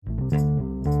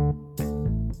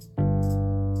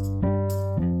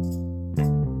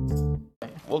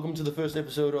Welcome to the first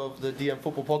episode of the DM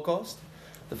Football Podcast.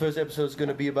 The first episode is going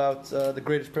to be about the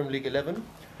greatest Premier League 11.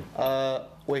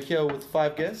 We're here with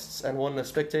 5 guests and 1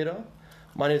 spectator.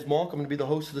 My name is Mark. I'm going to be the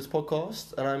host of this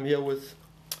podcast, and I'm here with...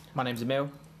 My name's Emil.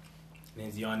 My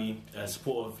name's Yanni,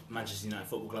 supporter of Manchester United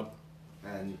Football Club.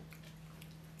 And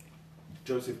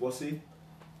Joseph Wossi.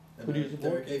 Who do you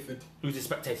support? Derek Ayford. Who's a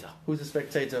spectator? Who's the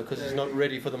spectator? Because he's not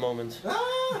ready for the moment.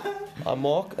 I'm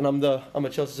Mark, and I'm a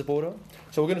Chelsea supporter.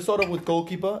 So we're going to start off with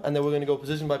goalkeeper, and then we're going to go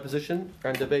position by position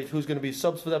and debate who's going to be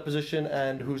subs for that position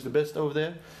and who's the best over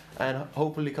there, and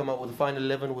hopefully come up with a final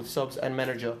 11 with subs and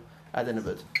manager at the end of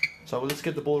it. So let's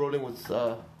get the ball rolling with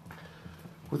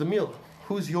Emil.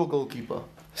 Who's your goalkeeper?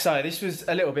 So this was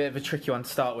a little bit of a tricky one to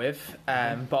start with,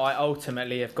 but I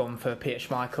ultimately have gone for Peter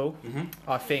Schmeichel.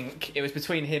 I think it was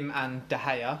between him and De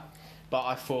Gea, but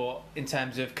I thought in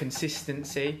terms of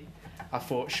consistency, I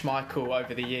thought Schmeichel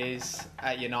over the years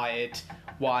at United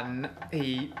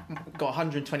he got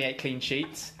 128 clean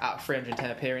sheets out of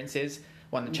 310 appearances,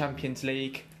 won the Champions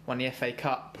League, won the FA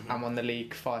Cup and won the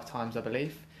league 5 times, I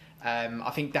believe.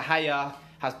 I think De Gea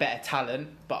has better talent,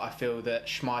 but I feel that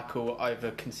Schmeichel over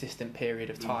a consistent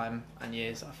period of time and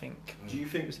years, I think. Do you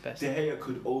think was best. De Gea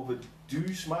could overdo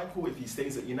Schmeichel if he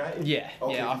stays at United? Yeah,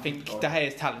 Okay, I think De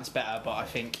Gea's talent's better, but I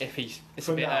think if it's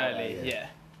a bit now, early, yeah.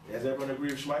 Does everyone agree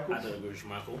with Schmeichel? I don't agree with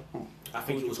Schmeichel. I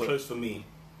think it was close for me.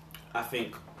 I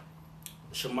think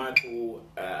Schmeichel,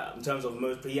 in terms of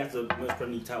he has the most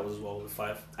Premier League titles as well with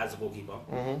 5 as a goalkeeper.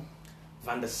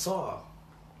 Van der Sar,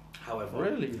 however,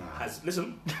 has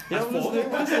 4.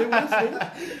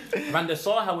 Van der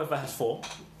Sar, however, has 4.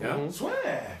 Yeah,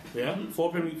 Swear. yeah,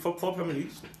 4 Premier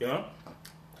Leagues. Yeah,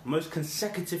 most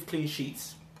consecutive clean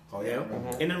sheets. Oh yeah.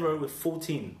 In a row with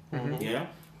 14. Yeah,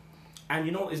 and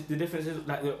you know what is the difference is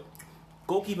like the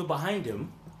goalkeeper behind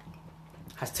him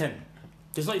has 10.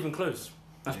 It's not even close.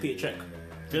 That's Peter Cech.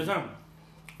 Do you understand?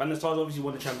 Van der Sar's obviously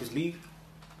won the Champions League,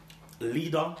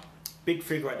 leader, big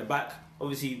figure at the back.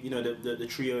 Obviously, you know the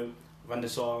trio: Van der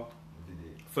Sar,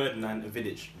 Ferdinand, and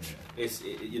Vidic.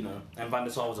 And Van der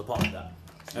Sar was a part of that.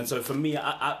 And so for me,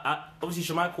 I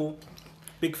obviously Schmeichel,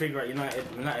 big figure at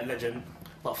United legend.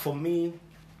 But for me,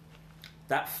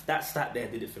 that stat there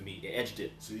did it for me. It edged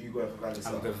it. So you go for Van der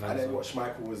Sar. I'm going for Van And der then Sar.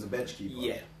 what? Schmeichel was the bench keeper.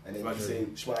 Yeah. And then if you say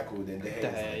Schmeichel, then De Gea is the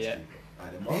bench yeah.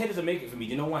 keeper. The head doesn't make it for me.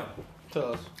 Do you know why?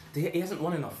 Tell us. He hasn't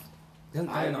won enough. He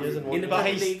hasn't done enough. He hasn't won In the enough.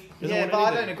 Premier League. Yeah, but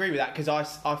I don't agree with that because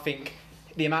I think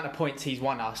the amount of points he's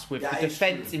won us with That the is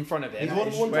defence true. in front of him, He's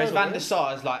won one whereas title, Van der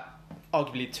Sar is like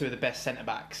arguably 2 of the best centre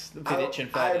backs, Vidic and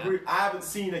I Ferdinand. agree. I haven't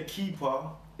seen a keeper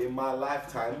in my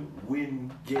lifetime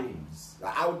win games.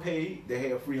 Like, I would pay De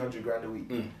Gea 300 grand a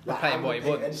week. Like, Pay him I what would he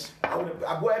pay- wants. I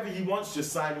would, whatever he wants,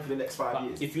 just sign him for the next 5 But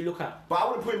years. if you look at, But I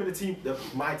wouldn't put him in the team,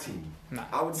 my team. No.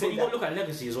 I would so say you got to that. look at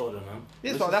legacy as well, though,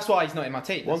 man. That's why he's not in my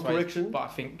team. One That's why correction. but I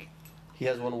think He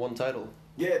has won 1 title.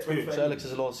 Yeah, It's 2020.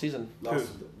 Alex's last season.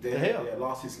 Last, De Gea. yeah,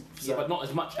 last season. Yeah, but not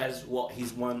as much as what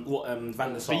he's won. What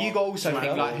Van der Sar. But you got also think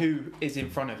Schmeichel. like who is in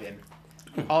front of him.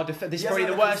 This is He probably hasn't the had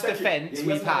a worst consecutive- defence he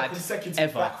we've hasn't had a had consecutive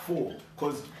ever. back 4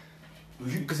 because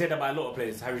You can say that by a lot of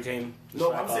players. Harry Kane. No,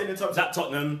 striker. I'm saying in terms that of-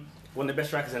 Tottenham, one of the best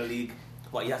strikers in the league,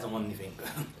 but he hasn't won anything.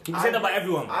 You can say that about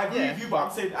everyone. I agree Yeah. with you, but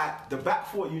I'm saying the back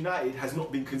 4 at United has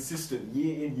not been consistent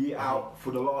year in year out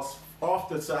for the last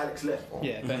after Sir Alex left.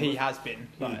 Yeah, but he has been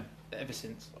ever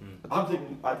since.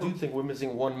 I do think we're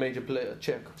missing 1 major player,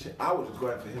 Czech. I would have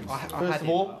gone for him. I First had of him,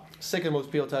 all, second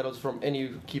most PL titles from any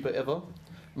keeper ever.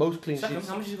 Most clean Second, sheets.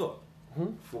 how much has he got?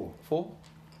 4. 4.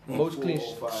 Most 4 clean or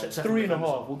sheets. 5. Second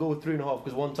 3.5. We'll go with 3.5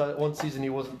 because one season he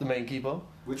wasn't the main keeper.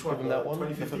 Which one? Give him that one.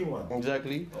 2015 one.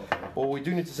 Exactly. Okay. What we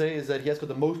do need to say is that he has got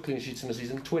the most clean sheets in the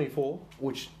season, 24,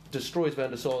 which destroys Van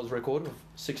der Sar's record of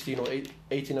 16 or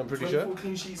 18, I'm pretty 24 sure.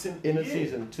 clean sheets in In a year.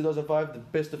 season, 2005, the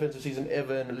best defensive season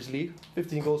ever in this league.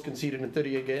 15 goals conceded in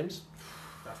 38 games.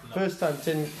 First time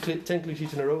 10 clean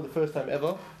sheets in a row, the first time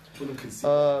ever. Wouldn't concede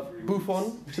 3 Buffon,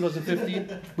 weeks.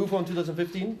 2015. Buffon,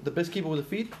 2015. The best keeper with the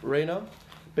feet, Reina.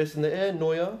 Best in the air,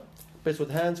 Neuer. Best with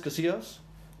hands, Casillas.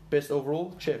 Best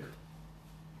overall, Czech.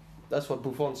 That's what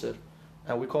Buffon said.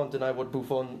 And we can't deny what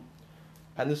Buffon...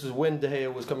 And this is when De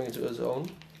Gea was coming into his own.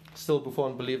 Still,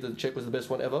 Buffon believed that Czech was the best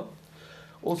one ever.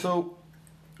 Also,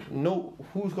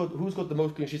 who's got the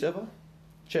most clean sheets ever?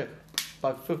 Czech.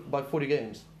 By 40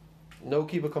 games. No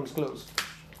keeper comes close.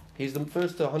 He's the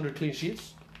first to 100 clean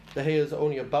sheets. De Gea is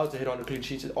only about to hit 100 clean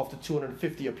sheets after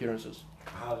 250 appearances.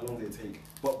 How long did it take?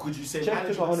 But could you say Czech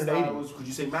took management 180. styles? Could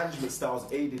you say management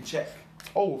styles aided Czech?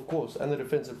 Oh, of course, and the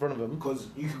defense in front of him. Because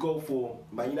you could go for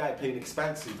Man United playing an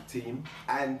expansive team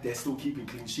and they're still keeping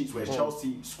clean sheets, whereas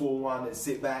Chelsea score one and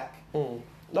sit back. No,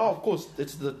 of course,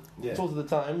 it's also the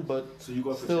time, but So you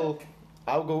go for still, Czech.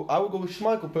 I would go with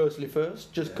Schmeichel personally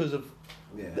first, just because of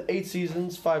Yeah. the 8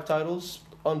 seasons, 5 titles,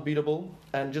 unbeatable,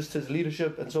 and just his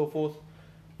leadership and so forth.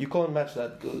 You can't match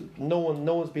that. No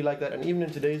one's be like that. And even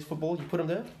in today's football, you put him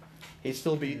there, he'd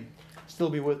still be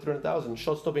worth 300,000.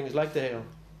 Shot stopping is like De Gea.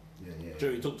 Yeah.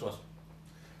 Joey, talk to us.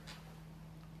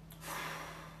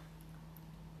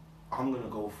 I'm gonna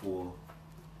go for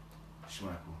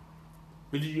Schmeichel.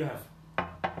 Who did you have?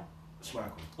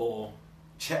 Schmeichel. Or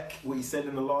Check what he said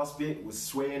in the last bit was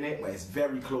swaying it, but it's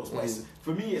very close. But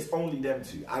for me, it's only them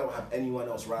two. I don't have anyone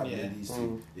else rivaling Yeah. these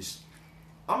two.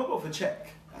 I'm gonna go for Czech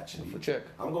actually. For Czech.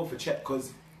 I'm going for Czech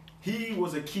because he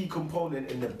was a key component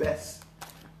in the best,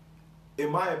 in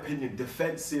my opinion,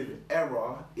 defensive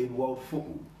era in world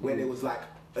football, where there was like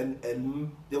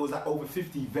there was like over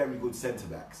 50 very good centre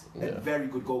backs and very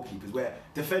good goalkeepers. Where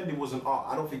defending was an art.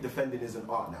 I don't think defending is an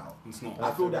art now. it's not.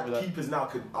 I feel that keepers now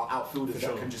are outfielders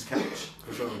that can just catch.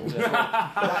 For sure.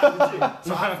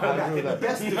 So I feel that in the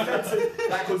best defensive,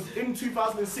 like, because in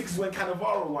 2006 is when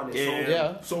Cannavaro won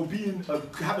it. So being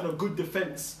having a good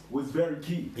defense was very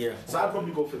key. Yeah. So I'd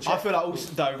probably go for Czech. I feel like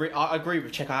also, though, I agree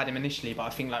with Czech. I had him initially, but I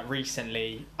think like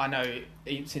recently, I know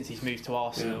since he's moved to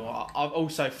Arsenal, I've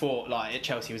also thought like at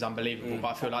Chelsea was unbelievable, but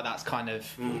I feel like that's kind of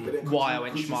But then why I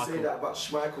went could you say Schmeichel. that about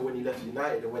Schmeichel when he left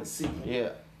United and went City? Yeah,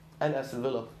 and Aston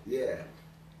Villa Yeah.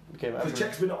 became Because average.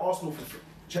 Czech's been at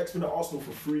Arsenal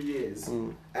for 3 years,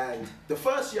 and the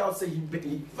first year I'd say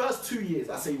first 2 years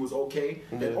I say he was okay.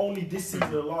 Then only this season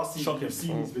and last season Shocking. we've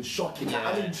seen he's been shocking. Yeah.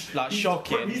 I mean, Like, he's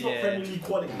shocking, He's not yeah. Premier League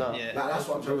quality. No. Yeah. Like, that's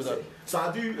what I'm trying to True say. So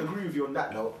I do agree with you on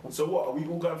that note. So what are we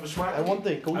all going for Schmeichel? And one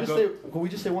thing, can we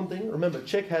just say one thing? Remember,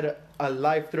 Czech had a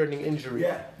life-threatening injury.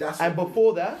 Yeah, that's. And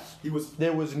before that, he was.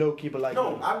 there was no keeper like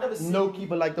No, him. I've never seen. No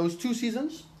keeper like those 2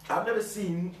 seasons. I've never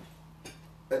seen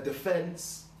a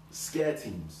defense scare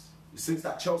teams since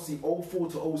that Chelsea 04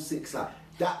 to 06. Like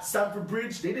that Stamford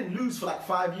Bridge, they didn't lose for like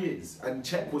 5 years, and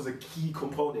Czech was a key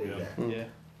component in there. Yeah.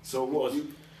 So what?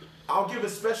 I'll give a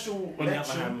special On the other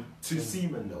mention hand- to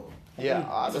Seaman though. Yeah,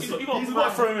 You got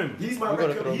to throw him in. He's my You gotta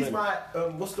record. throw him He's in. my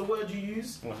what's the word you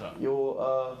use? What's that?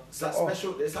 your It's like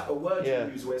special. It's like a word Yeah.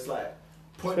 you use where it's like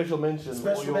special mention.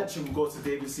 Special mention goes to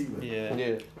David Seaman. Yeah.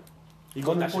 Yeah. You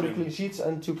got to dash 140 him clean in. sheets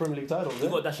and 2 Premier League titles. You Yeah?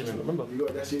 got to dash him in. Remember, You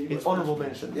got that shit. it's honourable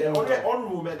mention. Yeah,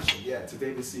 honourable mention. Yeah, to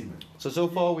David Seaman. So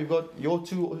far we've got your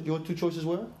two choices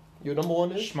were your number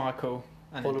 1 is Schmeichel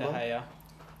and Follow De on. Gea.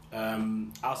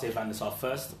 I'll say Van der Sar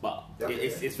first, but Okay.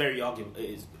 it's very arguable. It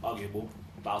is arguable,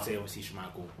 but I'll say obviously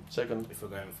Schmeichel second. if we're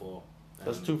going for.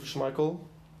 That's 2 for Schmeichel,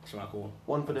 Schmeichel.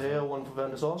 1 for De Gea, 1 for Van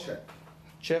der Sar. Check.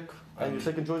 Check. And your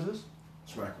second choices?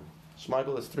 Schmeichel.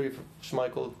 Schmeichel, that's 3 for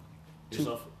Schmeichel, 2.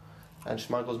 Yourself. And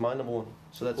Schmeichel's my number 1.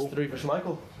 So that's Cool. 3 for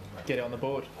Schmeichel. Get it on the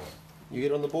board. You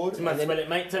get on the board. Tell me how to spell it,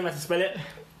 mate. Tell me how to spell it.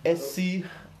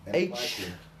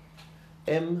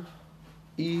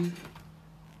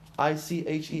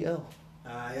 SCHMEICHEL.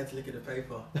 I had to look at the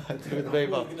paper. With the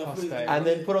paper. I'll stay. And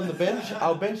then put on the bench.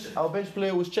 Our bench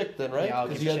player was checked then, right? Yeah, I'll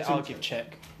 'Cause give, you had Czech, two- I'll give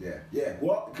Czech. Yeah.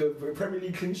 What? For a Premier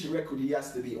League clean sheet record, he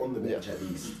has to be on the bench at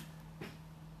least.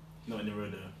 Not in the row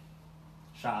though.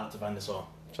 Shout out to Van der Sar.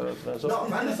 Shout out to Van der Sar. No,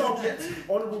 Van der Sar gets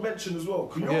honourable mention as well.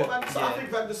 'Cause you know what, Van der Sar? I Yeah. think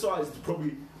Van der Sar is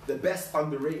probably the best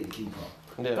underrated keeper.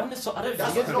 Yeah. Van der Sar, I don't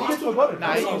That's think He no, gets I'm talking forgotten.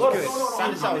 Nah, he no, was no, good. no, no, Van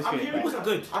der Sar was I'm good. hearing he wasn't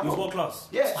good. I He was know. world class.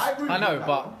 Yeah, I agree. I with know, you, that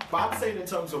but- one. I'm saying in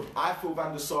terms of, I feel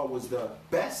Van der Sar was the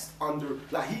best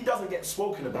like he doesn't get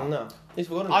spoken about. No, he's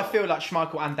forgotten. I feel like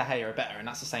Schmeichel and De Gea are better, and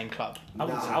that's the same club.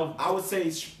 I would say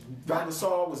Van der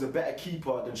Sar was a better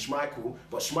keeper than Schmeichel,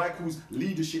 but Schmeichel's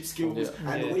leadership skills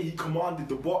and the Yeah. way he commanded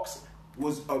the box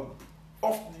was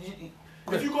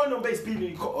if you're going on base being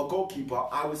a goalkeeper,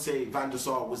 I would say Van der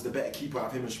Sar was the better keeper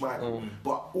of him and Schmeichel.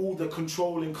 But all the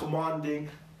controlling, commanding,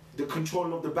 the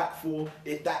controlling of the back four,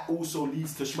 that also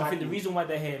leads to Schmeichel. I think the reason why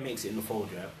De Gea makes it in the fold,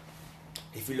 yeah,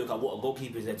 if you look at what a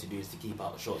goalkeeper is there to do is to keep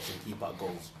out shots and keep out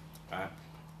goals, right?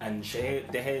 And De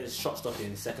Gea's shot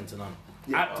stopping is second to none.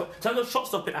 Yeah. In terms of shot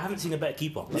stopping, I haven't seen a better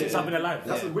keeper since I've been alive.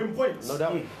 That's a win point. No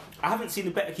doubt. I haven't seen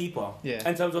a better keeper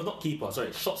in terms of not keeper,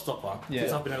 sorry, shot stopper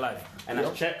since I've been alive. And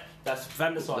that's Czech, that's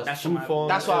Van der Sar, that's Schmeichel. Buffon.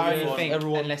 That's why I Everyone- only think,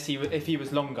 everyone- unless if he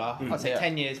was longer, I'd say Yeah.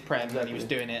 10 years Prem, and he Exactly. was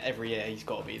doing it every year, he's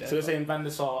got to be there. So you're saying Van der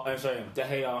Sar, De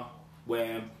Gea,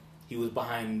 where he was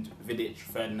behind Vidic,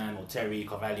 Ferdinand or Terry,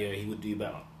 Carvalho, he would do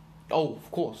better. Oh,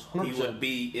 of course, He 100%. would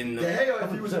be in De the... Gea,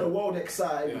 if he was in a World X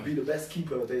side, Yeah. would be the best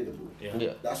keeper available.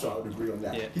 Yeah. That's what I would agree on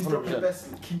that. Yeah. He's probably the 100%.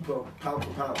 best keeper pound for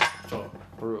pound. Sure.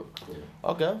 For real.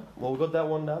 Okay, well we got that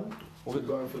one down. We're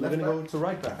Going for We're left going to back? go to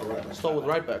right back. Right back. Start with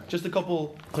right back. Just a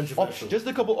couple Controversial. Just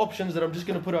a couple options that I'm just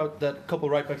going to put out. That couple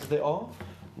right backs that they are.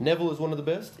 Neville is one of the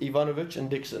best. Ivanovic and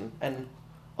Dixon and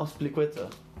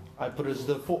Azpilicueta. I put it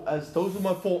as those are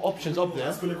my 4 options up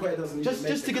there. Azpilicueta doesn't Just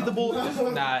even to make get the ball.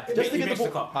 Nah, Just to He get the makes the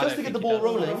ball. cut. I Just don't to get the think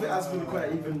ball he does. I don't rolling. think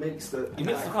Azpilicueta even makes the. He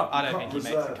makes the cut. I don't think he makes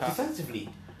the reserve. cut. Defensively.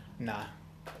 Nah.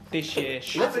 This year, I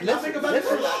think about it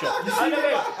like that. You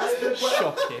see, Azpilicueta-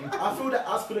 shocking. I feel that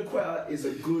Azpilicueta is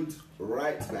a good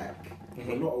right back,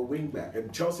 but not a wing back.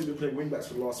 And Chelsea have been playing wing backs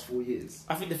for the last 4 years.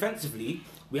 I think defensively,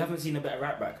 we haven't seen a better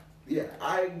right back Yeah,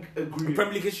 I agree. in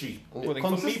Premier League history. Well, then, for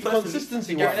me personally,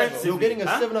 Consistency Gary wise, Neville. you're getting a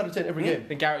Huh? 7 out of 10 every game.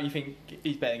 Then Garrett, you think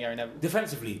he's better than Gary Neville?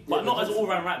 defensively, Yeah, but not as defensively. all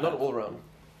round right Not back. all round.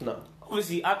 No.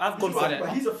 Obviously, I've gone He's, for I don't- but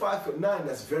he's a 5'9"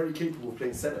 that's very capable of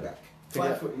playing centre back.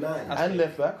 5'9". And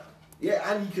left back.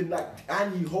 Yeah, and he can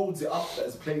and he holds it up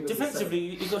as playing as a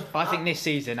defensively. He's a, I think this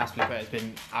season, Azpilicueta has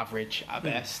been average at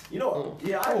best. centre. You know what?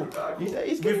 Yeah, I agree.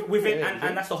 He's with, getting with it, yeah,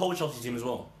 and that's the whole Chelsea team as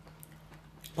well.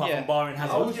 Apart Yeah. from Barring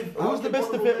I would Hazard. give- I would Who's the give best?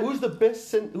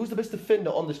 honourable Who's the best defender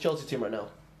on this Chelsea team right now?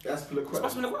 That's Azpilicueta.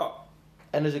 Azpilicueta.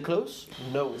 And is it close?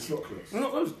 No. It's not close.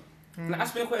 Not close.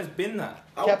 Azpilicueta has been that.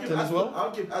 I would Captain give as well?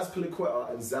 I'll give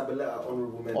Azpilicueta and Zabaleta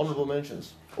honourable mention. Honourable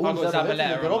mentions. I've got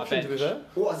Zabaleta a good on my option to be bench. fair.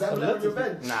 What, Zabaleta on your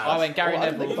bench? Nah. I went Gary Oh, I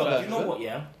didn't Neville think about first. You know what?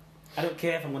 Yeah, I don't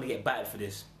care if I'm going to get battered for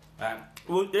this.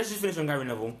 Well, let's just finish on Gary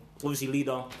Neville. Obviously,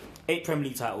 leader, 8 Premier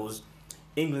League titles,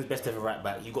 England's best ever right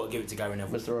back. You got to give it to Gary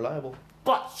Neville. Mr. Reliable.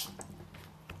 But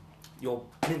you're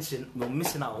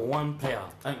missing out on one player.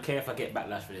 I don't care if I get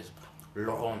backlash for this.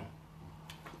 Laurent,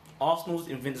 Arsenal's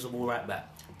invincible right back.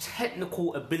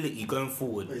 Technical ability going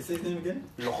forward. Wait, say his name again?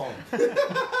 Laurent.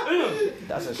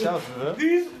 That's a shout, man.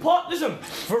 He's part. Listen,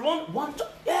 one.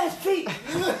 Yes, feet.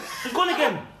 He's gone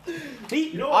again.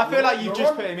 You know I what? feel like you just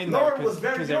Lauren- put him in there Lauren was 'cause-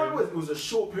 very. 'cause You know everyone- it was a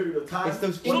short period of time. It's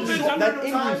those In a injuries- short that period of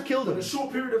injuries time- killed him. In a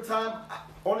short period of time,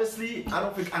 honestly, I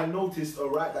don't think I noticed a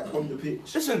right back on the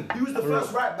pitch. Listen, He was the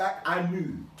first right back I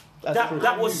knew. That's true.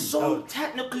 that was That so was-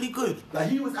 technically good. Like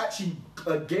he was actually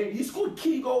a game. He scored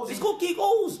key goals. He scored key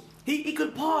goals. He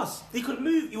could pass. He could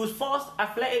move. He was fast,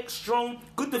 athletic, strong,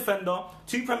 good defender.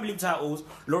 2 Premier League titles.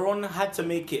 Laurent had to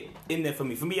make it in there for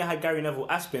me. For me, I had Gary Neville,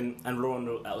 Aspin, and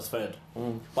Laurent that was third.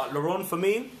 But Laurent for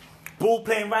me, ball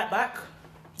playing right back.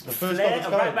 The first Flair, of its a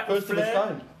right kind. back First of its flair.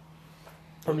 kind.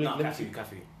 Premier No, League.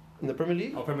 Cafu. In the Premier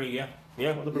League? Oh, Premier League, yeah.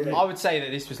 Or the Premier Yeah. I would say that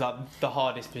this was like the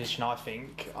hardest position. I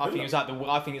think it was like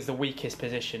I think it's the weakest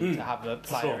position to have a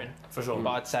player in. For sure. But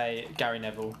I'd say Gary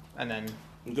Neville, and then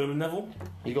You going with Neville?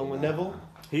 You going with Neville?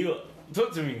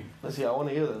 Talk to me. Let's see, I want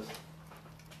to hear this.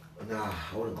 Nah,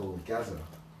 I want to go with Gaza.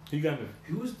 Who you going with?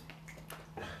 Who's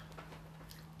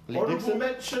Lee honourable Dixon?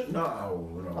 mention? No.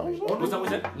 What's that?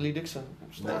 Was it? Lee Dixon.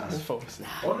 Nah. it's false.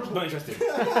 Honourable. Not interested.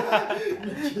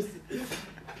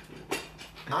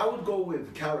 I would go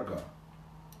with Carragher.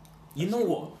 You know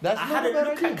what? That's I not had a bad a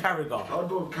look at idea. Carragher. I would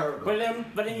go with Carragher.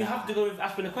 But then you have to go with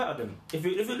Aspilicueta then. If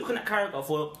you're looking at Carragher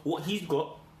for what he's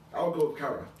got, I'll go with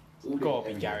Carragher. All day, Gotta be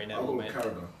every day. Gary Neville, I'll go with mate.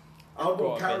 Carragher. I'll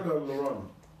go with Gotta be. Carragher and Laurent.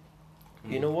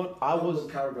 You know what? I I'll go was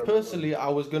with Carragher and personally I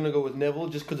was gonna go with Neville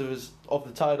just because of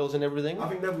the titles and everything. I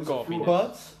think Neville's a Gotta be fraud.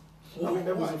 But I think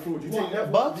Neville's a fraud. You take Neville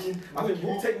But- out of the, I think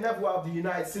you take Neville out of the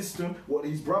United system, what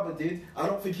his brother did, I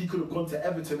don't think he could have gone to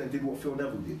Everton and did what Phil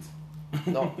Neville did.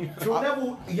 no, Phil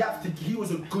Neville, he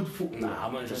was a good footballer. nah,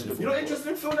 I'm not interested. You're not interested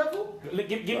in Phil Neville?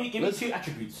 Give me Let's- 2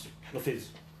 attributes of his.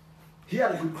 He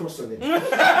had a good cross on him. Actually,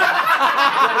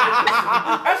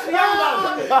 Young,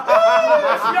 man.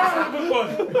 Actually, Young was a good one.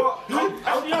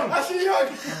 Actually, Young. Actually,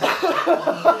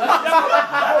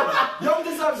 Young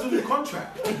deserves a new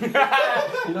contract. he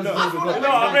doesn't No,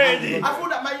 I'm ready. I thought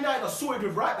that Man United are sorted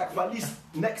with right back for at least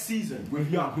next season with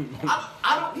Young. He got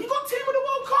team of the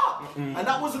World Cup, and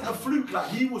that wasn't a fluke. Like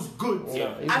he was good,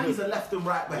 Yeah. and he's a left and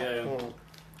right back. Yeah.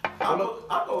 I'll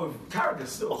go with Carragher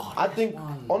still. I think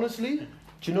honestly,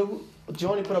 do you know who?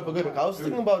 Johnny put up a good pick. I was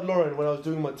thinking about Lauren when I was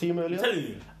doing my team I'm earlier. telling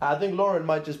you. I think Lauren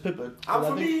might just pip it. And I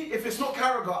for think- me, if it's not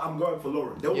Carragher, I'm going for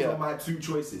Lauren. Those Yeah. are my 2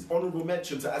 choices. Honourable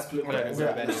mention to I don't Aspilicueta. agree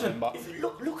with any of them, but If you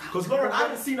look how. Because Lauren, I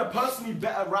haven't seen a personally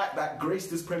better right back grace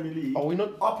this Premier League. Are we not?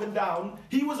 Up and down.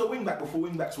 He was a wing back before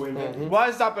wing backs were invented. why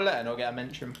does Zabaleta not get a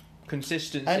mention?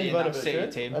 Consistency And in that Ivanovic, City yeah?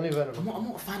 team. And I'm Ivanovic.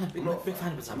 not a fan of. I'm not a big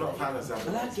fan of Zabaleta. I'm not a fan of Zabaleta.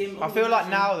 I like him. I feel like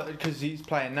now because he's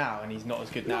playing now and he's not as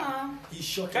good now. Nah. He's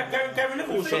shocking. Gary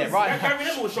Neville was Yeah, shocking. right. Gary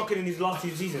Neville was shocking in his last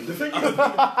 2 seasons. The thing is,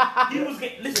 He was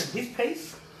getting. Listen, his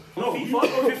pace. No, FIFA he- got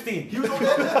 15. he was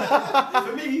on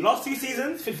for me, Last 2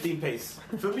 seasons, 15 pace.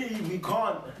 for me, we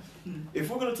can't. If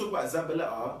we're going to talk about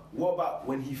Zabaleta, what about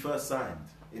when he first signed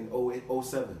in 08,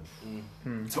 07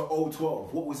 to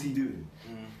 012? What was he doing?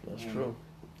 That's true.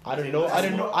 I didn't know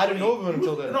of him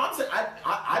until then. No, I'm saying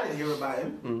I didn't hear about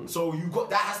him. So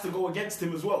that has to go against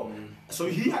him as well. So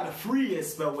he had a 3-year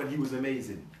spell when he was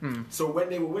amazing. So when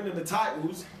they were winning the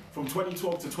titles from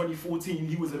 2012 to 2014,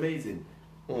 he was amazing.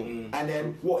 And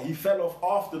then he fell off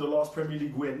after the last Premier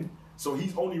League win. So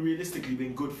he's only realistically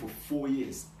been good for 4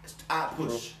 years at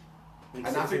push. And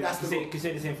I think that's You could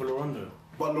say the same for Laurent.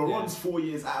 But Laurent's 4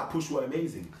 years at a push were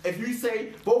amazing. If you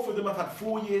say both of them have had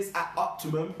 4 years at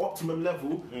optimum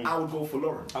level, I would go for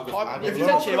Laurent.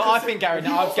 I think Gary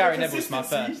Neville's my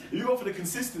first. If you go for the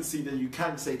consistency, then you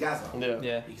can say Gaza.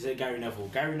 Yeah. You can say Gary Neville.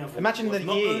 Gary Neville. Imagine was the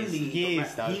not years, only-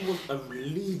 years though. He was a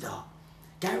leader.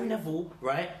 Gary Neville,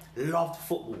 right, loved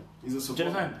football. He's a Do supporter. you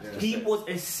understand?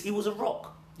 Yeah. He was a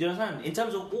rock. Do you understand? In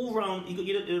terms of all round, you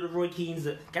got the Roy Keanes.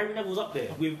 Gary Neville's up there.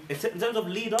 In terms of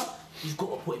leader, you've got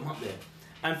to put him up there.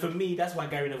 And for me, that's why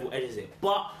Gary Neville edges it.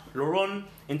 But Laurent,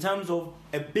 in terms of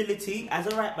ability as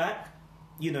a right back,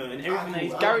 and everything that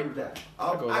he's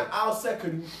I'll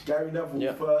second Gary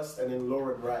Neville first, and then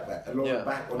Laurent right back, and Laurent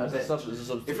back on the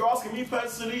bench. If you're asking me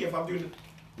personally, if I'm doing,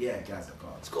 Gaza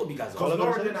can't. It's got to be Gaza. Because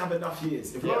Laurent didn't have enough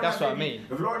years. If Laurent that's had what I mean.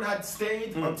 If Laurent had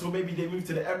stayed until maybe they moved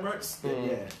to the Emirates,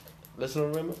 then Let's not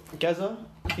remember. Gaza,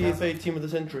 PFA Team of the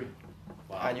Century.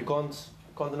 Wow. And you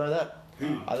can't deny that.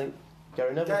 Who? I think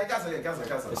Gary Neville. Gaza.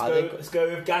 Let's go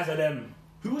with Gaza then.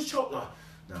 Who was chopped?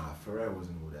 Nah, Ferrer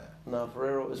wasn't all that. No,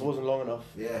 Ferrero, it wasn't long enough.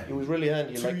 Yeah. He was really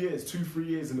handy. 2 years, 3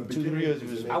 years in the beginning. 3 years he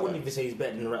was. I wouldn't even say he's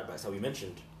better than the right backs that we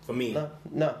mentioned. For me.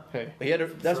 No. Okay. He had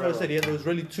that's what I Ferrero. said. He had those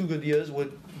really 2 good years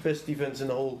with best defense in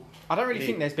the whole. I don't really league.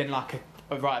 think there's been like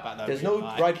a right back though. There's no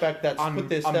right back that's put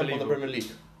their stamp on the unbelievable. Premier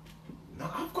League. No,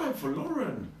 I'm going for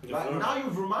Lauren. You're for Lauren. Now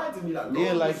you've reminded me that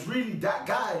Lauren was really that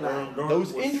guy. Lauren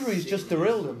Those was injuries just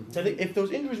derailed him. If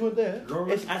those injuries weren't there,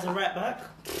 Lauren as a right back.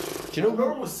 do you know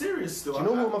Lauren who? was serious still. Do you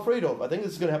know who I'm afraid of? I think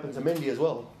this is going to happen to Mendy as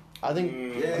well. I think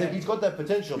he's got that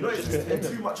potential. You know, but it's just just gonna they're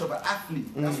hit too him. much of an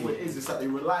athlete. That's what it is. It's like they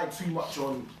rely too much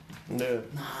on. No.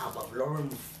 Nah, but Lauren,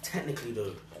 technically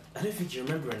though, I don't think you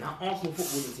remember in that Arsenal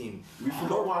footballing team. We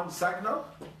forgot one, Sagna.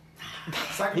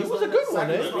 He was a good one,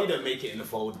 eh? He don't make it in the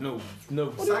fold. No.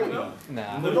 Sagna.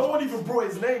 Nah. No one even brought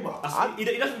his name up. He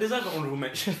doesn't deserve an honourable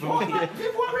mention. What?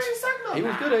 People are rating Sagna. He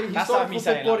was good, eh? He That's started like me for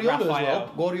saying, like, Guardiola as Raphael. well.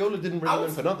 Guardiola didn't bring him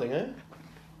in for nothing, eh?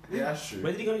 Yeah, that's true.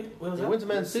 Where did he go? Where was He that? went to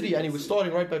Man City and he was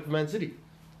starting right back for Man City.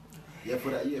 Yeah, for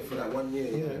that 1 year.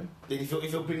 Yeah. Then if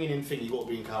you're bringing in thing, you got to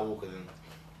bring Kyle Walker then.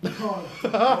 Let's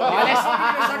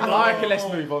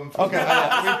move on. Okay,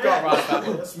 We've got right back.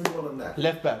 Let's move on that.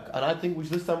 left back. And I think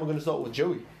this time we're going to start with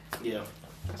Joey. Yeah.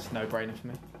 It's no brainer for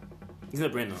me. He's no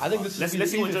brainer. I think this is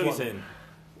Let's see what easiest Joey's one. saying.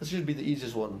 This should be the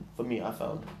easiest one for me, I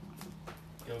found.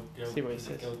 See what he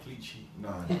says.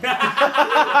 Nah.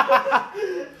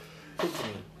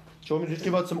 Do you want me to just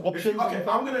give out some options? Okay,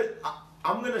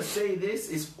 I'm gonna say this.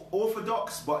 It's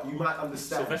orthodox, but you might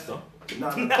understand. Sylvester. No.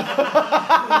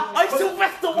 I'm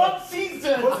Sylvester 1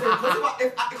 season! Because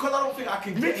I don't think I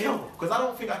can get him. Because I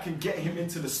don't think I can get him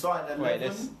into the starting 11. Wait,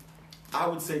 this- I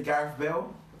would say Gareth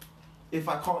Bale. If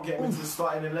I can't get him into the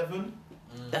starting 11,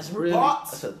 That's really. But-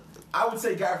 That's a, I would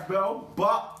say Gareth Bale.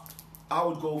 But I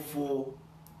would go for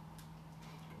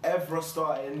Evra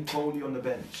starting, Coley on the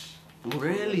bench.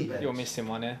 really? Bench. You're missing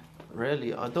one here.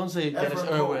 Really? I don't say Dennis Evra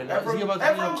Cole. Irwin. Is he about to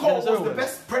Evra bring up Cole Dennis was the Irwin?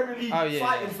 best Premier League Oh, yeah,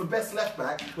 fighting yeah. for best left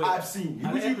back Wait, I've seen.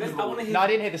 Who would you I go want to with? hear. No, I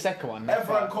didn't hear the second one.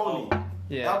 Evra and Coley.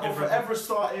 Yeah. I'll go for Evra- Evra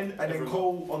starting and then Evra-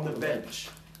 Cole on the bench.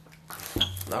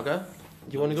 Okay.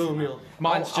 You want to go with Mill?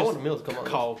 Mine's I want just Mill to come on.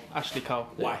 Cole, Ashley Cole.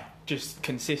 Why? Just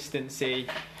consistency,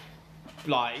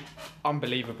 like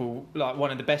unbelievable. Like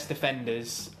one of the best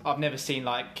defenders. I've never seen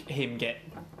like him get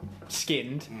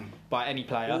skinned by any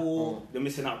player. Oh, you're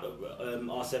missing out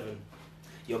R7.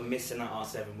 You're missing out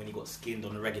R7 when you got skinned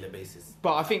on a regular basis.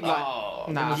 But I think like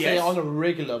I'm nah. gonna say Yes. on a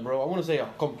regular, bro. I want to say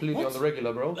completely What? on the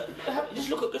regular, bro. Just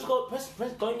look at,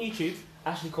 go on YouTube,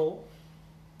 Ashley Cole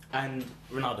and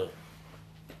Ronaldo.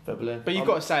 Fair play. But you've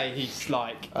got to say he's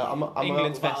like I'm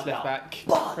England's a- best without left back,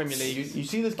 But- Premier You, League. you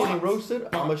see this getting roasted?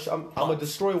 I'm gonna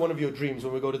destroy one of your dreams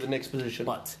when we go to the next position.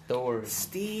 But Don't worry.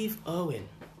 Steve Owen.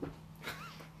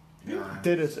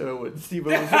 Dennis Irwin. Steve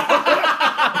Irwin.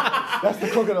 That's the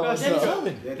crocodile hunter.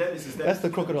 Owen. Yeah, Dennis is That's the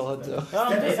crocodile hunter.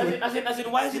 As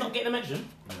in, why is he not getting a mention?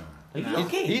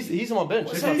 Okay. He's on my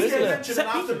bench. He's So my he's bench getting there. mentioned, and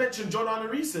I have to mention John Arne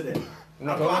Risa then.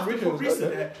 No, I've John got Arne to Risa put was Risa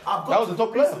good, there. I've got That was to the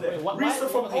top put Risa player. there. Why- Risa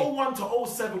from why- 01 to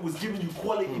 07 was giving you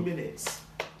quality minutes.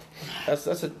 That's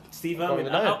it. Steve Can't Irwin.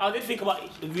 deny it. I did think about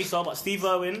Risa, but Steve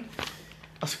Irwin.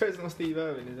 I swear it's not Steve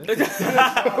Irwin, is it?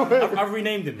 I've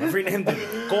renamed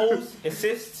him. Goals,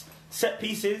 assists, set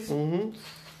pieces.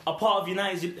 A part of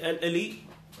United's elite.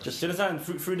 Just understand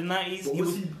through the 90s.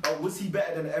 But was he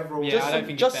better than Evra? Yeah, I don't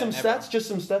think just he's some better stats. Just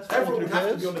some stats. Evra would have to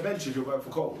players. be on the bench if you're voting for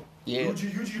Cole. Yeah. Who do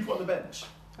you put on the bench?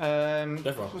 I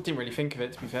didn't really think of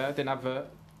it, to be fair. I didn't have a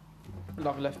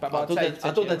left back. I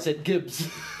thought that said Gibbs.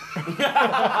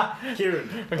 Kieran.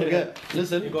 Okay,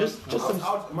 listen, just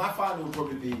some. My final would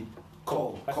probably be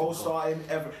Cole. Cole starting,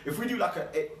 Evra. If we do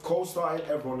like Cole starting,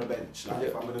 Evra on the bench. Like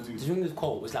if I'm gonna do. The thing with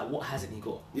Cole is like, what hasn't he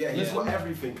got? Yeah, he's got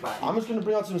everything. Like I'm just going to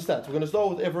bring out some stats. We're going to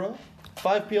start with Evra.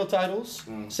 5 PL titles,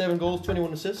 7 goals,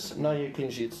 21 assists, 98 clean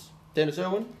sheets. Dennis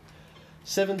Irwin,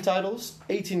 7 titles,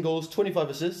 18 goals, 25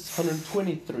 assists,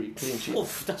 123 clean sheets.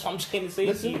 Oof, that's what I'm trying to say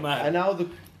to Listen, you, man. and now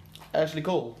Ashley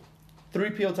Cole. 3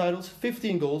 PL titles,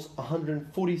 15 goals,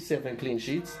 147 clean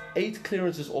sheets, 8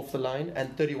 clearances off the line,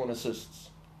 and 31 assists.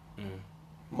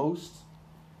 Most.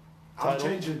 I'm title.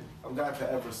 changing. I'm going for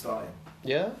Evra starting.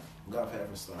 Yeah? I'm going for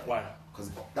Evra starting. Why? Because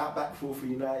that back four for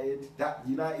United, that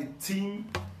United team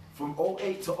from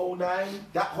 08 to 09,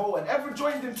 that whole, and Evra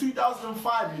joined in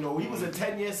 2005, you know, he was a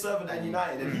 10-year servant at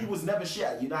United and he was never shit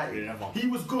at United. Never. He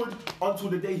was good until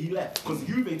the day he left because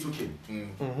Juve took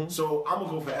him. So I'm going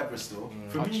to go for Evra still.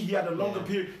 For me, he had a longer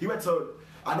period. He went to,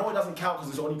 I know it doesn't count because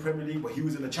it's only Premier League, but he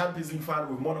was in the Champions League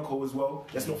final with Monaco as well.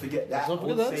 Let's not forget that. Let's not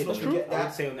forget that. Let's not That's forget I would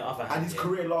that. say on the other hand, And his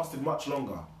career lasted much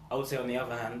longer. I would say on the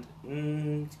other hand,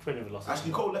 he's probably never lost. Ashley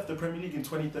Cole left the Premier League in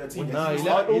 2013. No, he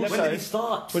started- left- When did he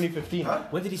start? 2015. Huh?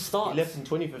 When did he start? He left in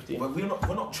 2015. But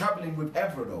we're not travelling with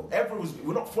Evra though.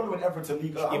 We're not following Evra to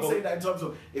Liga. I'm but- saying that in terms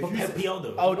of if But you PL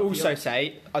though. I would also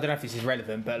say, I don't know if this is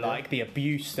relevant, but like the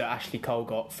abuse that Ashley Cole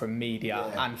got from media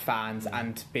Yeah. and fans,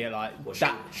 and to be like What,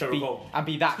 that, Cheryl be, Cole? and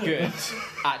be that good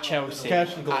at Chelsea,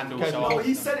 Ashley Cole. and Ashley also Cole. No,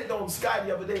 he said it though on Sky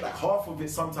the other day. Like half of it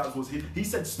sometimes was his. He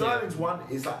said Sterling's one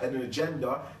is like an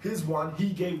agenda. His one, he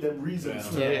gave them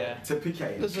reasons Yeah. to pick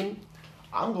at him. Listen,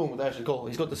 I'm going with Ashley Cole.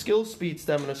 He's got the skill, speed,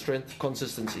 stamina, strength,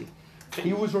 consistency.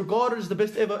 He was regarded as the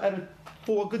best ever at it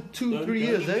for a good 2-3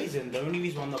 years, The only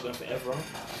reason I'm not going for Evra,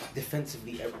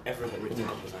 defensively, Evra got ripped in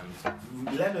his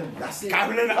hands. Lennon, that's it.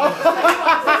 Gary Lennon.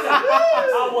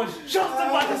 I was just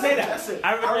about to say That's that. it.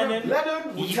 Aaron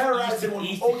Lennon would terrorise him on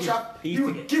Old Trafford. he He used to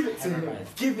would get give it to him.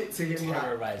 terrorised. Give it to him.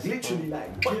 Terrorised. Like, literally,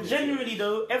 like. But give it. genuinely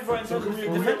though, Evra in So terms can of we agree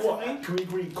what? defensively, Can we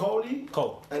agree Coley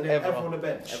Cole. and then Evra. everyone on the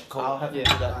bench? I'll have to Yeah.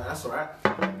 do that. That's alright.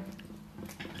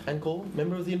 And Cole,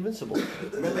 member of the Invincible.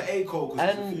 Remember A Cole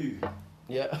because there's a And- few.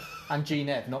 Yeah. and G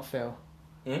Nev, not Phil.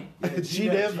 Yeah,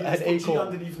 G-Nev and G A Cole.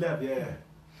 underneath Nev, yeah.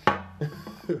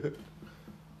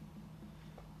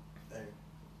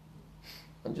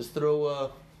 And just throw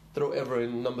Evra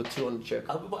in number 2 on the check.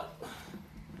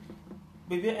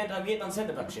 We ain't done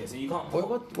centre back shit, so you can't.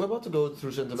 We're about to go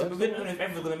through centre So back. we don't know if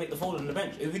Evra's going to make the fold on the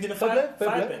bench. If we did a Fair play, five fair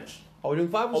play. bench, Are we doing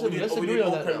 5 or or 7? Let's we agree did on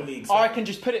all that Premier now. Leagues. I can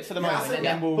just put it for the Yeah, moment, I said and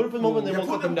that. then we'll Put it for the moment, then Yeah, we'll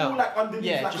put cut them them all down. like underneath,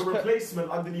 Yeah, like just a put-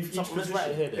 replacement underneath each Let's position. write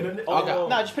it here then. In an- Oh,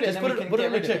 No, just put it. Just And put then we it, can put it get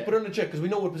on the rid of check. it. Put it on the check because we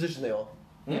know what position they are.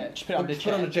 Yeah, just put it on the Put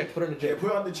it on the check. check. Put it on the Yeah, check.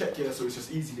 put it on the check, yeah, so it's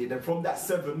just easily. Then from that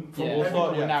 7, from, Yeah, we'll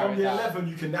start, we'll narrow from it the down. 11,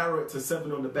 you can narrow it to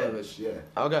 7 on the bench. Yeah.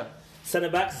 Okay. Centre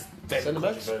backs, very Centre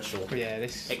backs? controversial. Yeah,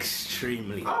 this.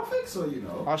 Extremely. I don't think so, you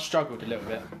know. I struggled a little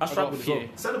bit. I struggled got a as well. few.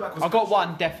 Centre back was. I got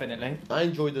one definitely. I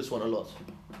enjoyed this one a lot.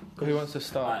 Who wants to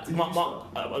start? You want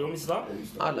me to start?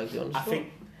 I like the honest. I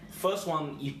think first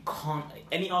one you can't.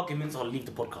 Any arguments, I'll leave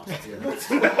the podcast. Yeah.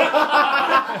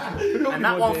 And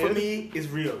that one for me is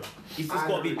Rio. He's just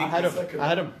got to be a big. I had him. Second. I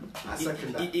had him. I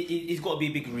second that. He's got to be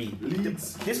a big read.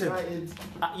 Leeds, Listen, United.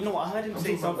 you know what? I heard him I'm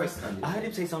say talking about something. West Ham, yeah. I heard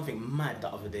him say something mad the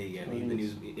other day. Yeah, when he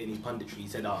was in his punditry,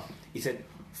 he said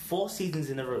 4 seasons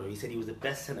in a row. He said he was the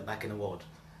best centre back in the world,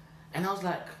 and I was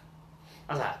like,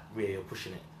 Rio, you're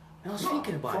pushing it. And I was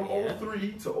thinking about From it. Yeah.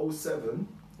 03 to 07.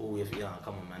 Oh yeah,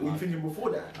 come on, man. What were you thinking before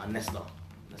that? Nesta.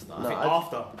 No, I think I'd-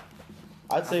 after.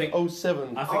 I'd say I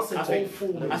 07. I'll say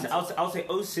 04. I'll say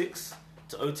 06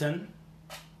 to 010.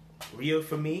 Rio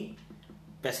for me,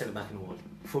 best centre back in the world.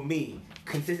 For me,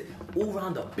 consistent, all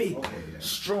rounder, big, Okay, yeah.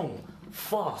 strong,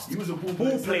 fast, He was a ball ball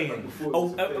playing playing, centre back before he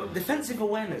was famous. defensive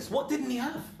awareness. What didn't he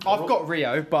have? I've got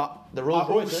Rio, but The I Rolls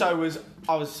Royce, also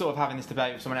I was sort of having this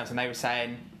debate with someone else, and they were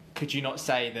saying, could you not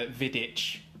say that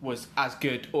Vidic was as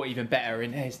good or even better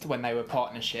in his when they were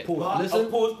partnership? Listen.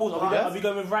 Pause. Yeah. Are we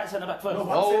going with right centre back first? No,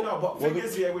 but I'm saying no, but thing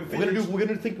is, yeah, with We're gonna do. Vidic- We're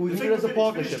gonna think. We the think thing it as a with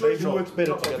partnership. Vidic Who works better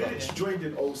no, but together? Vidic joined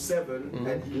in 07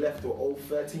 and he left at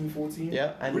 013, 14.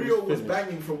 Yeah, and he Rio was was finished.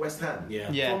 banging from West Ham. Yeah.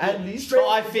 Yeah. From And Leeds. straight But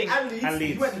I from- think- and Leeds. and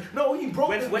Leeds. He went, no, he broke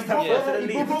West the, Ham, he broke, yeah, he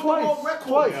Leeds. broke the world record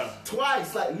Twice.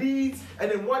 twice. Like Leeds,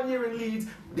 and then 1 year in Leeds.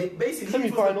 They basically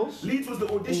Semi-finals. Leeds was the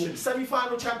audition.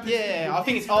 Semi-final Champions League. Yeah, with I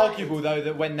think it's Leeds United. arguable though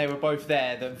that when they were both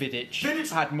there, that Vidic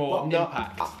had more Well, no,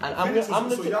 impact. And Vidic was also I'm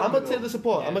younger, gonna tear though. this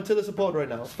apart. Yeah. I'm gonna tear this apart right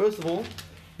now. First of all,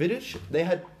 Vidic, they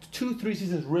had 2-3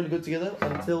 seasons really good together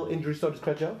until injuries started to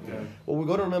catch up. Yeah. What we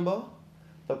got to remember,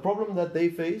 the problem that they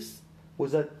faced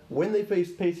was that when they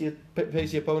faced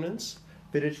pacey opponents,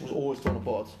 Vidic was always torn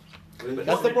apart.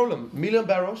 That's the problem. Milan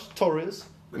Barros, Torres,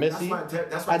 Messi,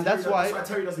 that's why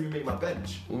Terry doesn't even make my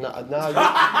bench. Nah,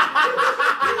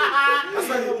 That's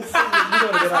why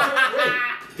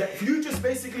you just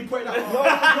basically point out. No,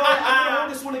 I don't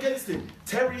hold this one against him.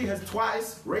 Terry has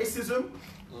twice racism.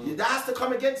 That has to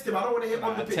come against him. I don't want to hit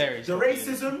on the pitch. The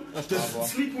racism, just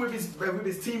sleeping with his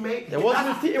teammate. It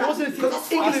wasn't his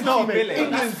teammate.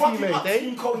 England teammate.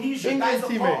 Team cohesion. England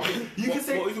teammate. You can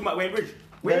say. What are you talking about, Wayne Bridge?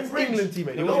 That's England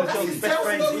teammate. No, that's his best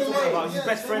friend. Chelsea He's talking about his teammate.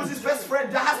 best friend. It was his best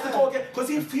friend. That has to go again. Because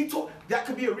if he took, that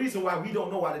could be a reason why we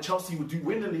don't know why the Chelsea would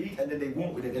win the league and then they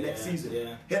won't win it the next season.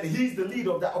 Yeah. He's the leader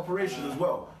of that operation as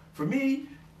well. For me,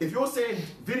 if you're saying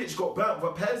Vidic got burnt by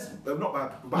Pez, not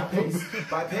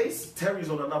by pace, Terry's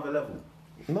on another level.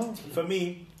 No. For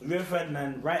me, Rio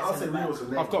Ferdinand, right? I'll say Rio's a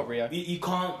name. I've got Rio. You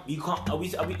can't.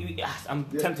 I'm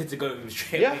tempted to go with him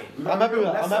straight Yeah, away. I'm happy with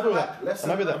that. So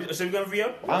we're going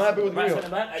Rio? I'm happy with Right Rio. centre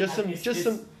back? Just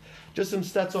some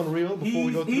stats on Rio before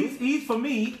we go through. He's for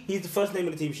me. He's the first name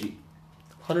on the team sheet.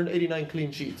 189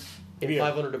 clean sheets in Rio.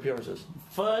 500 appearances.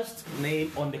 First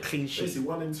name on the clean sheet. Basically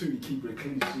 1 and 2, you keep a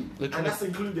clean sheet. Literally. And that's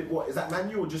included what? Is that Man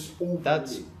U or just all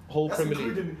That's Premier League? whole That's Premier League.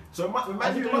 including. So Man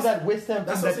That's U including that West Ham team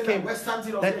That's that came. West Ham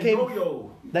team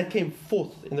That came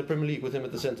fourth in the Premier League with him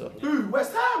at the centre. Who?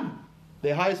 West Ham.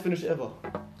 Their highest finish ever.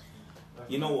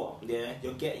 You know what? Yeah,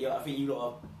 I think you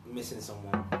lot are missing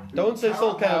someone. Don't say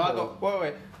Sol No, I Campbell. got.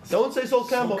 Wait. Don't say Sol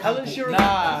Campbell. Alan Shearer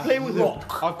Nah. play with him.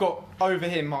 I've got over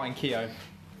him Martin Keough.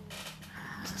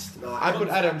 No, I put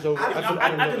Adams over. I put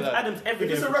Adams over that. Adams every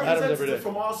If it's day. a Adams every day. representative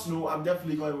from Arsenal, I'm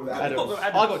definitely going with Adams. Adams.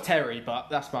 I got Terry, but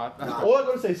that's my. Nah. All I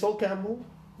gotta say, Sol Campbell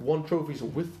won trophies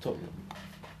with Tottenham,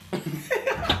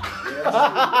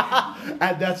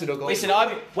 and that's it. I'll go. Listen,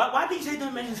 Why did you say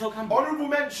don't mention Sol Campbell? Honourable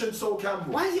mention, Sol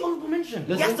Campbell. Why is he honourable mention?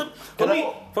 Listen, He has to,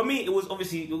 can for me, it was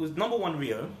obviously number 1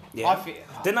 Rio. Yeah. I feel-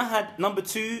 Then I had number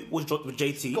 2 was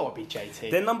JT. Gotta be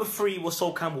JT. Then number 3 was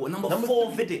Sol Campbell. And number Number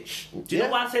 4 three- Vidic. Do you Yeah.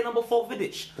 know why I say number 4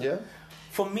 Vidic? Yeah.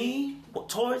 For me, what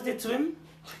Torres did to him,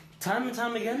 time and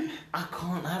time again, I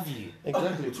can't have you.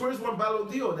 Exactly. Torres won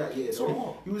Ballon d'Or that year. So though.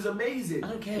 what? He was amazing. I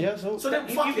don't care. Yeah. So So then,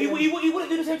 He fuck him. wouldn't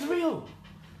do the same to Rio.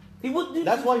 He wouldn't do the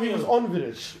that's same why to he Rio. was on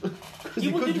Vidic. Because He he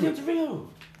wouldn't could do do the same it. to Rio.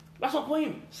 That's my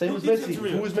point. Same He as wouldn't do the Messi. same to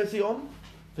Rio. Who was Messi on?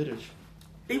 Vidic.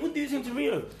 He wouldn't do the same to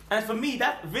Rio. And for me,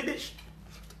 that Vidic,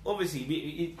 obviously,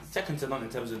 he's second to none in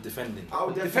terms of defending. I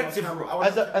would Defensive. definitely have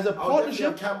As a I would definitely partnership.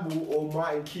 have Campbell or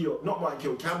Martin Keough, not Martin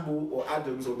Keough, Campbell or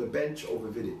Adams on the bench over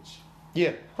Vidic.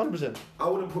 Yeah, 100%. I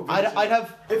wouldn't put. I'd Vidic in.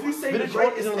 have. If you say Vidic the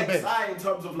greatest isn't on the bench. XI in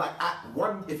terms of like at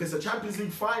one, if it's a Champions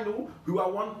League final, who I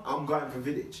want, I'm going for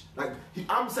Vidic. Like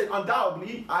I'm saying,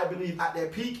 undoubtedly, I believe at their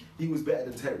peak he was better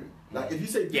than Terry. Like if you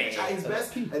say Vidic Yeah, at his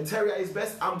best and Terry at his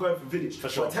best, I'm going for Vidic. For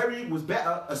sure. But Terry was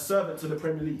better a servant to the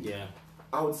Premier League. Yeah,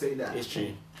 I would say that. it's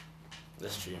true.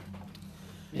 That's true.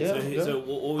 Yeah. So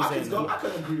what were we I saying?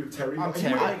 can agree with Terry. I'm but he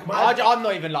Terry. might make my- I'm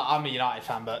not even like I'm a United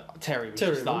fan, but Terry was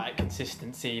Terry, just like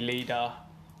consistency, leader.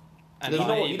 And You like,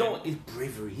 know what? You even- know what? His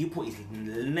bravery. He put his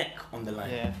neck on the line.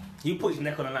 Yeah. He put his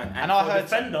neck on the line. And I for a heard-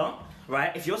 defender,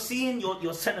 right? If you're seeing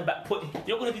your centre back put,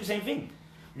 you're gonna do the same thing.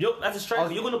 As a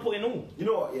striker, you're gonna put in all. You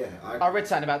know what? Yeah. I read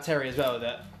something about Terry as well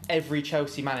that every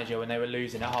Chelsea manager, when they were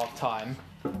losing at half time,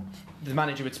 the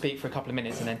manager would speak for a couple of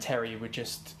minutes and then Terry would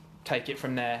just take it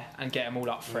from there and get them all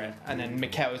up for it. And then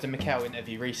it was a Mikel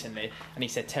interview recently, and he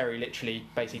said Terry literally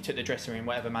basically took the dressing room,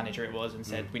 whatever manager it was, and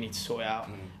said we need to sort it out,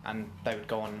 and they would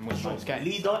go on and win those games.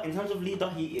 Leader, in terms of leader,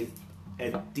 he is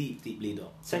a deep leader.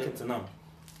 Second to none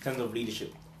in terms of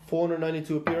leadership.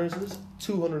 492 appearances,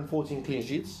 214 clean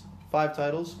sheets, 5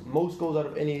 titles, most goals out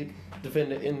of any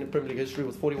defender in Premier League history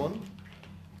with 41.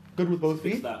 Good with both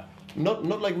Fix feet. that.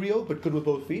 Not like Rio, but good with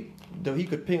both feet. Though he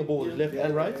could ping a ball with his left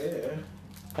and right, Yeah.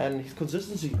 and his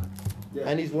consistency. Yeah.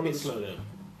 And he's one of It's the. slow though.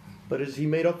 But he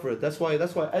made up for it. That's why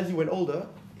as he went older,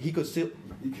 he could still.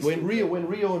 You can When still- Rio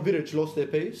and Vidic lost their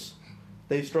pace,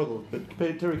 they struggled. But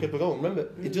Terry kept going. Remember,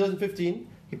 in 2015,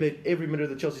 he played every minute of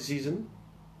the Chelsea season.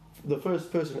 The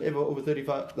first person ever over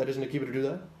 35 that isn't a keeper to do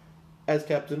that, as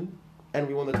captain, and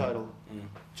we won the title.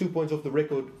 2 points off the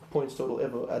record points total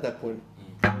ever at that point.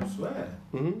 I swear.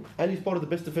 And he's part of the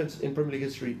best defense in Premier League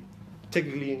history,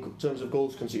 technically in terms of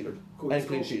goals conceded Cool. and Let's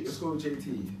clean go- sheets. Let's go with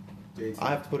JT. JT. I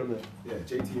have to put him there. Yeah,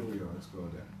 JT and Rio. Let's go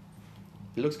there.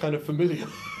 It looks kind of familiar.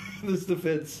 This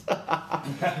defense.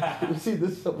 You see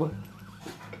this somewhere.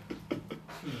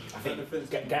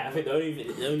 I think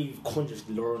the only conscious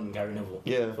Lauren and Gary Neville.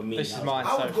 Yeah. For me, This is now. mine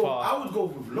I so would go. far. I would go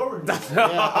with Lauren.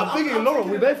 Yeah, I'm thinking Laurel.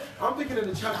 We both. I'm thinking in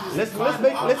the Champions Let's- League. let's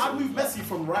make- let's- I'd move Messi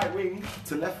from right wing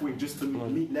to left wing just to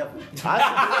meet Neville. I-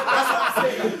 That's what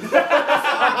I'm saying.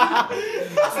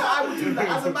 That's what I would do. Like,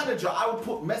 as a manager, I would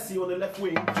put Messi on the left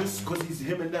wing just because he's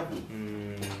him and Neville.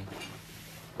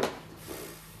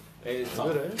 It's tough.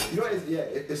 Good, eh? You know,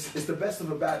 it's the best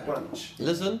of a bad bunch.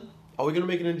 Listen, are we gonna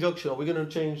make an injunction? Are we gonna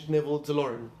change Neville to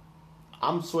Lauren?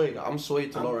 I'm swayed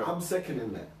to Lauren. I'm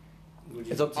seconding that.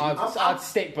 It's up to you. I'd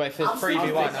stick, but if there's I'm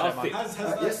 3v1, I I'll don't mind. stick.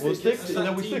 Has yes, we'll stick. has So then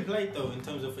that we team stick. played though in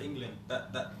terms of England?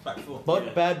 That back four. But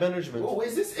Yeah. bad management. Oh,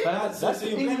 is this it? Bad- that's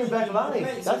the England back line.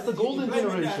 That's the golden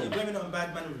generation. You're blaming it on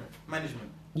bad management.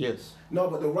 Yes. No,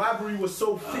 but the rivalry was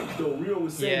so thick though. Rio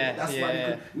was saying Yeah, that. That's yeah, why yeah.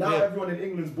 you could, now Yeah. everyone in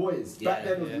England's boys. Back Yeah,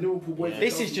 then it was yeah. the Liverpool boys. Yeah.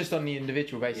 This is just on the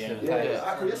individual basis of the yeah, players.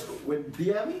 yeah. Yes, when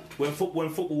DM, When football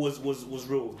was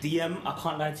real. DM, I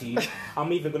can't lie to you.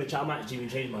 I'm even gonna I might even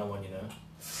change my one. You know.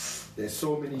 there's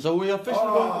so many. So we officially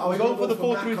Oh, going. I Are we was going gonna for the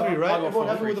go for 4-3-3, Macca. right? I'll go Everyone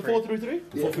happy with the 4-3-3.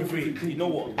 4-3-3? 4-3-3. You know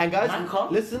what? And guys,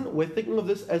 Macca? listen, we're thinking of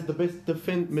this as the best Are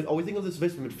we thinking of this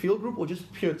best midfield group or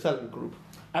just pure talent group?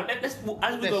 Let's,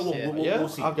 as we go on, Yeah. we'll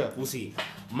see. Okay. We'll see.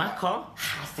 Maka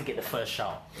has to get the first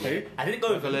shout. Who? I didn't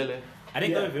go with him. Makalele. I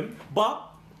didn't go Yeah. with him. But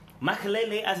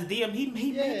Makalele as a DM, he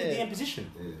made the Yeah. DM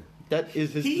position. Yeah. That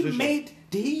is his He position.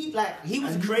 he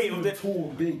was And creative of he the. wasn't tall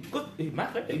and big. Good, He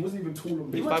Makalele. wasn't even tall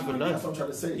and big. He's 5'9". That's what I'm trying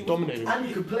to say. Dominating. And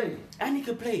he could play. And he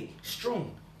could play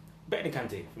strong. Better than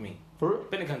Kante for me. For real?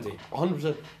 Better than Kante.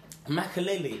 100%.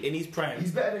 Makalele in his prime.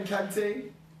 He's better than Kante.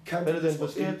 Kante Better than is-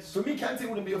 Busquets. For me, Kante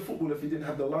wouldn't be a footballer if he didn't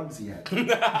have the lungs he had.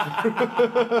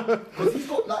 Because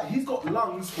he's got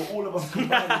lungs for all of us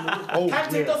combined. In the room. Oh,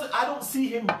 Kante yeah. doesn't. I don't see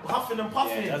him puffing and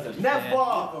puffing. Yeah, he doesn't.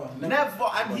 Never.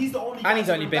 And he's the only. And he's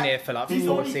guy only to been win here for like He's the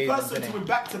 4 only seasons, person isn't to he? win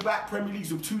back-to-back Premier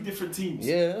Leagues with two different teams.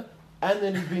 Yeah. And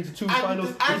then he's been to two And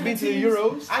finals. the- and He's been to the teams-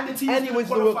 Euros. and the teams and he that wins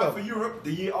the World qualified Cup. for Europe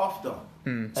the year after. So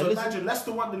And listen- imagine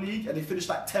Leicester won the league and they finished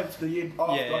like 10th the year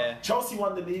after. Yeah. Chelsea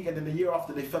won the league and then the year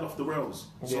after they fell off the rails.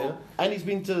 So Yeah. And he's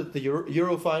been to the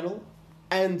Euro final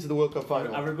and to the World Cup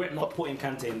final. I regret not putting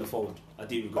Kante in the fold. I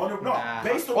do regret. Nah.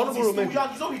 based on Honourable he's still mention. young,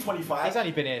 he's only 25. He's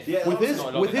only been here. Yeah, With that's his-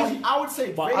 not long. with his- I would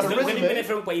say But based As a when on- he's resume- been in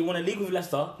for, but he won a league with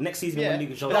Leicester. Next season, he Yeah. won a league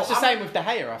with But Chelsea. that's the I'm- same with De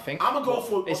Gea, I think. I'm gonna go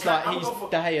for. It's okay, like I'm he's gonna go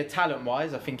for De Gea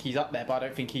talent-wise. I think he's up there, but I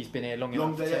don't think he's been here long enough.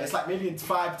 long day. Yeah, it's like maybe in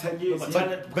 5-10 years. But he's-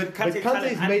 talent- But Kante's Kante's talent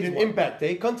made and an his impact.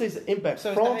 Kante's impact. So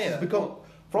is France De Gea. has become. Won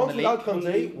France the without league, won the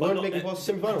Kante league, but weren't not- making past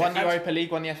semi-finals. One Europa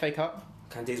League, won the FA Cup.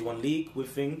 Kante's won league with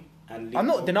thing and league I'm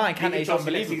not denying league with Kante's Chelsea next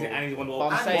unbelievable. season, and he's won the But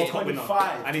World I'm Cup. saying- World Cup winner.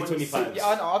 25, and he's 25. 26. Yeah,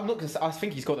 I'm not. I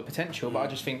think he's got the potential, but I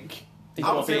just think he's I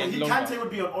got would to be say in he longer. Kante would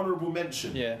be an honourable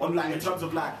mention. Yeah. On like in terms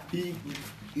of like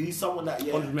he's someone that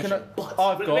yeah. Honourable Can mention. I- But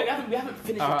I've we got- haven't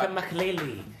finished Alright. with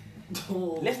Makalele.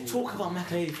 Let's talk about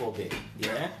Makalele for a bit.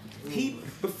 Yeah, he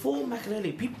before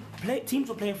Makalele, teams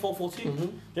were playing 4-4-2. Do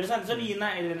you understand? It's only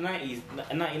United in the 90s,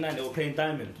 in '99 they were playing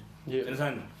Diamond. Do you Yeah.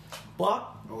 understand? But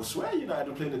I swear United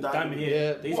are playing the Diamond, diamond. yeah,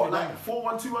 Yeah. They used to What play like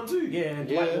Diamond. 4-1-2-1-2? Yeah, and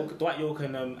Yeah. Dwight York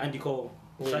and Andy Cole.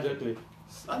 Yeah, exactly.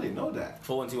 I didn't know that.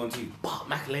 4-1-2-1-2. But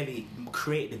Makalele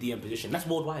created the DM position. That's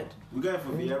worldwide. We're going for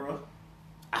Vieira.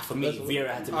 For me, Vieira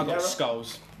had to I be got Vieira?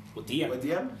 Skulls. with DM. With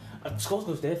DM? Scholes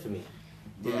goes there for me.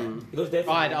 Yeah. He goes there for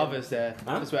I me. had others there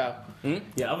Huh? as well.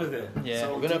 Yeah, I was there. Yeah.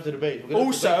 So- We're gonna have to debate. We're gonna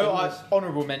have to Also, debate on I this.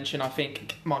 honourable mention. I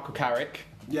think Michael Carrick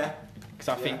Yeah. because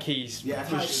I Yeah. think he's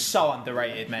Yeah, was so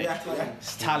underrated, mate. Yeah.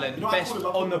 His talent, You know, I best call him-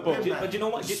 I call on the him ball. Pep. But do you know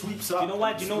what? Do Sweeps you up, know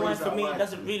why? Do you know why? sprays For out me, wide. it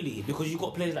doesn't really because you've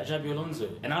got players like Javi Alonso,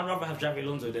 and I'd rather have Javi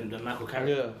Alonso than Michael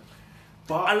Carrick. Yeah.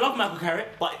 But I love Michael Carrick,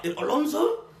 but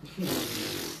Alonso,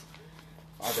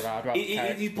 I don't know. I'd rather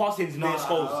Carrick. he's passing his near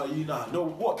Scholes. you know. No,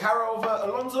 what, Carrick over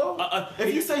Alonso?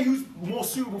 If you say who's more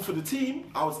suitable for the team,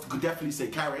 could definitely say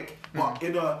Carrick. But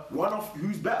in a one-off,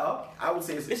 who's better, I would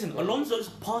say it's... Listen, Alonso's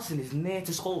passing is near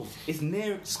to Scholes. It's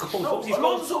near Scholes. No, Obviously,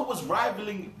 Scholes- Alonso was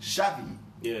rivaling Xavi.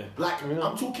 Yeah. Like,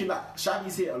 I'm talking like,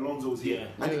 Xavi's here, Alonso's here.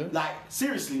 Yeah. And Yeah. like,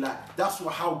 seriously, like, that's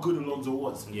how good Alonso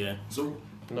was. Yeah. So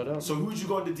No doubt. who'd you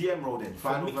go on the DM role then? For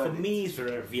Final me, it's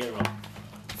Vieira.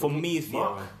 For me, it's Vieira.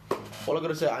 Mark. All I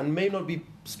gotta say, and may not be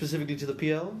specifically to the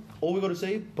PL. All we gotta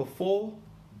say before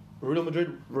Real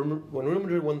Madrid, when Real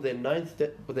Madrid won their ninth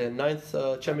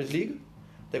Champions League,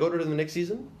 they got it in the next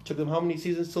season. Took them how many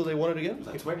seasons till they won it again? It was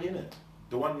like 20, innit?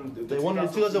 The one... They won it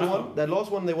in 2001. Macca. That last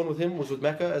one they won with him was with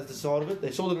Mecca as the start of it. They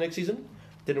sold it the next season.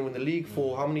 Didn't win the league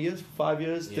for how many years? 5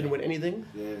 years. Yeah. Didn't win anything.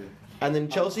 Yeah. And then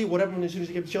Chelsea, what happened as soon as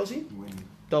he came to Chelsea? Win.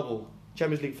 Double.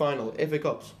 Champions League final, FA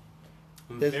Cups.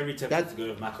 I'm There's- very tempted that's- to go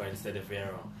with Macca instead of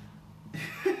Vieira.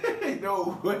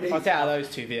 No way. I'll take out of those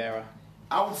two, Vieira.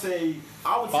 I would say.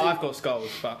 But I've got Scholes,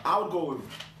 but I would go with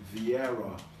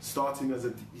Vieira starting as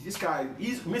this guy.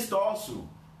 He's Mr. Arsenal.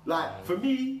 Like for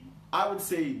me, I would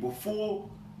say before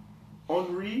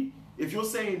Henry. If you're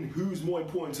saying who's more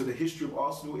important to the history of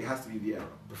Arsenal, it has to be Vieira.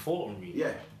 Before Henry.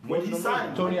 Yeah. When he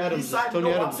signed, Tony when Adams. He signed, Tony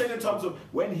no, Adams. I'm saying in terms of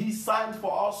when he signed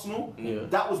for Arsenal,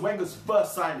 that was Wenger's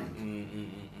first signing.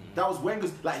 That was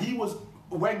Wenger's. Like he was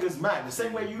Wenger's man. The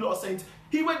same way you lot are saying.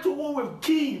 He went to war with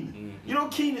Keane. You know,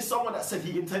 Keane is someone that said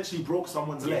he intentionally broke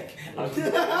someone's leg.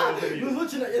 You was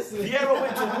watching that yesterday. Vieira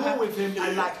went to war with him,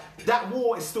 and like that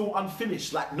war is still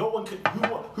unfinished. Like no one could.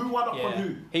 Who won up on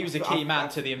who? he was a key man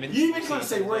to the Invincibles. You even could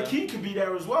say Roy Keane could be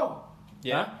there as well.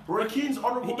 Yeah. Roy Keane's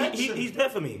honourable mention. He's there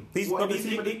for me. He's What, is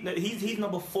he- he's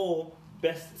number 4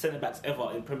 best centre backs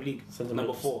ever in Premier League.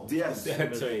 Number 4. Diaz.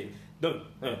 Sorry. No,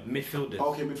 midfielders.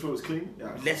 Okay, midfield was clean.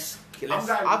 Yeah. Let's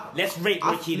going- rate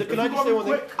Roy Keane. Can I just say one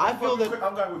thing? I feel that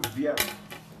I'm going with Vieira.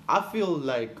 I feel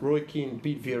like Roy Keane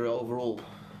beat Vieira overall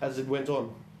as it went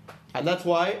on, and that's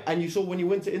why. And you saw when he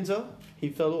went to Inter, he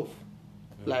fell off.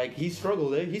 Like he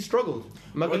struggled. He struggled.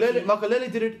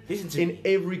 Makelele did it in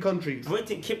every country. Roy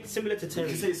Keane similar to You Terry.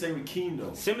 can say the same with Keane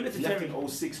though. Similar to He left Terry. in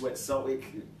 06 went Celtic,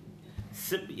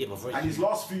 Yeah, but Roy and his Keane.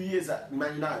 last few years at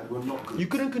Man United were not good. You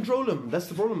couldn't control him. That's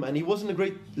the problem. And he wasn't a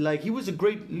great. Like he was a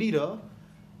great leader.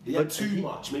 He had but too he-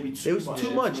 much, maybe too It was much.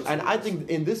 too much. And I think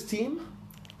in this team,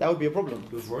 that would be a problem.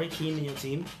 With Roy Keane in your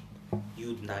team,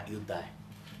 you'd die.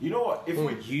 You know what? If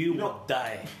we, You know, would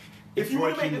die. if you Roy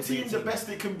want to make Keane the was in team your the best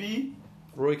it can be,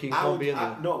 Roy Keane I can't would. be in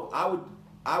there.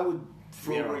 I would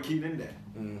throw Vieira. Roy Keane in there.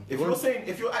 If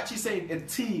you're actually saying a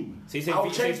team, So you're saying I'll Vi-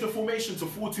 change so- the formation to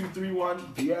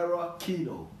 4-2-3-1. Vieira,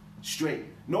 Kino, straight.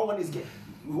 No one is getting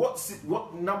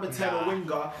what number 10 or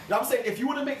winger. Now I'm saying if you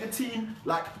want to make the team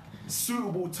like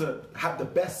suitable to have the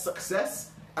best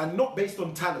success and not based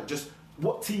on talent, just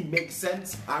what team makes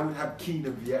sense, I would have Keane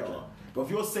and Vieira. But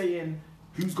if you're saying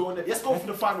who's going there, let's go for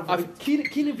the final. Keane and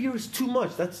Vieira is too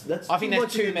much. That's I think too there's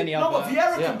much. too many No, but other.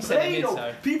 Vieira Yeah. can Centre play mids, though.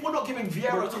 though. People are not giving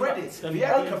Vieira What credit. about-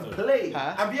 Vieira Huh? can play,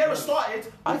 Huh? and Vieira started.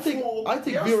 I think Vieira's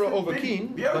Vieira been over big. Keane,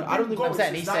 Vieira's but I don't been think- going I'm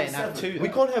saying since he's saying have 97. two. We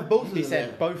can't have both of He them. said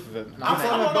there. both of them. I'm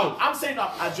saying, have both. I'm saying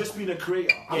I've just been a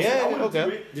creator. I'm Yeah, saying I wouldn't okay.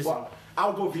 do it, but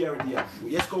I'll go Vieira in the end.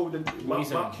 Let's go with the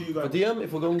Mark Hugo. For DM,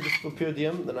 if we're going just for pure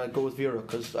DM, then I'd go with Vieira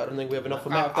because I don't think we have enough.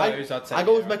 Out of those, I'd say I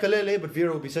go with Vieira. Makelele, but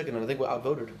Vieira will be second, and I think we're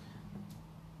outvoted.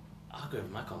 I'll go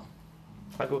with Michael.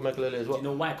 I go with Makelele as well. You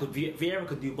know why? Because Vieira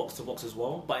could do box to box as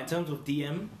well. But in terms of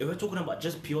DM, if we're talking about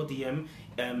just pure DM,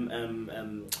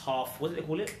 half, what do they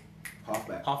call it?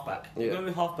 Halfback. Halfback. Yeah. Going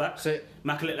with halfback. So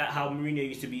Makelele, like how Mourinho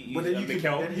used to be. But then you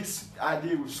Mikel. then his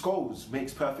idea with Scholes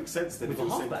makes perfect sense. Then if With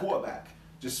you a say halfback. quarterback,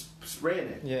 just spraying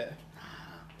it. yeah.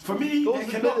 For me, Scholes there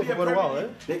has cannot been be a there for quite a while, Premier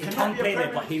League. There He cannot can be a play there,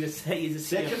 Premier but he's a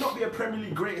There CM. cannot be a Premier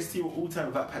League greatest team of all time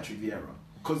without Patrick Vieira.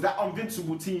 Because that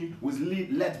invincible team was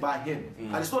led by him.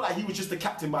 And it's not like he was just the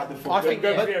captain by default. I think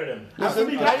Go yeah. Vieira then. And Listen,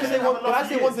 for me, can I Maka just didn't say one- have can I enough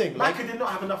say one years. thing? Maka did not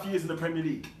have enough years in the Premier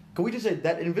League. Can we just say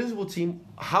that Invincible team,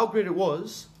 how great it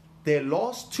was? Their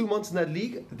last 2 months in that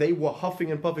league, they were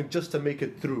huffing and puffing just to make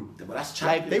it through. But that's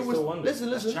Like champions. they was still won.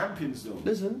 listen, That's listen, champions though.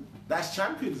 listen. That's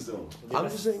champions though. I'm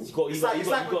just saying. You got, It's you got, like,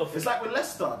 you got, you got, it's like with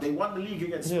Leicester. They won the league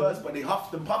against Yeah. Spurs, but they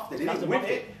huffed and puffed it. They didn't win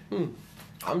it.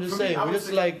 I'm just For me, saying. I We would just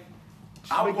say- like.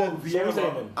 I would make go that- with So who's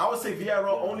saying Vieira. then? I would say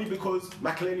Vieira only because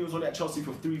McElhaney was on at Chelsea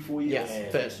for 3-4 years. Yeah.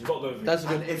 Fair. You got to go with That's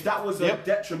And good. if that was a Yep.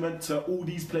 detriment to all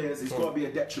these players, it's got to be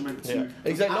a detriment to. Yeah.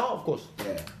 Exactly. No, of course.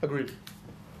 Yeah. Agreed.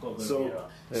 So,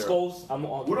 Scholes, I'm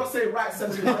not we're arguing. not saying right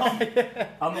centre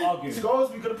left. I'm not arguing.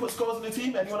 Scholes, we're going to put Scholes in the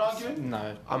team. Anyone arguing?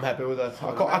 No. I'm happy with that.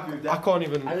 I'm happy with I that. can't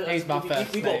even. He's my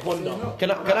first We got name. one down.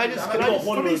 Can I just? Can I just?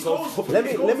 For me,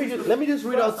 Scholes- Let me just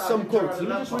read out some quotes. Let me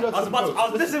just read out I was some about to, I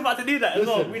quotes. was just about to do that as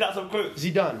well. Listen. Read out some quotes.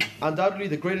 Zidane, undoubtedly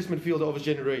the greatest midfielder of his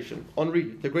generation. Henry,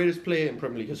 the greatest player in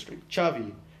Premier League history.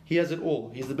 Xavi, he has it all.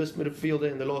 He's the best midfielder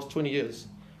in the last 20 years.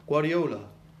 Guardiola,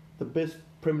 the best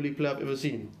Premier League player I've ever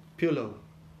seen. Pirlo,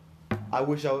 I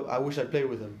wish I'd played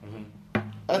with him.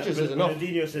 That just is enough.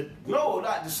 Ronaldinho said, No,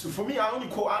 like for me, I only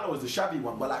quote I know is the Xavi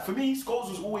one, but like for me, Scholes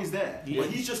was always there. Yeah. But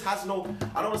he just has no,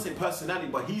 I don't want to say personality,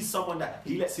 but he's someone that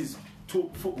he lets his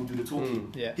football do the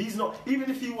talking. yeah. He's not, even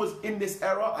if he was in this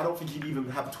era, I don't think he'd even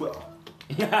have Twitter.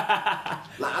 Like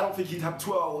I don't think he'd have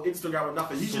Twitter or Instagram or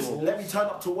nothing. He just let me turn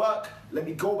up to work, let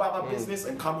me go about my business,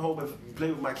 and come home and play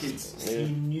with my kids. he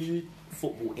knew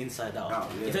football inside out. Oh,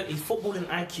 yeah. His footballing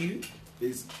IQ,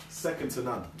 Is second to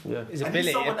none. Yeah. His And he's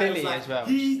ability, someone that was as well.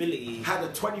 He Ability. had a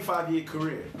 25-year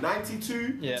career,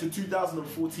 92 Yeah. to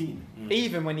 2014.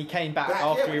 Even when he came back Back,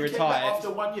 after yeah, he when came back retired, after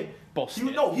 1 year. bossed You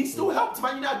it. know, he still helped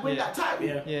Man United win that title.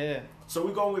 Yeah. Yeah. So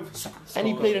we're going with. And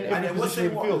he played in And every then we're position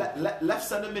in saying midfield. what? Left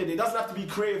centre mid. It doesn't have to be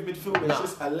creative midfield. It's Nah.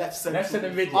 just a left centre. Left centre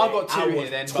mid. I've got two I here was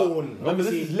then, but- torn. Remember, this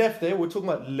Obviously- is left there. We're talking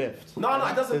about left. No,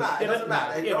 it doesn't matter. It Yeah, doesn't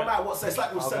matter. It yeah, don't but- matter what's. It's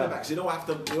like with Okay. centre backs. You don't have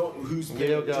to. You know who's Yeah,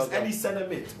 playing. okay, Just okay. any centre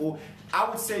mid. Or I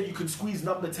would say you could squeeze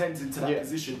number 10s into that Yeah.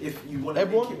 position if you want to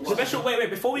Everyone- make it work. Special. Wait.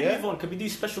 Before we Yeah. move on, can we do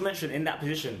special mention in that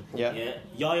position? Yeah.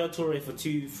 Yaya Toure for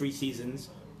 2-3 seasons.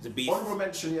 He's a beast. Honourable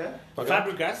mention, yeah. Okay.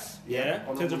 Fabregas. Yeah.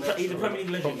 Honourable In terms of, he's a mention, Premier League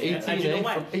legend. From yeah. 18, And you know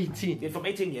why? From 18. Yeah, from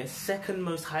 18 years, second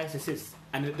most highest assists.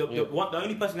 And the Yeah.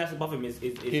 only person that's above him is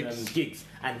Giggs. Giggs.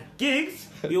 And Giggs,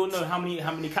 we all know how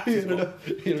many caps he's got.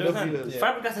 Do you understand? Yeah.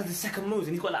 Fabregas has the second most,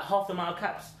 and he's got like half the amount of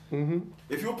caps.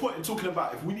 If you're talking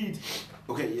about if we need,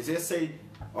 okay, let's say,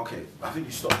 okay, I think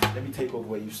you stopped. Let me take over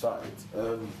where you started.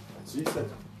 So you said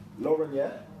Lauren, yeah.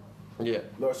 Yeah.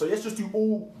 No, so let's just do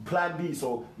all Plan B.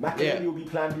 So Macanelli Yeah. will be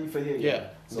Plan B for here. Yeah,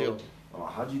 So, deal.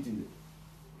 how do you do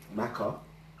it? Macca,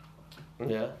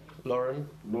 Yeah. Lauren.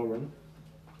 Lauren.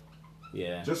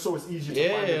 Yeah. Just so it's easier to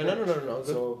Yeah, find. yeah, the no, bench. no, no, no, good.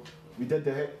 So we did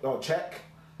check.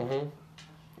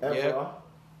 Mm-hmm. Evra. Yeah.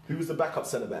 Who was the backup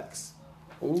centre backs?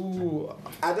 Ooh.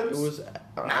 Adams. It was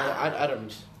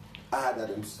Adams. I had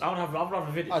Adams. I would have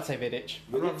Vidic. I'd say Vidic.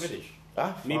 I'd have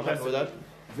Vidic. Me I'm happy with that.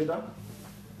 Vida,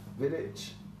 Vidic,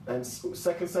 and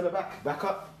second centre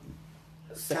backup.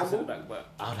 Campbell. Back, but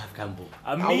I would have Campbell.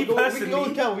 We Me can go with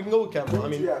personally, Campbell. We can go with Campbell. I Who do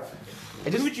mean, you have?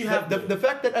 it just, would you have the, then? the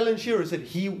fact that Alan Shearer said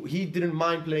he didn't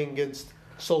mind playing against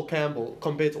Sol Campbell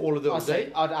compared to all of I'd those.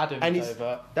 say I'd Adams And he's-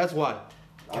 over That's why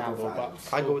I'll go Campbell, for but Adams.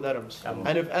 I go with Adams. Campbell.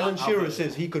 And if Alan I'll Shearer go.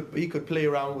 says he could play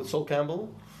around with Sol Campbell,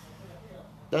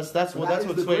 that's That what's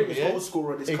is the swayed me. greatest Yeah? goal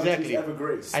scorer this Exactly. country's ever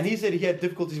graced. And he said he had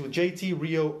difficulties with JT,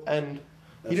 Rio, and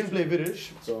he didn't play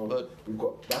Vidic. So but we've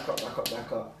got backup.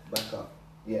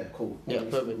 Yeah, cool. Yeah,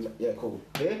 perfect. Yeah, cool.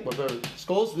 Here? but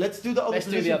Scholes, let's do the other Let's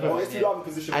do the position other Oh, one. first. let's do the other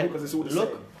position And because it's all the look,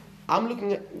 same. I'm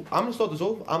gonna start this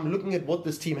off. I'm looking at what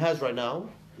this team has right now.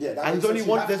 Yeah, that And makes there's only sense. You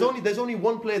one. have There's to- only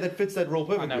one player that fits that role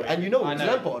perfectly, know, and it's I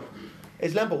know. Lampard.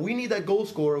 It's Lampard. We need that goal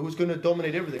scorer who's going to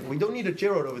dominate everything. We don't need a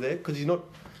Gerrard over there because he's not.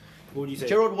 what would you say?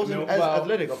 Gerrard wasn't as well,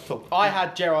 athletic up top. I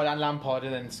had Gerrard and Lampard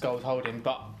and then Scholes holding,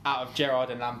 but out of Gerrard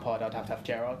and Lampard, I'd have to have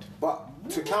Gerrard. But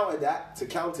to counter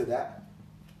that,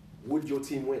 would your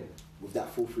team win with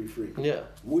that 4-3-3? Yeah.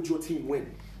 Would your team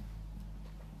win?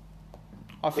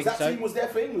 I Because think that so. team was there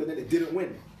for England and it didn't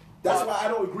win. That's why I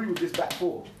don't agree with this back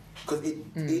four. Because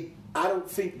I don't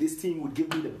think this team would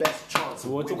give me the best chance. So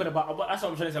of we're winning. talking about. That's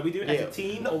what I'm trying to say. Are we doing it Yeah. as a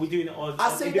team or are we doing it as I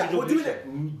say that we're doing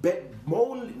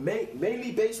individual it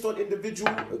mainly based on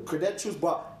individual credentials,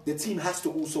 but the team has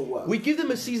to also work. We give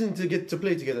them a season to get to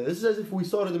play together. This is as if we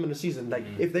started them in a season. Like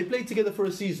if they played together for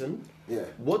a season, Yeah.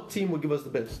 what team would give us the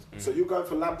best? So you're going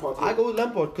for Lampard? I go with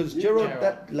Lampard because Gerrard.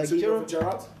 Gerrard. So you go for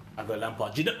Gerrard? I go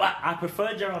Lampard. Do you know what? I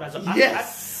prefer Gerrard as a.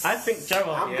 Yes! I think Gerrard.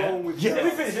 I'm yeah. going with Yeah. Let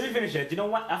me Gerrard. finish it. Do you know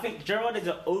what? I think Gerrard is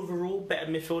an overall better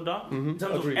midfielder in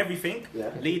terms Agreed. of everything. Yeah.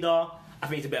 Leader. I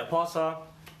think he's a better passer,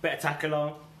 better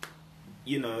tackler.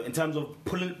 You know, in terms of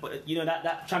pulling, you know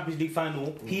that Champions League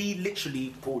final, he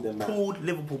literally Pulled them back. pulled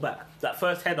Liverpool back. That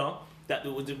first header that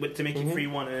was to make it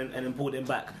 3-1 and then pulled him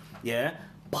back. Yeah,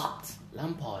 but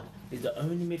Lampard is the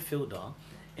only midfielder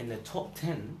in the top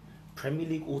 10 Premier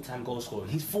League all-time goal scorer.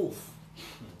 He's fourth.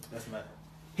 That's mad.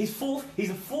 He's fourth. He's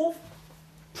the fourth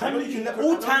I know Premier you can League never-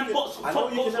 all-time I know you top can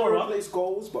goal never scorer. replace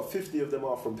goals, but 50 of them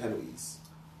are from penalties.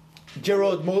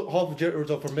 Gerrard, half of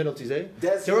Gerrard's are from penalties, eh?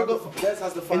 Des Gerrard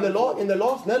has the in the final in the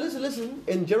last. Now listen.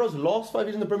 In Gerrard's last 5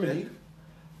 years in the Premier League,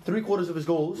 3/4 of his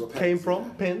goals Were came pens, from yeah.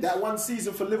 pens. That one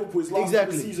season for Liverpool, his last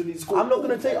Exactly. season, he scored. I'm not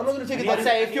going all to take. I'm not going to take it. I'd that-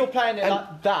 say if you're playing it and-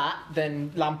 like that,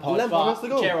 then Lampard. Lampard has to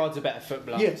but go. Gerrard's a better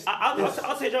footballer. Yes. I'll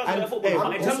say Gerrard's a better And, footballer. hey, but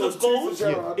I'm in terms also of two for goals,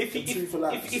 Gerrard, if and two for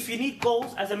Lamps. you need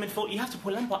goals as a midfielder, you have to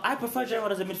put Lampard. I prefer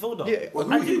Gerrard as a midfielder. Yeah, Well,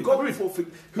 who I are you do. going for? Who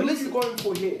But are listen- you going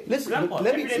for here? Listen, Lampard.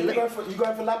 let me. Every day You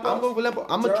going for Lampard? I'm going for Lampard.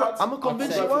 I'm Gerrard? gonna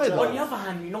convince I'd you say why. for On though. the other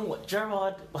hand, you know what?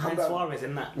 Gerrard behind Come back. Suarez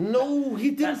in that. No, he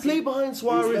didn't That's play it. behind He's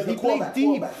Suarez. in He the played quarterback,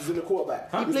 deep. He's in the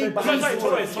quarterback. He He's played behind deep.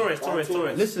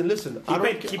 Torres. Listen. I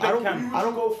played- don't. he I played don't. Cam. I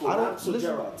Go don't. for I don't. Lamps or Listen.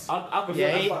 Gerrard? I prefer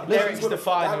Yeah, Lampard. Derek's the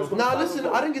final. Now listen,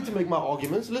 I didn't get to make my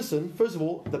arguments. Listen, first of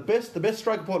all, the best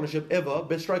striker partnership ever,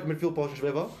 best striker midfield partnership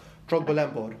ever, Drogba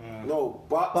Lampard. No,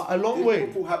 but a long did way.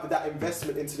 Liverpool have that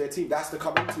investment into their team. That's to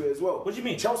come into it as well. What do you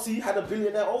mean? Chelsea had a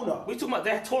billionaire owner. We're talking about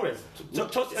their Torres. So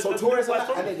Torres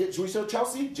and then we saw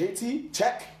Chelsea, JT,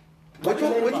 check. We're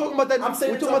talking about that. I'm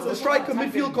saying We're in talking about terms the of striker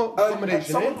midfield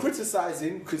combination. Someone Eh?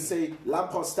 criticising could say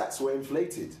Lampard's stats were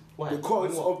inflated Why?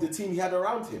 because What? of the team he had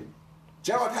around him.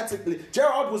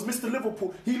 Gerrard was Mr.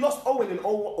 Liverpool. He lost Owen in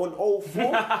 04.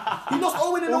 He lost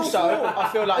Owen in 04. Also, I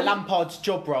feel like Lampard's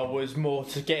job role was more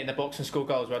to get in the box and score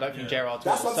goals, where I don't think Gerrard's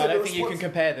was. That's what So I I'm don't saying, think you can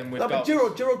compare them with No, but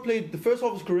goals. Gerrard played the first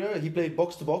half of his career. He played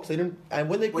box to box. They didn't, and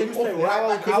when they When played he was up playing there,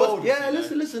 right back, he how was, old was yeah,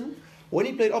 he, listen. When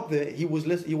he played up there, he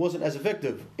wasn't as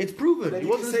effective. It's proven. Then He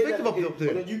you can wasn't as say effective that up there.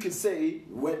 but then you can say,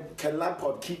 can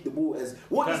Lampard keep the ball as...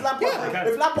 What does Lampard Yeah, bring? he can.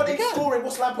 If Lampard He ain't can. scoring,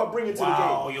 what's Lampard bringing to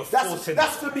Wow, the game? you're That's forcing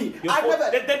for me.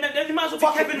 Then you might as well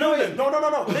Fuck take Kevin Nolan.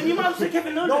 No. Then you might as well take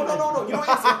Kevin Nolan. No. You know what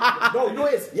it is? No, you know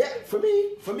what it is? Yeah,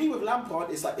 for me with Lampard,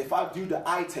 it's like if I do the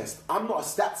eye test, I'm not a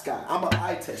stats guy. I'm an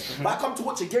eye test. But I come to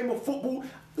watch a game of football.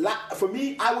 For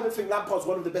me, I wouldn't think Lampard's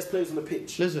one of the best players on the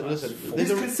pitch. Listen. His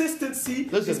consistency,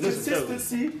 Listen.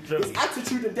 his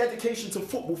attitude and dedication to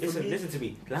football for me. Listen to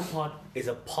me. Lampard is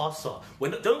a passer.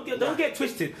 Don't get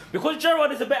twisted. Because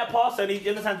Gerrard is a better passer, and you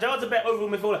understand, Gerrard's a better overall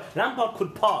midfielder. Lampard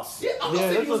could pass. Yeah, I'm not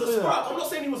saying that's he was what a I'm saying. scrub. I'm not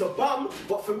saying he was a bum.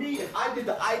 But for me, if I did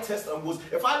the eye test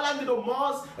if I landed on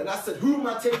Mars and I said, who am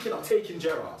I taking? I'm taking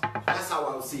Gerrard. That's how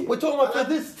I would see it. We're talking about for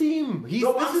this team.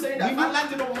 No, but I'm saying that if I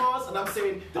landed on Mars and I'm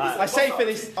saying... I say for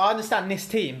this, I understand this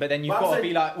team, but then you've But I'm got to saying-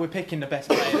 be like, we're picking the best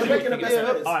players. We're picking the best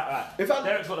players. Alright. If I-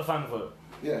 Derek's got the fan vote.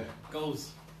 Yeah.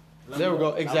 Goals. There we go.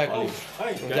 Exactly.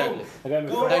 Hey, Exactly.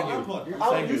 Go Thank on, you.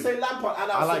 Lampard. You say Lampard,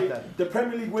 and I I'll like say that. the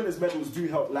Premier League winners' medals do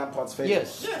help Lampard's favour.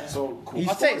 Yes. Yeah. So cool.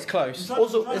 I'd say it's close.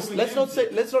 Also, let's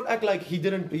not act like he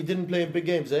didn't play in big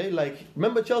games, eh? Like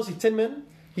remember Chelsea 10 men?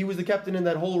 He was the captain in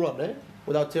that whole run, eh?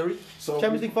 Without Terry. So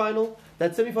Champions League final,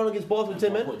 that semi-final against Barca with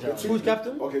 10 men. Who's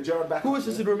captain? Okay, Gerrard back. Who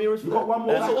assisted Ramirez? You got one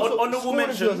more. Honourable scored in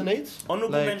mention. 2008.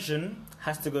 Honourable Like- mention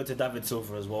has to go to David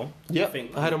Silva as well. Yeah,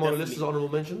 think I had him on the definitely- list as honourable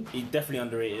mention. He's definitely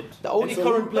underrated. The only So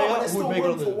current no, player but there's who would still make it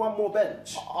room on for the one more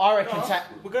bench. I reckon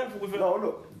We're going for No,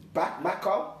 look,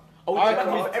 Macca. Oh, I yeah,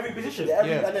 reckon for every position. Yeah,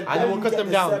 and then we'll cut them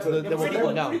down to the- then we'll cut them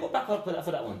What down. do you got back up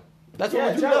for that one? That's what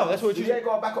we do now. That's what we You do. ain't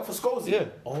got back up for Scholes. Yeah.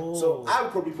 Oh. So I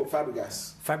would probably put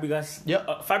Fabregas. Fabregas. Yeah.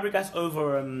 Fabregas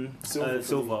over Silva.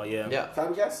 Silva. Yeah. Yeah.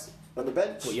 Fabregas on the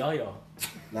bench. What Yaya?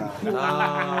 Nah.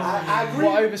 Ah. I agree.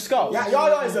 What over Scholes? Yeah,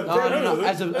 Yaya is a No, very no,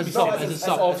 as a No, sub, as as a a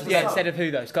sub. sub. as a Yeah, sub. instead of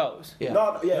who those goals. Yeah.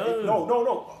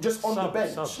 No. Just on the Sub,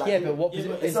 bench. sub. Like, Yeah, but what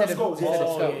it's instead of on Scholes, yeah. instead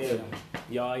of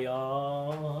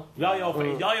Oh, Scholes?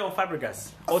 Yaya or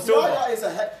Fabregas? Or Yaya Silva?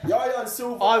 is Yaya and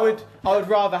Silva. I would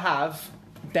rather have.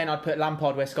 Then I'd put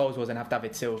Lampard where Scholes was and have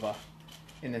David Silva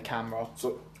in the cam role.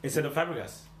 So Instead of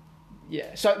Fabregas?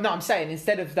 Yeah. So no, I'm saying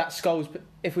instead of that Scholes,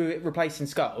 if we were replacing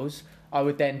Scholes, I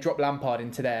would then drop Lampard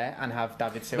into there and have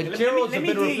David Silva. But Let me- Gerrard's let a me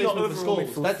better hear your replacement for overall Scholes.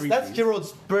 midfield That's three, that's please.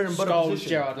 Gerard's bread and butter Scholes, position.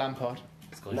 Gerrard, Lampard.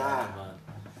 Nah.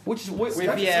 Which is With Scholes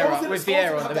Vieira, didn't- with Scholes Vieira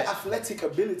didn't on have the the bench. athletic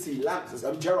ability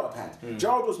Gerrard had.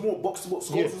 Gerrard was more box to box.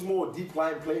 Scholes Yeah. was more deep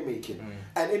line playmaking.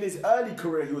 And in his early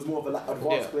career, he was more of an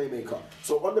advanced playmaker.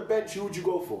 So on the bench, who would you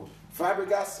go for?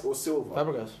 Fabregas or Silva?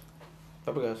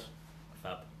 Fabregas.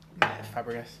 Fab. Yeah,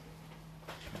 Fabregas.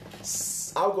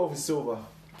 I'll go for Silva.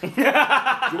 For me,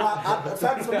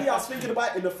 I was thinking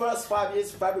about it, in the first 5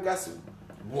 years, Fabregas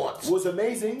was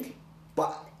amazing,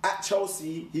 but at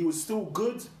Chelsea, he was still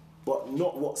good, but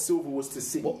not what Silva was to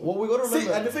City. What we got to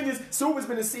remember. And the thing is, Silva's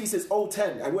been in City since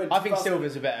 010. And when I think 2000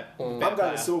 Silva's a better. I'm better going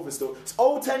player. with Silva still. It's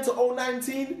 010 to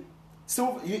 019.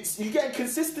 Silva, you're getting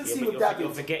consistency with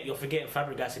David. You're forgetting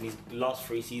Fabregas in his last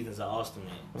 3 seasons at Arsenal,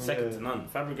 mate. Second to none.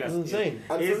 Fabregas That's insane.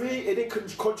 And for me, it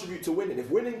didn't contribute to winning. If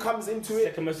winning comes into it,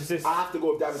 second most assists. I have to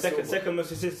go with David Silva. Second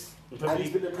most assists. in Premier And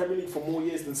he's League. been in the Premier League for more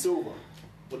years than Silva.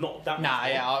 But not that Nah, much.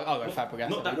 yeah, I'll go Fabregas.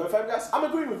 Not You that. know Fabregas? I'm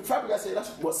agreeing with Fabregas here. That's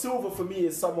what Silva for me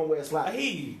is someone where it's I like.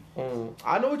 hear you.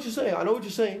 I know what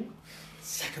you're saying.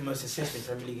 Second most assists in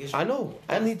Premier League history. I know.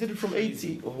 And he did it from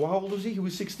 80. How old was he? He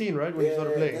was 16, right? When he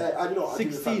started playing. I know.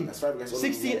 16. I do with Fabregas.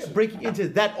 16 breaking into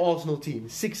that Arsenal team.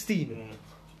 16.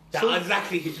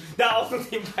 Exactly. That also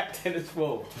came back then as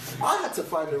well. I had to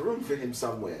find a room for him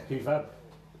somewhere. Who Fab?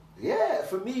 Yeah,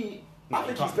 for me, No, I you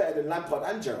think can't. he's better than Lampard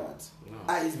and Gerrard. No.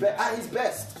 At his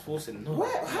best. Forcing no.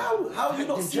 Where? How are you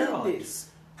not Than seeing Gerrard. this?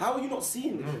 How are you not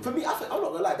seeing this? For me, I'm not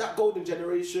gonna lie. That golden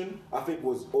generation, I think,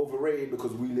 was overrated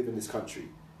because we live in this country.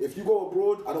 If you go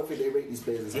abroad, I don't think they rate these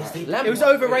players as Yes, high. they It was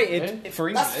overrated for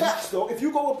England. That's facts, though. If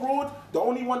you go abroad, the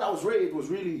only one that was rated was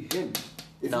really him.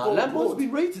 If Nah, you go Lampard's abroad,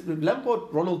 been rated. Lampard,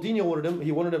 Ronaldinho wanted him.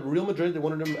 He wanted him at Real Madrid. They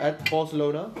wanted him at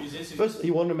Barcelona. First, he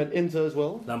wanted him at Inter as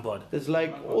well. Lampard. There's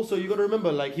like also you got to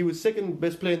remember like he was second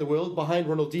best player in the world behind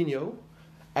Ronaldinho,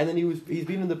 and then he's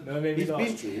been in the. No, maybe he's not.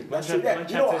 been, That's true. Yeah,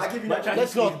 you know what? I give you that.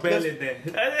 Let's not- Bale in there.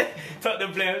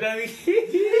 Tottenham player. You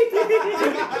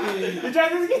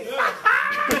trying to get?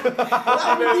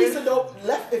 That would be decent though.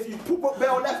 Left, if you put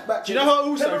Bale left back. Do you know how I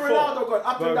also Him and thought? Ronaldo going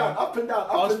up and down, up and down,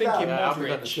 up I was and down. thinking yeah, Africa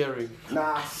Modric. is scary.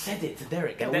 Nah, I said it to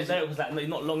Derek, and then Derek was like, "No,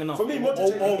 not long enough." for me,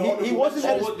 Modric. He wasn't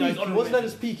at his Oh, peak. he's He honourable wasn't at mention.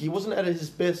 his peak. He wasn't at his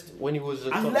best when he was. He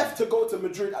left to go to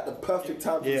Madrid at the perfect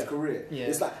time for his Yeah. career. Yeah.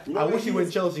 It's like, you know I where wish he went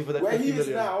is- Chelsea for that Where 50 he is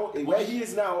million. now, where he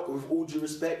is now, with all due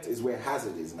respect, is where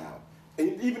Hazard is now.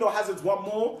 And even though Hazard's one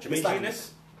more, Jermaine it's like,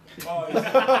 Genius?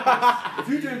 if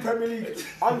you're doing Premier League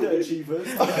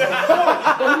underachievers,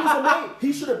 but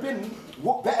he should have been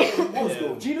better than he was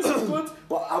though. Genius is good,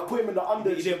 but I'll put him in the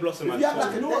under. He didn't blossom, If man. you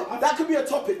have that could be a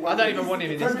topic. I don't even want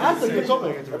him in this That's a good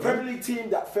topic. A Premier League team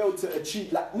that failed to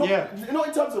achieve, like, not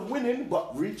in terms of winning,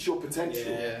 but reach your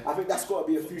potential. Yeah. I think that's got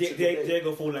to be a future debate.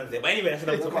 Diego Forlan's there. But anyway, that's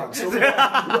another Come topic. on, so we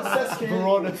got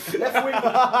Seske,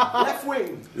 left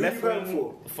wing. Who Left you going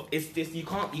wing, for? it's this. You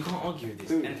can't argue with this.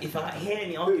 Who? And if I hear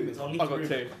any arguments, I'll leave I the got room.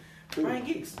 two. Ryan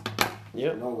Giggs.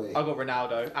 Yeah. No way. I got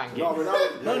Ronaldo and No, Giggs.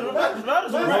 Ronaldo. No,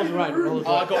 Ronaldo's right. Ronaldo's I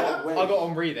right. got I got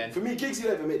Henry then. For me, Giggs, he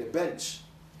don't even make the bench.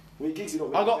 For me, Giggs, he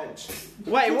don't I make the got- bench.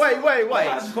 Wait.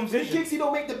 That's a For me, conversation. Giggs, he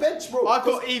don't make the bench, bro. I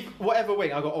got whatever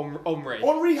wing. I got Henry.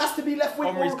 Henry has to be left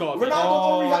wing. Henry's got to be. Ronaldo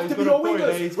Oh, and Henry have he's to be got a your point there,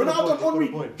 wingers. he's got a Ronaldo point, and he's got a Henry,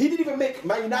 point. he didn't even make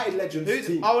Man United legends Who's-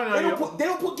 team. I wanna know They your-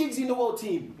 don't put Giggs in the world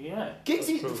team. Yeah.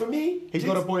 Giggs, for me, He's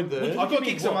got a point there. I got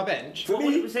Giggs on my bench. For What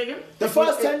me, did we say again? the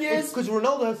first 10 years. Because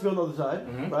Ronaldo has to be on the other side,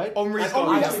 right? Henry's And got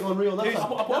Henry I has- think Henry on that I side.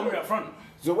 put Henry up front.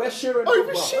 So where's Shearer?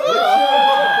 Over Pogba? Shearer?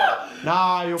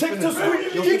 Nah, you're Take the finished. screen.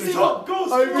 You're Giggsy finished. not.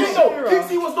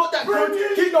 Giggsy was not that good.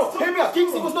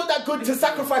 Giggsy was not that good to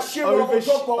sacrifice Shearer over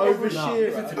Drogba over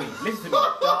Shearer. Listen to me. Listen to me.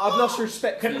 I've lost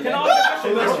respect. Can I ask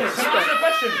you a question? Can I ask you a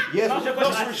question? Yes. Can I ask you a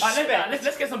question?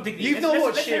 Let's get some dignity. You've not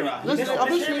watched Shearer. Listen, I'm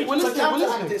listening. We're So listening. We're counteract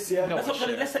listening. this, yeah.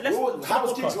 How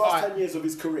was Giggs' last 10 years of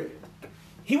his career?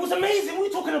 He was amazing. What are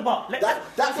you talking about?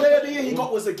 That player of the year he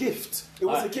got was a gift. It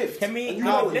was a gift. Can we? And you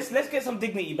know it. Let's get some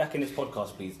dignity back in this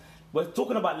podcast, please. We're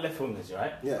talking about left wingers,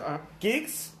 right? Yeah.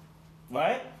 Giggs,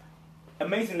 right?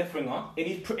 Amazing left winger.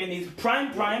 In his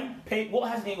prime, what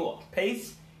hasn't he got?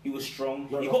 Pace. He was strong.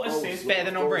 He got assists. Better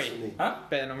than Henry. Huh?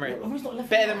 Better than Henry. Henry's not left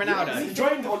Better than winger. Ronaldo. He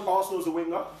joined on Arsenal as a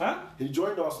winger. Huh? He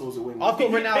joined Arsenal as a winger. I've got He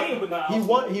played Ronaldo. with that He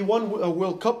Arsenal. won a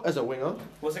World Cup as a winger.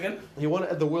 Once again. He won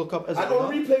at the World Cup as a And winger.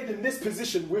 Henry played in this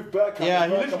position with Bergkamp. Yeah,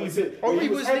 he Bergkamp literally was did. it. Henry He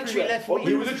was literally everywhere. left Henry wing.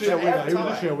 He was literally a winger. He was everywhere.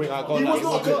 literally a winger. I can't He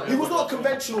lie. was not a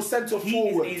conventional centre He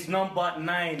forward. is number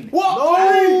 9. What?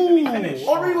 No! Let me finish.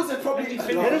 Henry was probably. Let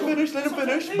me Let finish. him finish. Let him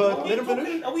finish. But let him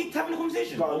finish. Are we having a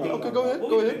conversation? No, Okay, go ahead. What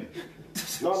Go are we ahead. doing?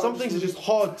 Some things are just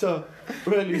hard to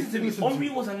really Listen to me. listen to. Henry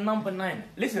was a number 9.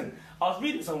 Listen, I was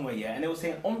reading somewhere, yeah, and they were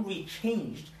saying Henry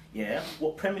changed, yeah,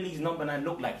 what Premier League's number 9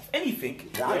 looked like. If anything,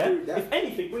 Yeah, I agree with that. if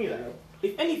anything, bring it out.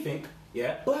 If anything,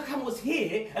 yeah, Bergkamp was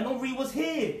here and Henry was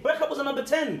here. Bergkamp was a number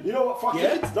 10. You know what? Fuck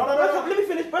Yeah? it. No. Bergkamp, let me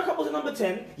finish. Bergkamp was a number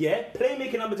 10, yeah,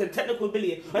 playmaking number 10, technical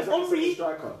ability. And Henry,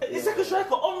 striker. it's like a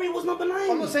striker. Henry was number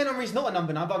 9. I'm not saying Henry's not a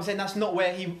number 9, but I'm saying that's not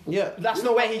where he. Yeah. That's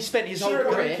not where he spent his whole Shearer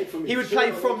don't career. make it for me. He would Shearer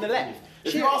play don't from make the it for left. me.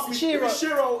 If you ask me, Shearer.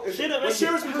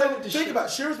 Shearer's been playing. Think about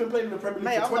it, Shearer's been playing in the Premier League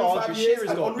Mate, for I'm not 25 arguing. years, Shearer's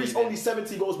and got to Henry's be there. only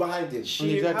 70 goals behind him.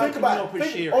 Shearer. Think about it.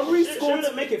 Henry Shearer scored.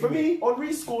 don't make it For for me,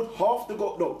 Henry scored half the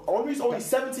goal. No, Henry's only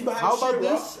 70 behind How about Shearer.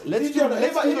 this? Let's He's do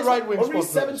the right wing Henry's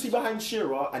spot 70 behind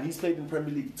Shearer, and he's played in the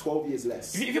Premier League 12 years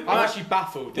less. I'm actually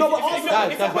baffled. No, but if- also,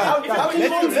 Guys,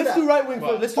 let's do right wing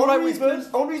first. Let's do right wing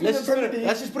first. Henry's been in the Premier League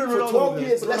Let's just put in for Ronaldo 12 there.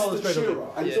 years Put less Ronaldo than straight Shearer,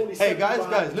 over. and he's Yeah. only Hey 70 guys,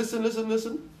 behind.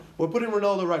 listen. We're putting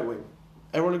Ronaldo right wing.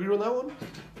 Everyone agree on that one?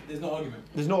 There's no argument.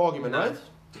 There's no argument, right?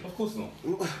 Of course not.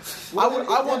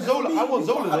 I want Zola. I want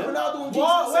Zola there. Ronaldo and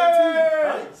What? Jesus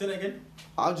the same team. Say that again.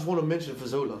 I just want to mention for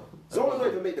Zola. Zola don't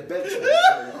even make the bench. I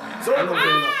love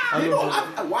Zola. I You love know,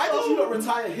 Zola. why did you not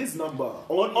retire his number?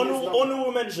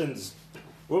 Honourable mentions.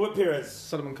 Robert Pires.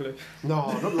 Solomon Kalou.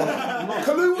 No, not like.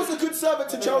 Kalou was a good servant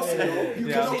to Chelsea, though. You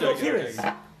Yeah, can I'm Not joking. Pires.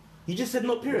 You just said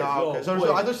not Pires. Nah, okay. Sorry. I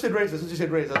thought you said racist. I thought you said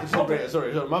racist.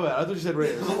 Sorry, my bad. I thought you said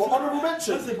racist. Well, honourable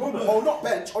mention. That's the problem. Oh, not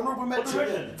bench. Honourable mention.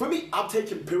 mention. For me, I'm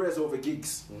taking Perez over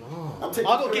Giggs. No. I'm taking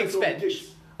I got Perez Giggs over bench.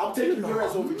 Giggs. I'm taking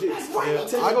Perez over Giggs. I'm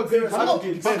taking I got Perez Giggs. I over got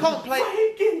Giggs. I can't play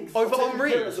over I'm taking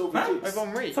Henry. Perez over Huh? Giggs. Over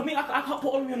Henry. For me, I can't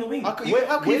put Henry on the wing. How can you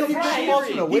Where did he play fry for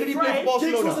Barcelona? Where did he play for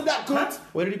Giggs Giggs wasn't Barcelona? that good.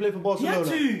 Where did he play for He had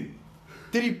Barcelona? to.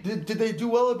 Did they do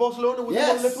well at Barcelona? Was he on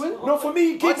Yes. left wing? No, for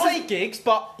me, I'd Giggs. say Giggs,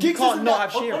 but you Giggs can't isn't not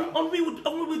that- have Shearer. Henry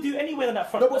would do anywhere on that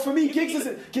front. No, but for me, Giggs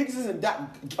isn't that.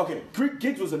 Okay,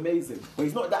 Giggs was amazing, but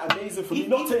he's not that amazing for me.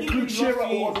 Not to include Shearer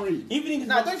or Henry. Even if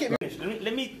No, don't get me-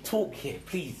 Let me talk here,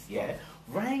 please. Yeah,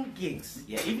 Ryan Giggs,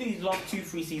 yeah, even his last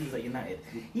 2-3 seasons at United,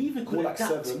 he even could More like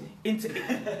adapt 7. into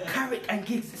Carrick and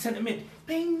Giggs centre mid.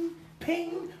 Ping,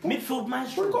 ping, midfield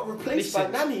maestro. Bro got replaced by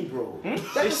Nani, bro.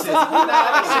 Listen,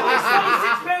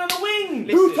 He's playing on the wing.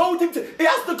 Who told him to? It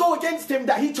has to go against him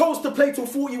that he chose to play till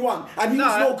 41 and he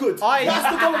was no good. It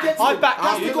has to go against I him. back It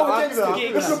has you. to go I'll against give him.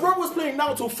 it If that. LeBron was playing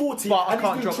now till 40 But I and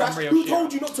can't he's been drop trashed, Henry or who Shearer.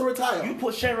 told you not to retire? You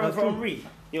put Shearer over Henry.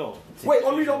 Yo. Wait,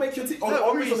 Henry don't make your team.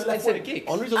 Henry's on the left instead wing. of Giggs.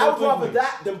 Henry's on I the would left rather wing.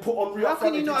 that than put Henry How up can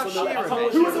front you and not Giggs have on the left. Shearer,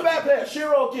 mate? Who was the better player,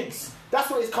 Shearer or Giggs? That's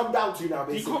what it's come down to now,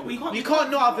 You basically. can't, You can't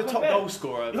not have the top goal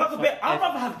scorer. You have to bet. I'd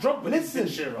rather have Drogba than Listen.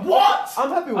 Shearer. What? I'm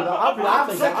happy with that. I'm I'll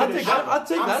take that. second. I'll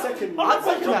take I'm that. second. I'll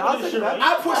take that. I'll take that.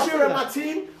 I put I'll Shearer in take my that.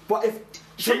 team, but if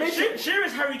to make it.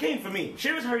 Shearer's Harry Kane for me.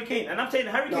 Shearer's Harry Kane, and I'm saying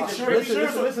Harry No, Kane is Shearer-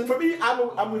 very listen. For me,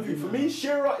 I'm with you. For me,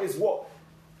 Shearer is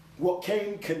what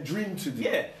Kane can dream to do.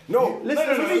 Yeah. No,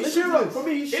 Listen, for me, listen to Shearer. this. For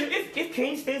me, Shearer. If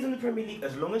Kane stays in the Premier League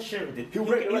as long as Shearer did, He'll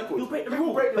break the record. He'll break the He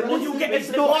will record. break the But record. he'll get He's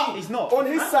this not. He's not. On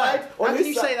his side, How on can his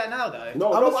you side. say that now, though?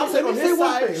 No, I'm no, saying- I'm saying let on me his say one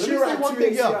side, thing. Let me Shearer say had one 2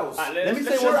 thing, yeah. ACLs. Alright, Let me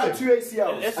say Shearer one had thing. 2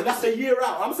 ACLs, Let's- and that's a year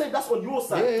out. I'm saying that's on your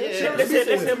side. Yeah, yeah, yeah. Shearer Let's did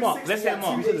say this Mark. with Let's say 60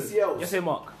 Mark. and 2 ACLs. Let's say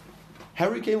Mark.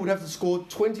 Harry Kane would have to score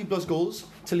 20 plus goals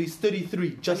till he's 33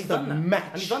 And just he's to done that. match.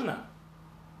 And he's done that.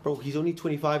 Bro, he's only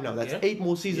 25 now. That's Yeah. 8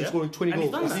 more seasons Yeah. scoring 20 And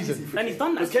he's goals done a that. season. And he's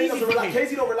done that. Because Kane It's doesn't easy rely. for Kane.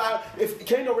 Casey don't rely. If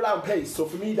Kane don't rely on pace, so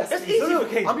for me that's That's easy. easy No, for no,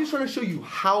 Kane. I'm just trying to show you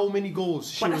how many goals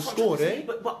But Shearer that's what I'm scored, trying to eh? say.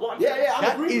 But what I'm Yeah, I'm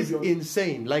That agreeing is with you.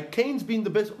 insane. Like Kane's been the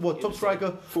best, top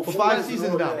striker for For 5 years, seasons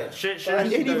bro, now. yeah. And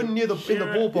he ain't even near the in the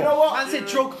ballpark. You know what? Man said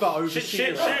Drogba over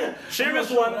Shearer.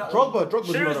 Shearer's won.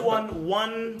 Drogba's Shearer's not won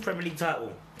 1 Premier League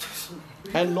title.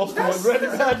 and lost to That's, one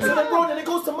really bad. so then, bro, then it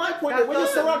goes to my point. That That when you're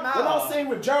doesn't surrounded, when I was matter. saying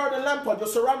with Gerrard and Lampard, you're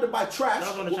surrounded by trash. That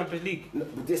was on the Champions League. No,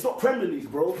 it's not Premier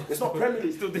League, bro. It's not Premier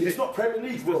League. Still did It's it. not Premier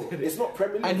League, bro. It's not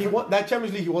Premier League. And he won that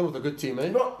Champions League. He won with a good team, eh?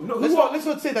 No, who let's won?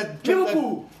 not say that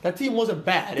Liverpool. that team wasn't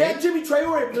bad, They eh? had Jimmy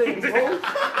Traore playing, bro. They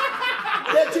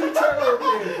had Jimmy Traore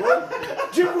playing, bro.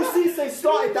 Jim Cisse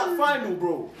started that final,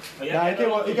 bro. Nah, he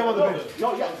came on the bench.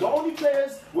 No, yeah, the only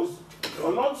players was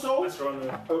Alonso.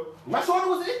 Mascherano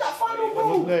was in that final, He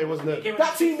wasn't bro. there. He wasn't there.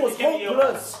 That team was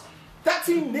hopeless. That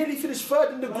team nearly finished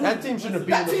 3rd in the group. That team shouldn't have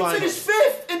been That in the team finals. finished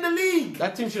 5th in the league.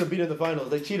 That team should have been in the finals.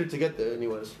 They cheated to get there,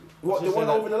 anyways. What, the Let's just one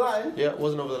say over that. the line? Yeah, it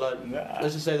wasn't over the line.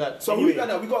 Let's just say that. So who's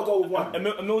that? We got to go with one.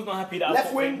 Emil's not happy that I Left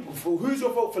put wing. Who's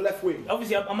your vote for left wing?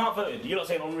 Obviously, I'm outvoted. You're not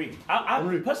saying Henry.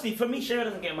 Henry. Personally, for me, Shearer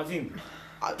doesn't get in my team.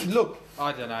 Look,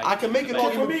 I don't know. I can make an Okay,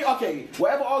 for argument. me, okay,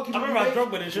 whatever argument I you remember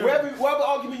make, Drogba and Shearer. whatever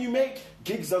argument you make,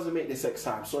 Giggs doesn't make this next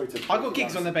time. Sorry to. I got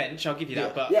Giggs on the bench. I'll give you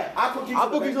that, but Yeah, I put Giggs I'll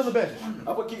on the put bench. Giggs on the bench.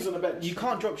 I put Giggs on the bench. you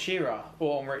can't drop Shearer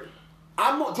or Henry.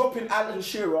 I'm not dropping Alan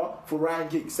Shearer for Ryan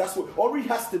Giggs. That's what Henry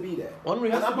has to be there. Henry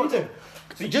has And to I'm be not-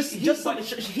 there. Just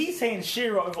He's saying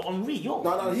Shearer over Henry. Yo.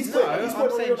 No, he's No, putting I'm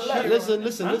Henry saying on the left. Shearer.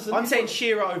 listen. I'm saying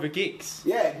Shearer over Giggs.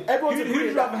 Yeah, everyone's Who- who'd agreeing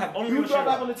you that. rather have, Henry Who'd or you rather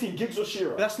Shearer? have on the team, Giggs or Shearer?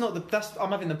 But that's not the. That's I'm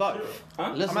having the both. Listen,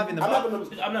 I'm having the I'm both. having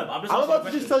them. I'm just I'm asking about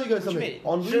a to just question. tell you guys What do something.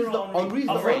 you mean? Henry's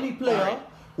the Henry. only player Alright.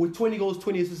 with 20 goals,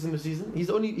 20 assists in the season. He's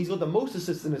got the most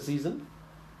assists in the season.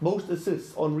 Most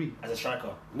assists, Henry. As a striker.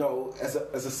 No, as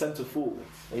a centre forward.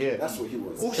 Yeah. That's what he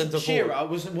was. Also, Centre Shearer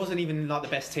wasn't even like the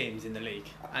best teams in the league,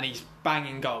 and he's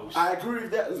banging goals. I agree with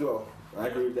that as well.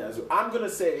 I'm gonna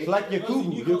say. It's like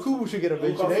Yakubu. Yakubu should get a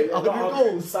mention, Newcastle, eh? 100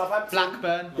 goals. Southampton.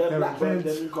 Blackburn. Then Derek Blackburn,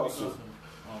 Benz. then Newcastle.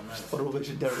 Honorable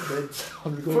mention Derek Benz.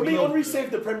 100 goals. For me, Henry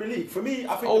saved the Premier League. For me,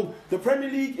 I think the Premier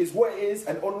League is what it is,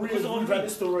 and Henry Because is Henry- moving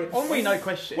this story. Henry, no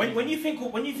question. When you think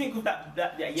of that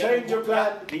yellow Change your ball,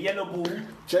 plan. the yellow ball,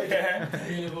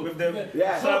 Change- with the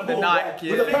Yeah. circle, The Nike,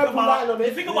 You yeah. think Purple line on about it.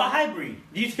 you think about Highbury.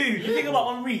 You too. You think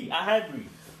about Henry at Highbury.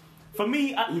 For me,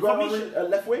 You for got me, Henry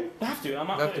left wing? I have to. I'm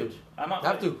Have outvoted. to. I'm Have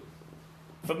outvoted.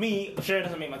 to. For me, Shearer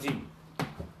doesn't make my team.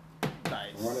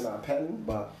 I'm running out of pen,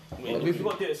 but You've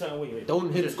got to do it a certain way.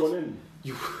 Don't hit it's it. gone in.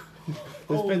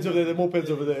 There's pens over there. There are more pens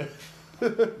over there.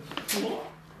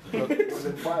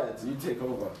 Wasn't fired. You take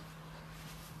over.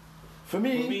 For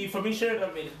me, For me, Shearer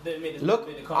don't make the Look,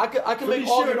 made the I cut. can for me, make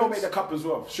Shearer don't arguments. make the cup as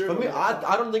well. Shearer For don't me, make the cup.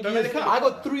 I don't think he Don't is. make the cup. I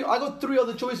got three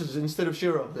other choices instead of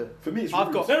Shearer up there. For me, it's I've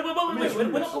Ruiz. got- No, we're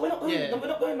not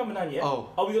Yeah. going number 9 yet. Oh.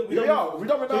 we We are. We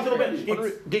don't Who's on the bench? know.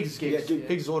 Giggs. Giggs. Yeah, Giggs.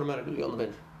 Giggs is automatically on the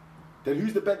bench. Then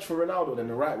who's the bench for Ronaldo? Then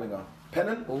the right winger.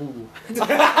 Pennant? Ooh.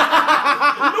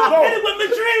 Pennant went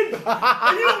Madrid.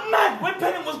 Are you not mad? When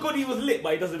Pennant was good, he was lit,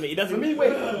 but he doesn't. He doesn't. For me,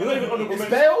 wait. He's not even honourable It's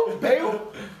mention.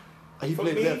 Bale? He For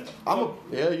played me, left.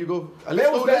 Yeah, you go. Bale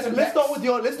Let's was go. better than Let's start Lex. with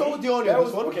Dion. Let's start with Dion in Bale this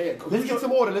was- one. okay, Let's get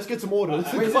some order. Let's get some order. Wait,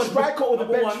 is the striker or the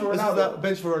Number bench one, for This is Ronaldo? the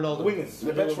bench for Ronaldo. Wingers.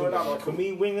 The bench for Ronaldo. For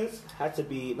me, wingers had to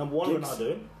be number 1 Giggs.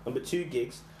 Ronaldo, number 2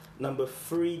 Giggs, number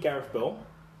 3 Gareth Bale,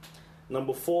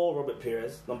 Number 4, Robert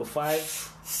Pires. Number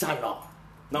 5, Salah.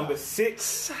 Number 6,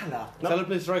 Salah. Salah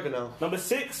plays striker now. Number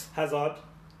 6, Hazard.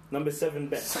 Number 7,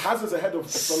 Ben. Hazard's ahead of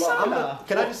Salah. Salah.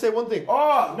 Can I just say one thing?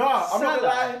 Oh, no, I'm not Salah. gonna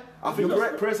lie. I think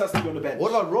Perez has to be on the bench.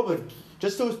 What about Robin?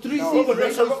 Just those 3 No, seasons. Robert,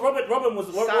 right? so Robin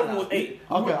was 8.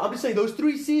 Okay, I'm just saying those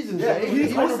 3 seasons. Yeah, right?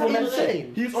 he's honourable insane.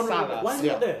 mention. He's honourable Salah. mention. Why is he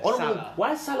not there? Honourable- Salah.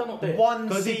 Why is Salah not there? 1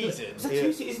 'Cause he- season. Is that Yeah.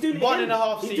 2 seasons? He's doing it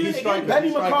 1.5 again. He's seasons. doing it Striker. again. Benny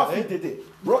Striker, McCarthy eh? did it.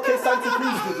 Roque Santa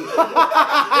Cruz did it.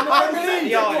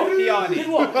 Diani. Did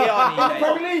what? Diani.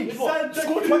 Premier League. Did what?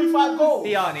 Scored 25 goals.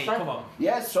 Diani. Come on.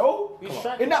 Yeah, so He's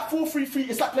striking. in that 4-3-3,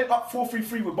 it's like playing up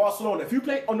 4-3-3 with Barcelona. If you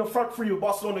play on the front three with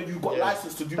Barcelona, you've got Yeah.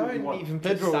 license to do what you Don't want. even put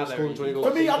Pedro was Salah scoring in. 20 goals.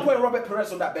 For me, I'm putting Robert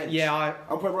Perez on that bench. Yeah,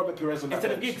 I'm putting Robert Perez on that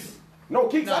Instead of bench. Giggs. No,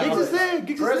 Giggs, No, Giggs is there.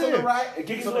 Giggs is Perez on the there. right.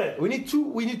 Giggs on there. We need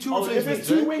two Oh, If it's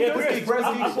two wingers, Yeah, Perez. Giggs, Perez,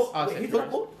 I Giggs. put- I'll wait, say who did I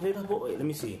put? Wait, let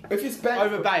me see. If it's Ben,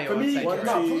 Over Bale, for I'd me, say no, Perez.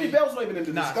 for me, Bale's not even in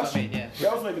the No, that's what I discussion. mean, yeah.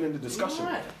 Bale's not even in the discussion.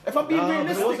 Right. If I'm being But it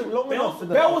realistic, wasn't long Bale- enough for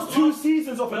that. Bale was 2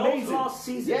 seasons of Bale was amazing. last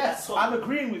season. Yes, That's what- I'm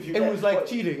agreeing with you. It there, was like but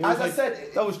cheating. It As was I like, said,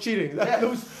 that was cheating. Yeah.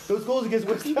 Those goals against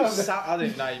West Ham. I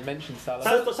didn't know you mentioned Salah.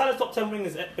 Salah's top 10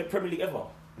 wingers in Premier League ever.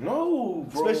 no,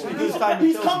 bro. Especially this time in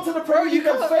He's Chelsea. come to the Premier League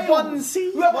and failed. 1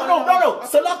 season. No.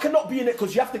 Salah cannot be in it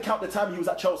because you have to count the time he was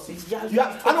at Chelsea. Yeah, You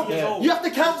have, I don't, years old. you have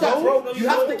to count that, So? bro. You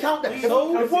have to count that.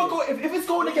 If it's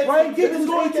going against Ryan Giggs if it's was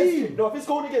going 18. against no, if it's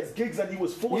going against Giggs and he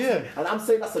was 40, Yeah. and I'm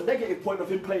saying that's a negative point of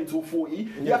him playing till 40. You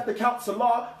Yeah. have to count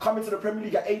Salah coming to the Premier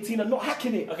League at 18 and not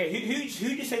hacking it. Okay, who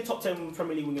do you say top 10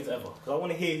 Premier League wingers ever? Because I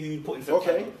want to hear who you put in.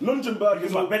 Okay, Lungenberg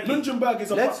is Like Bentley. Lungenberg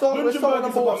is a Let's start Lungenberg number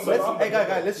is 1. above Salah. Hey,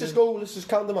 guys, let's just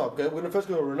count them up. Okay, we're gonna first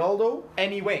go Ronaldo,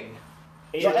 Any wing.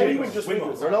 So anyone just winger.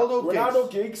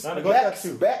 Ronaldo, Giggs, I got that Bex,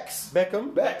 too. Bex,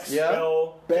 Beckham, Bex, yeah,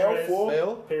 Bale, Bale Perez, 4,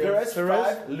 Bale, Perez Perez,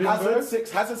 5, Lundberg. Hazard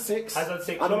 6, Hazard 6. Hazard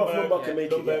 6, I don't know if Lundberg, Lundberg can yeah,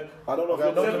 make it Lundberg. yet. I don't know Okay,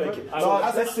 if Lundberg can Lundberg. make it. I So don't-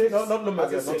 Hazard 6. not Lundberg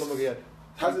Hazard yet, not 6. Lundberg yet.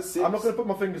 Hazard 6. I'm not gonna put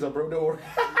my fingers up, bro. Don't worry.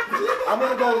 I'm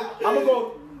gonna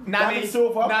go. Nanny, David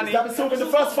Silva. Nanny. David Silva in the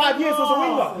first 5 years was a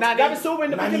winger. Nanny. David Silva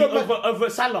in the beginning of the. over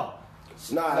Salah.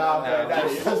 Nah.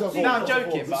 No, I'm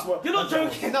joking, but You're not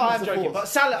joking. no, I'm joking. But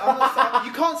Salah,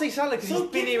 you can't say Salah because he's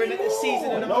been here in a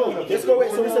season and a No, half. let's go wait.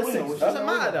 So we said 6. Doesn't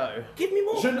matter though. Give me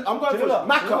more. I'm going for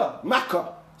Janela.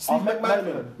 Maka. Steve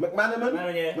McManaman.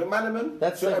 Yeah. McManaman.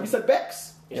 That's so it. have you said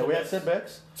Bex? Yeah, we had said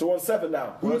Bex. So on 7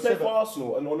 now. Who We're on played 7. for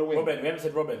Arsenal and on the wing? Robin, we haven't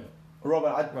said Robin.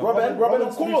 Robin, Robin,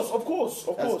 of course.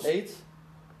 That's 8.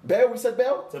 Bale, we said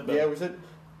Bale? Said Yeah, we said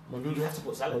You have to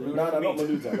put Salah. No, not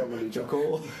Maluda.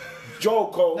 Cole. Joe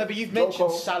Cole. No, but you've Joe mentioned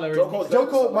Cole. Salah Joe in Cole's this. Joe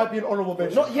Cole might be an honourable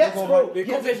mention. Not yet, Joe Cole bro. might- The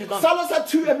conversation's done. Salah's had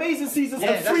 2 amazing seasons Yeah,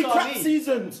 and that's 3 what I crap mean.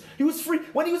 seasons. He was free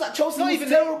when he was at Chelsea. Not He was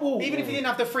even terrible. Even if he didn't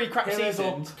have the 3 crap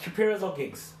seasons. Perez or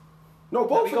Giggs? No, No,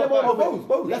 both we of them got are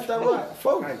both. left and Both. right.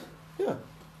 Both. Yeah.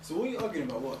 So what are you arguing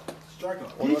about? What? Striker?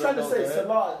 He's trying to say Okay.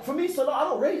 Salah. For me, Salah, I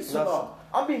don't rate Salah.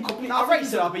 I'm being completely. No, I rate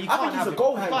Salah, but you I can't think have he's him. a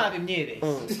goal You can't hanger. have him near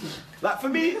this. Like for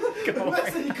me, Man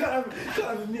said you can't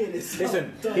have him near this.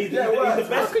 Listen, Done. he's Yeah, the well,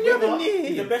 best how can you have him winger. near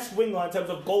He's the him? best winger in terms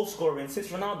of goal scoring since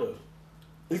Ronaldo.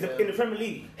 He's in the Premier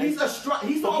League. he's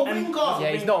not a winger.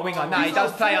 Yeah, he's not a winger. No, he He's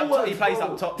does a play up. forward, He plays bro.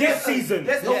 up top. This season.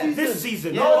 This This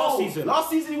season. Yeah. Not last season. Last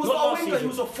season he was Not not a last winger. He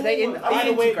season. was a They forward. By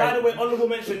the way, integrate. honourable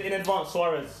mention in advance,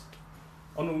 Suarez.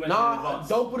 Honourable mention in Nah, advance.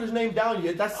 don't put his name down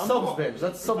yet. That's subs bench.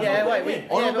 That's subs Yeah, bench.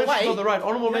 wait. Honourable but mentions wait. on the right.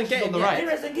 Honourable You don't mentions get on the it, right.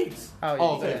 Perez and Giggs. Oh,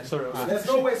 Oh, yeah. okay. Sorry. There's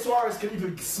no way Suarez can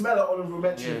even smell an honourable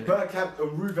mention. Yeah. Bergkamp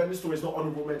and Ruud van Nistelrooy is not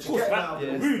honourable mention. Get him out of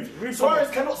Yeah. this. Rude. Suarez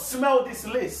cannot smell this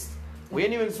list. We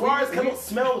ain't even. Suarez we- cannot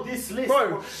smell this list.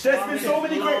 Bro, There's been so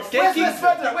many great. Get Where's Giggs. Les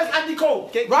Ferdinand? Where's Andy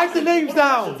Cole? Write the names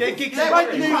down. Get Giggs.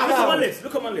 Write the names Look at my down. list.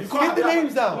 Look at my list. Get the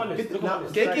names Come on, down. list. Look at my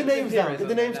list. Get your names down. Perez Get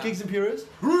the on names there. Giggs and Perez.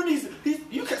 Rooney's.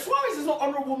 Suarez is not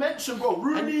honourable mention, bro.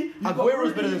 Rooney. you've got Aguero's Rooney,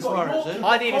 better than you've got Suarez, York, eh? you've got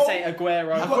I didn't even Cole, say You've Aguero.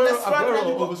 got Aguero- Les Ferdinand, Aguero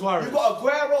you've got- over Suarez. You've got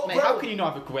Aguero. Mate, how can you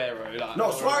not have Aguero? Like,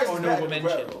 No, Suarez is honourable better than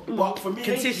mention. Aguero. But for me,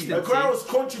 Consistency. Aguero's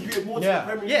contributed more to Yeah. the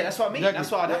Premier League. Yeah, that's what I mean. Exactly.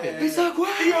 That's what I'd have him. It's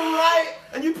Aguero. You're right.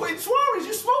 And you put in Suarez,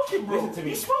 you're smoking, bro. Listen to me.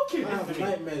 You're smoking. I have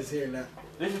nightmares hearing that.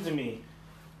 Listen to me.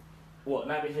 What?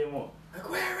 Now we're hearing what?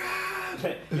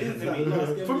 Aguero! Listen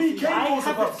to me. For me, I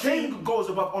haven't Kane goes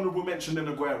above honourable mention than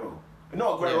Aguero.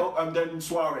 Not Aguero, and then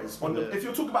Suarez. Yeah. If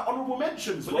you're talking about honourable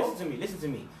mentions, But bro. listen to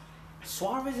me.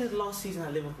 Suarez's last season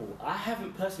at Liverpool, I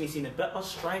haven't personally seen a better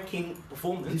striking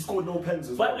performance. He scored no pens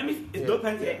as But well. let me. It's Yeah.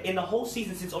 depends in the whole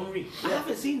season since Henri. I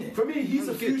haven't seen it. For me, he's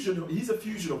a fusion. He's a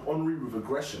fusion of Henry with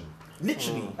aggression.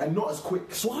 Literally. and not as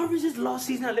quick. Suarez's last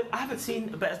season at Liverpool, I haven't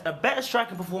seen a better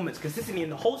striking performance consistently in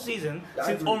the whole season I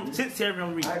since agree with you. since Thierry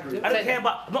Henry. I agree. I don't care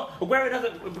about not Aguero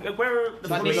doesn't Aguero the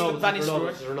Van formation- Nistelrooy. Van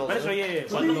Nistelrooy. Van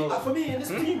Nistelrooy, yeah. For me, in this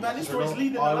team, Van Nistelrooy is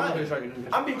leading the I line. wouldn't be striking.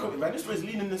 I'm being quick. Van Nistelrooy is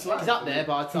leading this line. He's up there,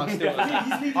 but I still. He's leading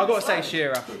I got to say this line.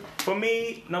 Shearer. For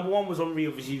me, number 1 was Henry,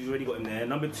 obviously you've already got him there.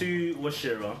 Number 2 was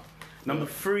Shearer. Number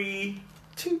 3,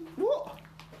 What?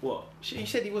 what? You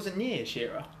said he wasn't near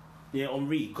Shearer. Yeah,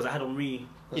 Henry, because I had Henry.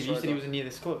 Yeah, you said he wasn't near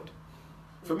the squad.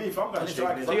 For me, if I'm going to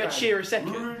strike, So you had Shearer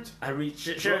second. Rude, I reached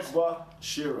Shearer. Drogba,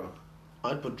 Shearer.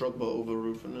 I'd put Drogba over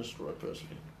Ruud van Nistelrooy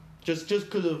personally. Just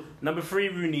because of Number 3,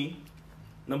 Rooney.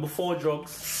 Number 4,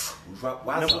 Drogs.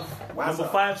 Wazza. Number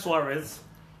 5, Suarez.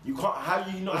 You can't. How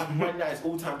do you not have Man United's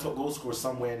all-time top goal scorer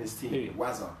somewhere in this team? Who?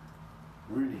 Wazza,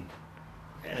 Rooney.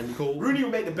 and Cole. Rooney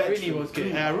will make the bench. Rooney was good.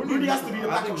 Yeah, Rooney has to be the I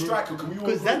backup think striker. Can we all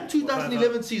Because that agree?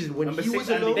 2011 season when Number he 6, was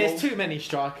Andy alone, There's too many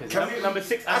strikers. Can we- Number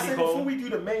 6, I Andy said before Cole. we do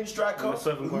the main striker, Number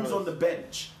 7, who's Guardiola. on the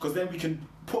bench? Because then we can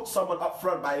put someone up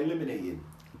front by eliminating.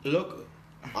 look,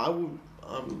 I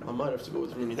might have to go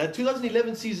with Rooney. That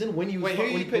 2011 season when he was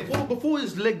Wait, who you picking? before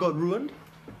his leg got ruined,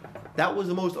 that was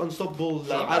the most unstoppable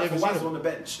like, I'd ever Wazza seen. on the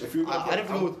bench. If you're I'd have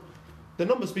to go with the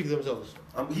numbers speak for themselves.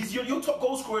 He's your top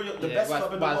goal scorer, the Yeah, best Waz-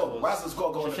 club in the Waz world. was. Wazza's got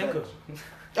to go on the Shevchenko. bench.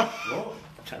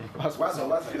 What?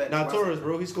 Wazza, bench. Now Wazza. Torres,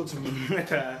 bro, he scored some.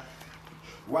 Wazza.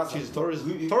 Jeez, Torres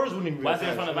wouldn't even. Why is he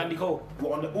in front of Andy Cole?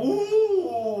 What, on the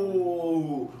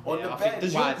ooh on Yeah, the I think bench.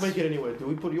 Does Waz. York make it anywhere? Do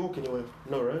we put York anywhere?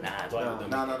 No, right? Nah, do I know them?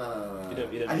 No.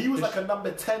 You don't. And he was like a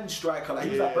number 10 striker. Like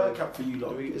he was like Yeah. Bergkamp for you, Do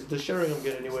lot. we, does Sheringham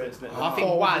get anywhere? I think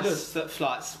Oh, Waz this. that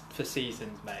flights for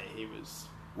seasons, mate. He was.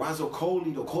 Wazza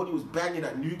Coley though. Coley was banging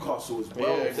at Newcastle as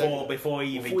well. Yeah, exactly. Before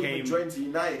he even Before he came. even joined to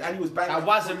United, and he was banging. That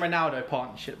Waz and Ronaldo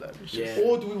partnership though. was just- Yeah.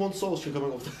 Or do we want Solskjaer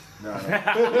coming off? No. You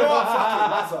know what?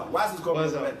 Fuck it. Wazza's got on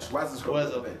the Wazza. bench. Wazza's got on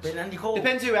the Wazza. bench. But Andy Cole.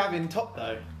 Depends who we have in top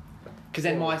though, because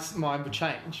then mine would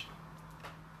change.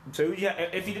 So who'd you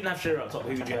have, if you didn't have Shearer up top,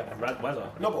 who would you have?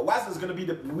 Wazza. No, but Wazza's going to be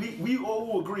the. We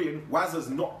all agreeing Wazza's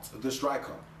not the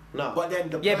striker. No. But then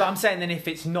the. Yeah, but I'm saying then if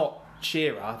it's not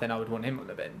Shearer, then I would want him on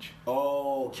the bench.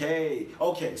 Okay.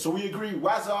 So we agree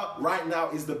Wazza right now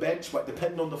is the bench, but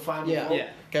depending on the final. Yeah. goal. Yeah.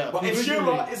 Okay. But if Individually-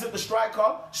 Shearer isn't the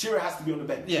striker, Shearer has to be on the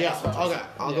bench. Yeah. Yeah, okay,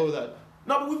 I'll go with that.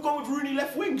 No, but we've gone with Rooney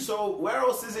left wing, so where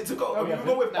else is it to go? No, we We've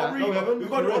gone with haven't. Henry. No, we haven't. We've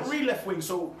gone Who with else? Henry left wing,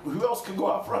 so who else can go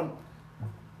up front?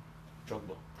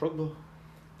 Drogba.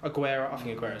 Aguero, I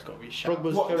think Aguero's got to be a shout.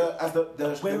 Drogba's What, carry- as the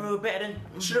Aguero better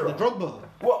than Shearer? the Drogba.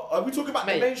 What, are we talking about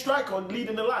Mate. the main striker on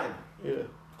leading the line? Yeah.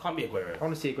 Can't be Aguero. I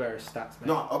want to see Aguero's stats, mate.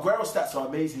 No, Aguero's stats are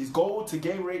amazing. His goal to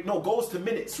game rate, goals to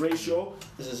minutes ratio,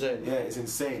 This is insane. yeah, it's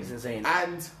insane. It's insane.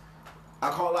 And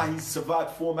I can't lie, he's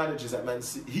survived 4 managers at Man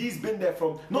City. He's been there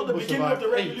from not the Drogba beginning of the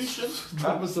survived 8. revolution.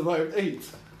 Drogba survived 8.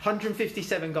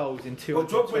 157 goals in 2. But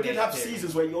Drogba did have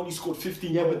seasons where he only scored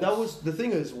 15 Yeah, goals. but that was the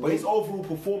thing is. But his overall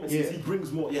performances, Yeah. he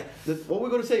brings more. Yeah. What we're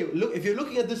gonna say? Look, if you're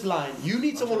looking at this line, you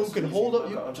need someone who can hold up.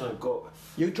 I'm trying to go.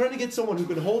 You're trying to get someone who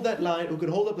can hold that line, who can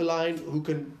hold up the line, who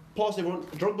can pass everyone.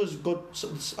 Drogba's got,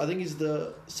 I think he's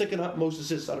the second most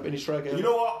assists out of any striker. You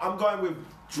know what? I'm going with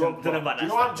Drogba. Don't know about Do you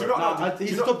that know what? Do you know Nah, what?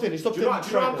 he's top 10. He's top 10 Do you know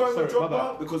what I'm going with striker. Sorry, my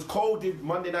Drogba? Because Cole did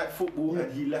Monday Night Football Yeah.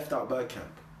 and he left out Bergkamp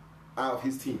out of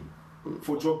his team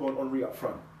for Drogba and Henry up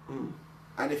front.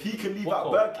 And if he can leave What out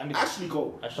Cole? Bergkamp, Ashley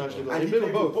Cole. Actually, And he he played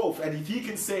played with with both. And if he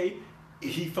can say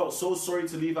he felt so sorry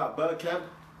to leave out Bergkamp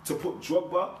to put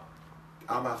Drogba,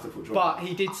 I'm gonna have to put Drogba. But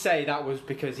he did say that was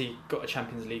because he got a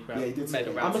Champions League round. yeah, he did say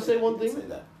medal that. round. I'ma say one He did thing. say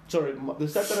that. Sorry, the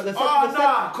stat that the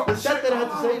Oh, stat that I had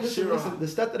to say. Listen, Shearer. listen. The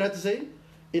stat that I had to say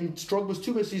in Drogba's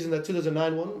 2 best seasons, that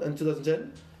 2009 one and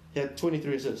 2010, he had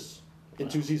 23 assists in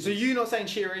 2 seasons. So you're not saying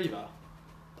Shearer either?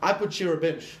 I put Shearer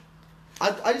bench.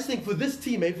 I just think for this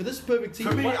team, mate, for this perfect team,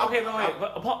 For me, Wait, okay, wait.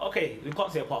 But we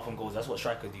can't say apart from goals. That's what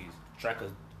strikers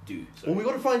do. So. well, we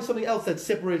got to find something else that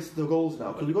separates the goals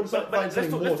now, because we got to But find let's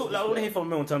something talk. more. Let's talk. I want to hear from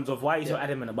Mil in terms of why he's so Yeah.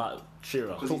 adamant about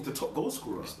Shearer. Because he's the top goal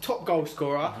scorer. Top goal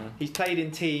scorer. He's played in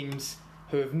teams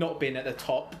who have not been at the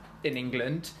top in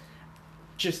England.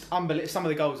 Just unbelievable. Some of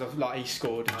the goals of he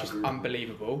scored are just agree.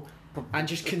 unbelievable, and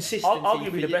just consistency. Arguably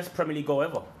for the ye- best Premier League goal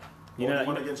ever. You know, the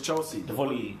one against Chelsea. the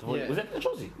volley. Yeah. Was it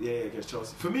Chelsea? Yeah, against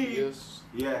Chelsea. For me, Yes.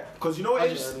 yeah, because you know what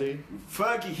it is? Burnley.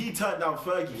 Fergie, he turned down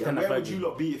Fergie. turned And down where would Fergie. you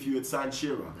lot be if you had signed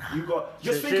Shearer? You got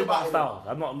just think Shearer's about it. style.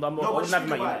 I'm not. No, I but wouldn't just have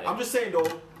think him at about it. United. I'm just saying though.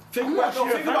 Think I'm about not no.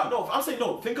 Shearer Think fan. about no. I'm saying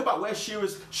no. Think about where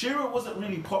Shearer wasn't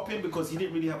really popping because he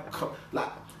didn't really have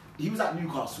he was at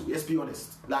Newcastle. Let's be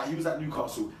honest. Like he was at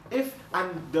Newcastle.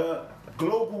 And the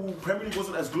global Premier League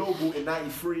wasn't as global in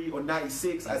 '93 or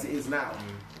 '96 as it is now.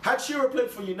 Had Shearer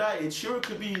played for United, Shearer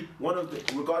could be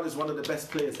regarded as one of the best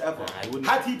players ever.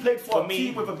 Had he played for a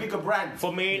team with a bigger brand,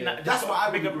 For me, that's what I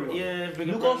would bigger. agree on. Yeah,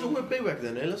 bigger. Newcastle were big back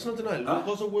then, eh? Let's not deny it. Huh?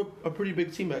 Newcastle were a pretty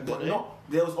big team back then, but eh?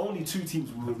 there was only 2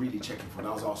 teams we were really checking for, and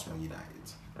that was Arsenal and United.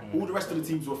 All the rest of the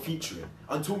teams were featuring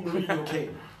until Mourinho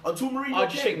came. I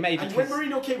just think maybe and when because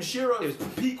Mourinho came, Shearer's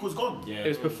peak was gone. Yeah. it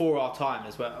was before our time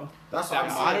as well. That's what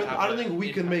I'm saying. I don't think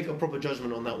we can make a proper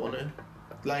judgment on that one, eh?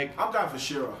 Like, I'm going for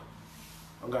Shearer.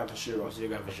 So you're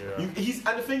going for sure. And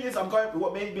the thing is,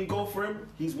 what made me go for him,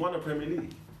 he's won a Premier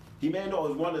League. He may not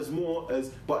have won as more as,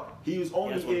 but he was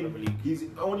only has won the Premier League. he's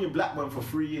only in Blackburn for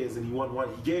 3 years and he won one.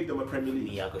 He gave them a Premier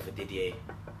League. Yeah, I go for Didier.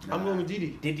 I'm going with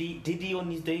Didi. Didi on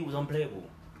his day was unplayable.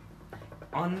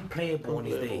 Unplayable on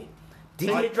his day.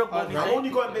 Didier I- Drogba on his I'm day. only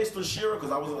going based on Shearer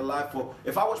because I wasn't alive for.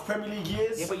 If I watch Premier League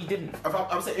years, Yeah, but you didn't.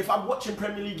 if I'm watching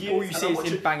Premier League years, All you and see I'm is him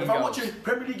watching, banging if I'm goals. watching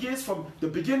Premier League years from the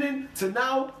beginning to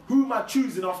now, who am I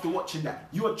choosing after watching that?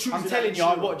 You are choosing. I'm telling you,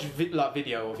 I Shearer. watch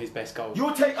video of his best goals.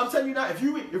 I'm telling you now,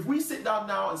 if we sit down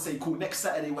now and say, cool, next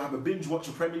Saturday we'll have a binge watch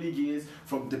of Premier League years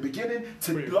from the beginning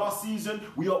to last season,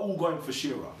 we are all going for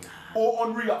Shearer. Or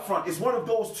Henry up front. It's one of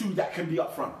those 2 that can be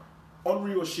up front.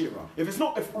 Henry or Shearer.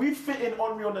 If we fit in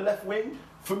Henry on the left wing,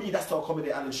 for me that's to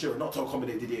accommodate Alan Shearer, not to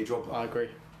accommodate Didier Drogba. I agree.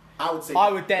 I would say. I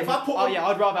would then. If I put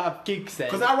I'd rather have Giggs then.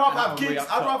 because I'd rather have than Giggs. Henry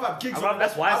up I'd top. rather have Giggs on the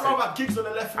That's left. why I I'd rather said- have Giggs on the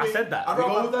left I wing. said that. I'd We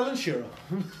rather go have, with Alan Shearer.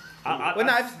 Well,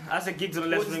 no, I said Giggs on the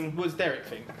left wing. What's Derek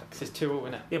think? Because it's 2-2,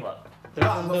 isn't it? Yeah, but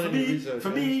Nah, but done any research, for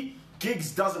me, Giggs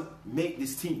doesn't make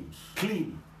this team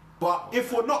clean. But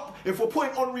if we're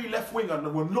putting Henry left wing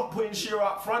and we're not putting Shearer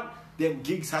up front, then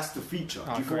Giggs has to feature.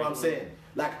 Do you feel what I'm saying?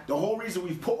 Like the whole reason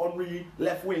we've put Henry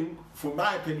left wing, for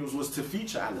my opinion, was to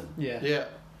feature Alan. Yeah. Yeah.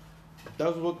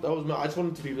 That was my. I just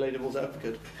wanted to be played devil's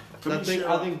advocate. For me,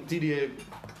 I think Didier.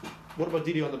 What about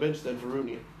Didier on the bench then for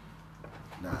Rooney?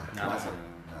 Nah.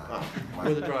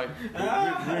 With a try.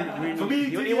 For me,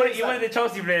 you Didier is wanted the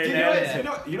Chelsea player.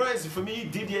 you know, for me,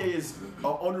 Didier is an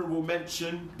honourable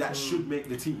mention that should make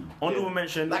the team. Honourable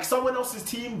mention. Like someone else's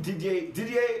team, Didier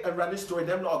and Van Nistelrooy,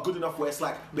 them not are good enough where it's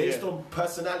like based Yeah. on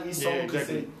personality, someone could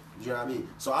exactly. say, do you know what I mean?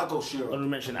 So I go Shearer. Honourable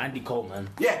mention Andy Cole, man.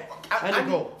 Yeah, Andy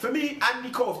Cole. For me, Andy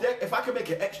Cole, if I could make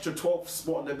an extra 12th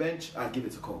spot on the bench, I'd give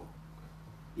it to Cole.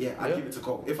 Yeah, I'd Yeah. give it to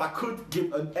Cole. If I could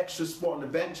give an extra spot on the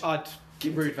bench, I'd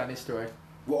Give Ruud van Nistelrooy.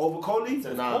 what, over Coley? Nah,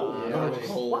 yeah. not over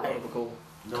Cole. Why? Not over Cole.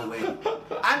 No way.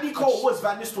 Andy Cole was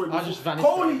Van Nistelrooy. I just Van Nistelrooy,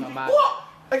 Coley, my man. what?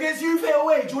 Against Juve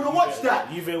away. Do you want to watch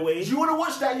that? Juve away. Do you want to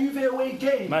watch that Juve away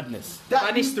game? Madness. That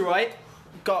Van Nistelrooy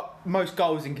got most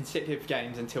goals in consecutive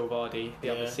games until Vardy the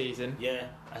other Yeah. season. Yeah,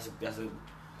 that's a.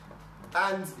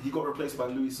 And he got replaced by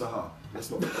Louis Saha. Let's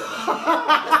not forget that.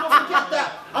 Let's not forget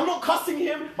that. I'm not cussing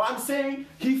him, but I'm saying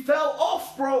he fell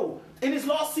off, bro. In his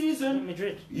last season,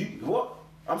 Madrid. what?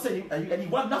 I'm saying, and he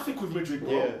won nothing with Madrid, bro.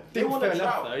 Yeah. They Didn't won a fail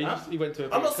enough drought. though. He went to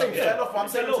a I'm not big saying club. fell off, but I'm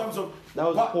saying in terms of That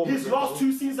was a but poor his Madrid, last bro.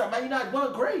 2 seasons at Man United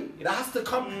weren't great. That has to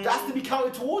come. That has to be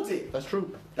counted towards it. That's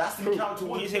true. That has to be counted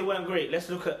When towards you it. say weren't great, let's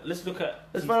look at. Let's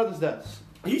find out the stats.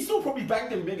 He still probably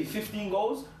banged him maybe 15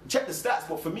 goals. Check the stats,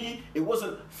 but for me, it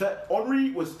wasn't. Henry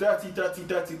was 30, 30,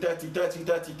 30, 30, 30,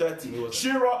 30, 30.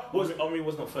 Shearer was. Henry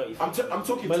was not 30. I'm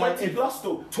talking But 20 like if- plus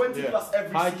though. 20 Yeah. plus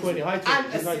every High season. 20, high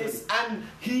 20, and high assists, and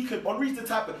he could. Henry's the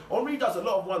type of. Henry does a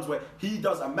lot of ones where he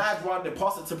does a mad run, then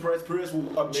pass it to Perez. Perez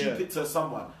will cheap Yeah. it to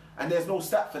someone. And there's no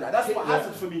stat for that. That's what Yeah.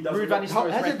 Hazard for me does. Ruud a van lot.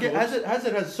 Nistelrooy-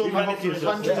 Hazard has so many Van hockey Nistelrooy assists.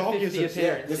 150 Hockey assists. Yeah,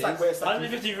 it's like where it's like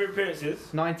 150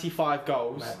 appearances. 95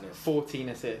 goals, Madness. 14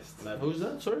 assists. Who's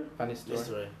that? Sorry. Van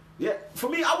Nistelrooy. yeah. For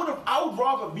me, I would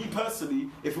rather me personally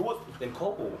if it was Then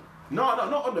Cole. no,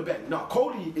 not on the bench. No,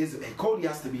 Coley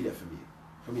has to be there for me.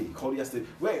 For me, Coley has to.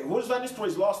 Wait, what was Van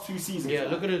Nistelrooy's last 2 seasons? Yeah,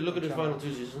 look at his final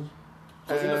 2 seasons.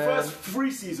 Because in the first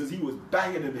 3 seasons he was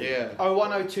banging them in. Yeah.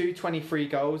 01-02, 23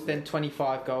 goals, then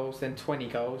 25 goals, then 20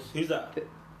 goals. Who's that?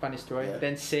 Van Nistelrooy. Yeah.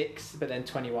 Then 6, but then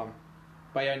 21.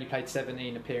 But he only played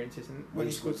 17 appearances and when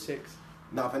he scored 6.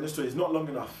 Nah, Van Nistelrooy is not long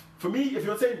enough. For me, if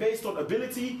you're saying based on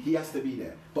ability, he has to be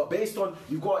there. But based on,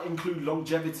 you've got to include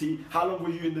longevity. How long were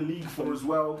you in the league for as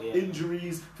well? Yeah.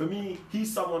 Injuries. For me,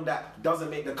 he's someone that doesn't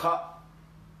make the cut.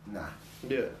 Nah,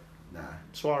 Yeah. nah.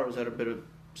 Suarez had a better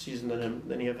season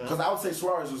than he ever Because had. I would say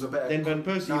Suarez was a better. Then Van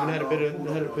Persie even had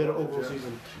a better overall yeah.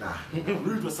 season. Nah,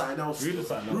 Ruud was something else. Ruud was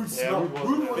something else.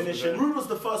 Ruud was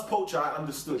the first poacher I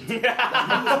understood. Like,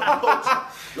 Ruud was the poacher.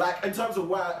 Like in terms of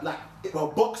where, like, a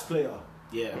box player.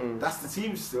 Yeah. That's the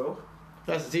team still.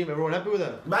 That's the team. Everyone happy with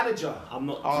that? Manager. I'm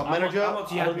not. Manager, I'm not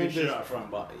too I don't happy with think Shearer up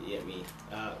front, but yeah, me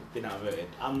been outvoted.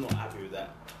 I'm not happy with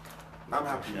that. I'm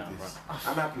happy Yeah, with this. bro.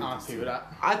 I'm happy I'm with this. happy with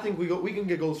that. I think we can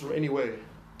get goals from anywhere.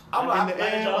 I'm not in the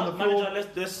happy. air, on the floor.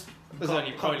 Manager, let's There's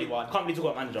only probably one. Can't really talk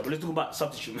about manager, but let's talk about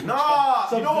substitute manager. Nah, you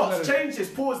Something know what's like that. changed this?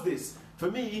 Pause this. For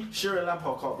me, Shearer and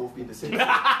Lampard can't both be in the same team.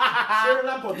 Shearer and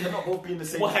Lampard cannot both be in the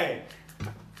same team. Why?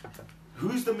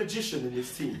 Who's the magician in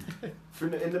this team?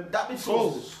 That midfield.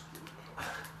 Goals.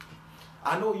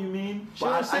 I know what you mean,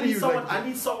 Shearer but said I need he was someone. like- I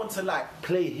need someone to like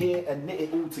play here and knit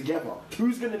it all together.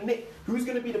 Who's gonna knit? Who's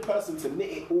gonna be the person to knit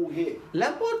it all here?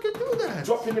 Lampard can do that.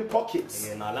 Dropping in pockets.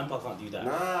 Yeah, nah, Lampard can't do that.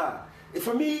 Nah.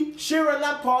 For me, Shearer and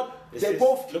Lampard, It's they this.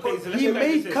 both. Look at his- He look at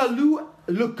made this. Kalu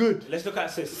look good. Let's look at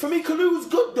assists. For me, Kalu was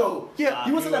good though. Yeah,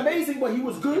 he wasn't he was- amazing, but he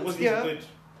was It good. wasn't Yeah. even good.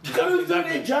 Kalu's doing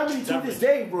it in Germany to this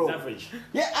day, bro. It's average.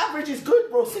 Yeah, average is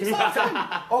good, bro. 6 out of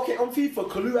 10. Okay, on FIFA,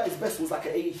 Kalu at his best was like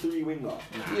an 83 winger.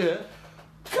 Yeah.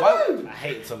 Kalu! I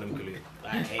hate Tottenham Kalu. I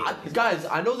hate it. Guys,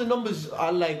 I know the numbers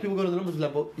are like people go to the numbers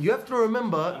level. You have to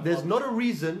remember, there's not a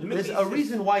reason. Look There's at a these-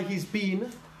 reason why he's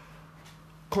been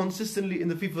consistently in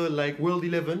the FIFA like World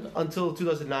 11 until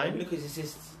 2009. Look at his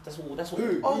assists. That's what.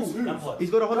 Who? Oh, Who's who? Lampard.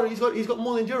 He's got 100. He's got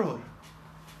more than Gerrard.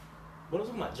 We're not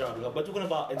talking about Gerrard. We're talking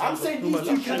about. I'm saying these two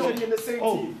Lampard. cannot be in the same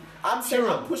Oh, team. I'm saying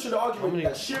Shearer. I'm pushing the How argument many?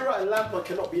 that Shearer and Lampard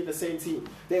cannot be in the same team.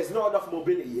 There's not enough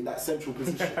mobility in that central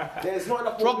position. There's not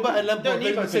enough Drogba mobility. and Lampard Don't are need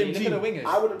in the both same Look team. at the wingers.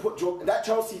 I wouldn't put that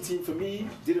Chelsea team for me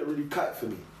didn't really cut it for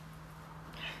me.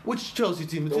 Which Chelsea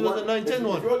team? The The one- 2009-10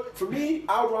 one. For me,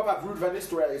 I would rather have Ruud van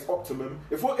Nistelrooy at his optimum.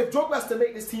 If Drogba has to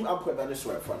make this team, I'm putting Van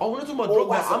Nistelrooy up front. I want to talk about Or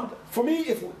Drogba. Wazza. For me,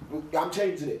 if I'm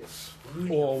changing it.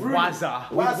 Or Rooney. Wazza.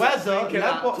 With Wazza, Think of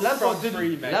that Lampard front did.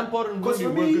 three, mate. Lampard and Because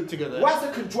Rooney for were me, good together.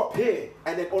 Wazza can drop here,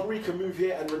 and then Henri can move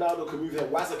here, and Ronaldo can move here.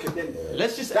 Wazza can then.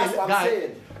 Let's just That's what I'm guys,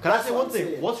 saying. Can I That's say what one I'm thing?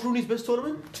 saying. What's Rooney's best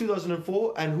tournament?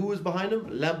 2004, and who was behind him?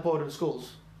 Lampard and Scholes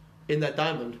in that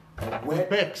diamond. Where,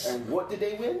 Becks. and what did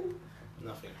they win?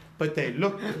 Nothing. But they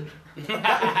look.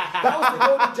 That was the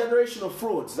golden generation of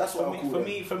frauds. That's what I call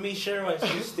it. For me, Shearer is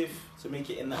too stiff to make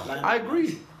it in that line. I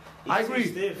agree. I He's too agree.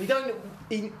 stiff. We don't.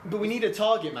 But we need a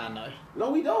target man though. No,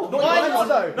 we don't. Why not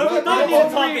though? No, we don't Henri, need a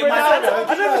target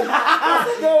man.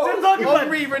 Ronaldo.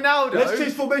 Henri, Ronaldo. Let's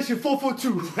change formation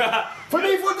 4-4-2. For me,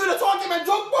 if we're doing a target man,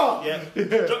 Drogba. Yeah.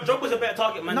 Drogba's a better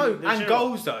target man. No, than and Shearer.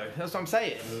 goals though. That's what I'm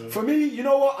saying. For me, you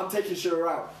know what? I'm taking Shearer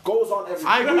out. Goals aren't everything.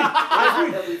 I agree. I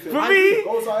agree. Everything. For me-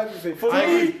 goals are everything. For I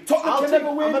me, agree. Tottenham I'll can take-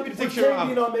 never win. I'm happy to take with Shearer Kane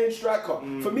being out. our main striker.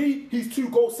 For me, he's too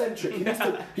goal centric.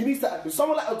 He needs to.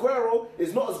 Someone like Aguero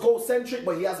is not as goal centric,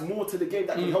 but he has more to the game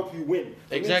that can help you win.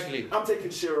 For me, Exactly. I'm taking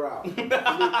Shearer out. For me,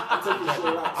 I'm taking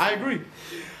Shearer out. I agree.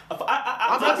 I'm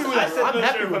happy with that. I'm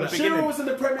happy with that. Shearer was in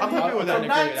the Premier I'm League happy with that.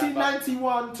 from I agree with that,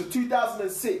 1991 to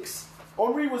 2006.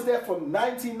 Henri was there from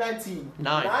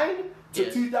 1999 to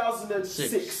Yes.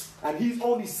 2006, and he's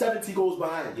only 70 goals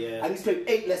behind. Yeah. And he's played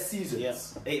 8 less seasons. Yeah,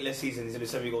 8 less seasons. He's only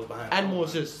 7 goals behind. And more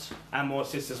assists. And more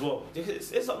assists as well.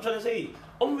 It's what I'm trying to say.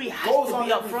 Henri has Goals to aren't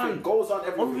be up everything. front. Goals aren't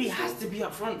everything. Henri has to be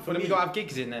up front for Well, then me. we gotta have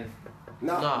gigs in then.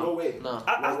 Nah, no way. Nah.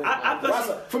 No way. I personally-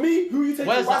 Wazza. For me, who you taking?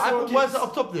 Where's that? I Wazza or put Giggs? Wazza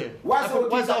up top there. I Wazza put or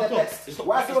Giggs Wazza at up their top. best? It's not-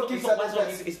 Wazza it's or not- Giggs it's not at their Wazza or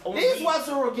best? Giggs, it's It Henri. is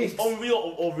Wazza or Giggs. It's Henri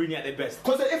or Rooney at their best.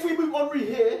 Because if we move Henri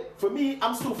here, for me,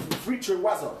 I'm still featuring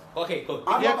Wazza. Okay, cool.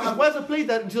 I'm Yeah, not- because Wazza played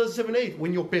that in 2007-8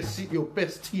 when your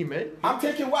best team, eh? I'm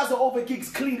taking Wazza over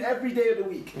Giggs clean every day of the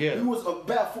week. Yeah. He was a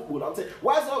better footballer. I'm taking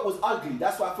Wazza was ugly.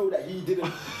 That's why I feel that he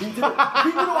didn't. People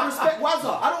don't respect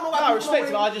Wazza. I don't know why. No, I people respect don't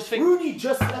him, I just think- Rooney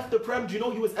just left the Prem. Do you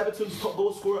know he was Everton's top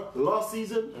goal scorer last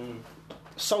season?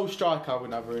 Sole striker, I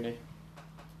wouldn't have Rooney.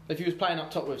 If he was playing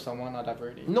up top with someone, I'd have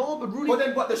Rooney. No, but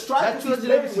Rooney. But the strikers That he's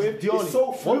 2011 playing with season, is so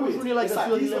What fluid. was Rooney like it's that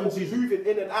like he's 2011 season? moving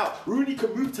in and out. Rooney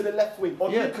can move to the left wing.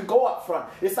 Henri Yeah. can go up front.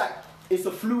 It's like it's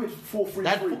a fluid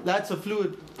 4-3-3. That's a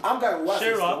fluid. I'm going Wazza.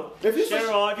 Shearer, still. If you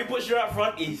if you put Shearer up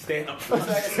front, he's staying up front.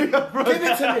 give it to me.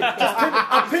 Just give it.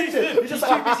 I picked it. He's He's just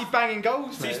too busy banging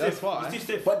goals, Too mate. stiff. That's why. He's too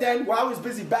stiff. But then, while he's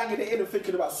busy banging it in and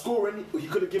thinking about scoring, he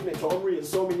could have given it to Henri on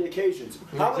so many occasions.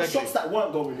 How many Exactly. shots that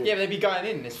weren't going in? Yeah, but they'd be going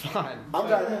in. It's fine. I'm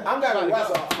going with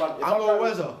Wazza up front. If I'm going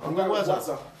Wazza. I'm going with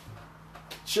Wazza.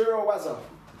 Shearer or Wazza?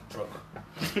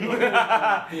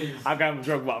 I'm going with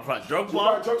Drogba up front. You're Drogba.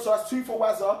 going Drogba, so that's 2 for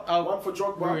Wazza, Oh, 1 for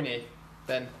Drogba. Rooney,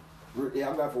 then. Yeah,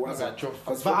 I'm going for Wazza. Okay, Drogba.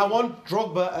 'Cause But for I me- want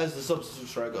Drogba as the substitute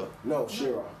striker. No,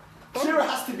 Shearer. Shearer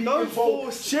has to be don't involved.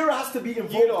 force- Shearer has to be You're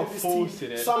involved not in this forcing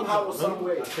team it. somehow or some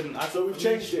way. I So we've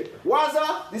changed it.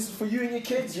 Wazza, this is for you and your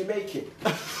kids. You make it.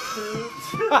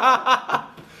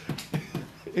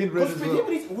 In red Because as for well.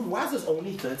 him, Wazza's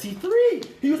only 33.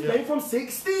 He was playing from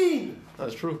 16.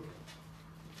 That's true.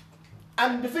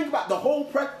 And the thing about the whole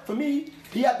for me,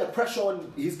 he had the pressure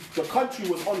on the country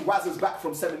was on Wazza's back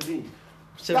from 17.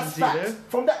 That's 17, fact. eh?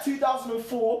 From that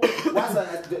 2004,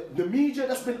 Wazza, the media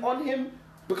that's been on him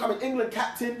becoming England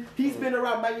captain. He's been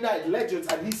around Man United legends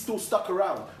and he's still stuck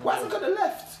around. Why hasn't he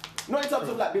left? Not in terms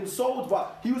of like being sold,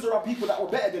 but he was around people that were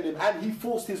better than him and he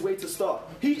forced his way to start.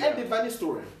 He ended Van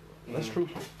Nistelrooy. That's true.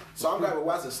 So I'm going with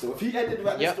Wazza still. If he ended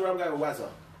Van Nistelrooy, I'm going with Wazza.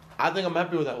 I think I'm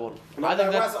happy with that one. And I I'm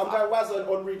think going that's. Wazza and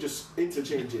Henri just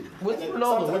interchanging. With And then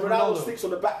Ronaldo, sometimes with Ronaldo Ronaldo. sticks on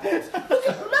the back post.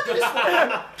 Remember this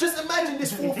one? Just imagine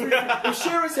this 4-3. If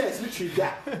Shearer's here, it's literally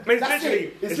that. It's That's literally-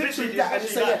 it. It's it's literally literally- that. And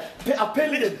it's just say, yeah, I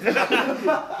pinned him.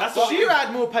 That's what Shearer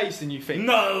had more pace than you think.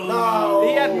 No.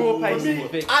 He had more pace For than me, you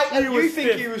think. you You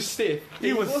think he was stiff?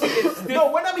 He was stiff.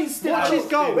 No, when I mean stiff, Watch his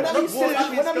goal. When I mean Watch stiff,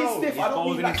 his when I mean goal. stiff, I His don't goals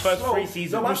mean in like his first slow. 3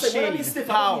 seasons. No, I'm saying when I mean Machine. stiff,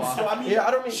 I don't mean Power. slow. I mean, Yeah,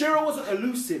 I don't mean- Shearer wasn't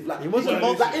elusive. Like He wasn't like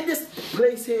elusive. in this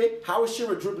place here. How is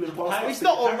Shearer dribbling past? It's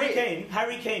not on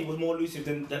Harry Kane was more elusive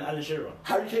than Alan Shearer.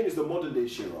 Harry Kane is the modern day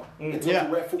Shearer. In terms Yeah.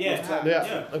 of where football's Yeah. at.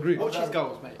 Yeah, agreed. Watch his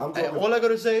goals, mate. I'm Hey, going all I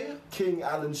gotta say, King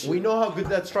Alan Shearer. we know how good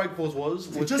that strike force was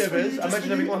with Just for Tevez. you, I just mentioned for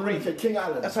having you, Henri. okay, King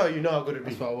Alan. That's how you know how good it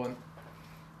That's be. what I want.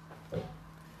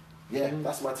 Yeah,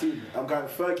 that's my team. I'm going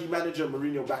Fergie manager,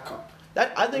 Mourinho backup.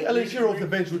 That I think Alan Shearer off the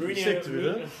bench would be sick to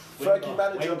it. Fergie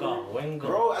manager, Wenger.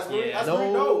 bro. As Mourinho, Yeah. as No.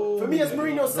 Mourinho, for me, as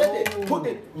Mourinho said No. it, put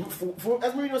it.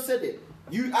 As Mourinho said it,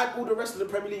 you add all the rest of the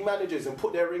Premier League managers and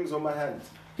put their rings on my hand.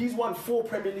 He's won 4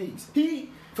 Premier Leagues. He,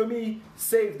 for me,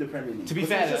 saved the Premier League. To be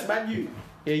Because fair, it's just Man U.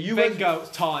 Yeah, you guys. Wenger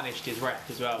tarnished his rep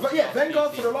as well. But yeah, Wenger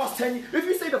for the last 10 years. If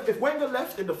you say that if Wenger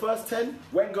left in the first 10,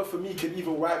 Wenger for me can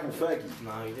even rival Fergie.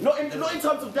 No, he didn't. Not in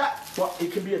terms of that, but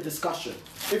it can be a discussion.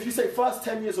 If you say first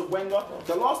 10 years of Wenger,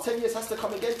 the last 10 years has to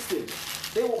come against him.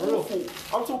 They were awful.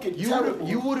 I'm talking terrible.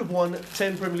 You would have won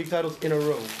 10 Premier League titles in a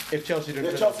row if Chelsea didn't.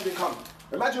 If win. Chelsea didn't come.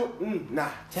 Imagine, nah.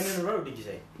 10 in a row, did you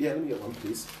say? Yeah, let me get one,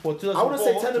 please. Well, I wouldn't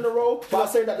say 10 in a row, but I'm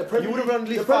saying that the Premier You would have League, run at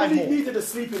least the Premier 5 League more. needed a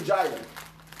sleeping giant.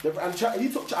 And he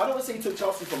took. I don't want to say he took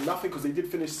Chelsea from nothing because they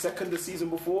did finish second the season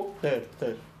before. Third.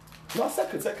 No,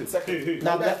 second. Who?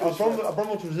 Now, Man United finished third.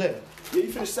 Abramovich was there. Yeah,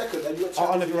 you finished second and you went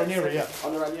Under Champions League Ranieri,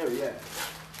 second. Under Ranieri, yeah.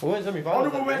 We went semi-final.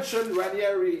 Honourable mention,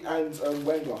 Ranieri and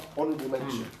Wenger. Honourable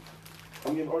mention.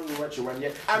 I'm giving honourable mention,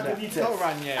 Ranieri. And Benitez. Not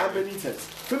Ranieri. And Benitez.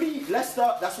 For me,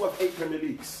 Leicester, that's worth 8 Premier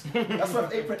Leagues. That's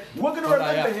worth 8 Premier We're going to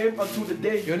remember him until the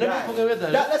day you You'll die. never forget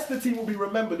that. That Leicester team will be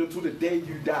remembered until the day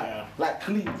you die. Yeah. Like,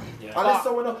 clean. Yeah. Unless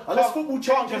someone else, unless Can't- football can't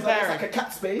changes and compare it's like him. a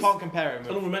cat space. Can't compare him with.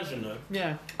 Honourable mention though.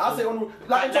 Yeah. I'll say honourable.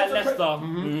 Like, in That terms of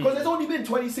Leicester. because there's only been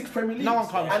 26 Premier Leagues. No one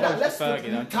comes and that close to Leicester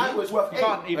Fergie, though. title is worth You 8.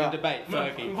 can't even Yeah. debate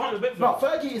Fergie. No,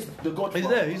 Fergie is the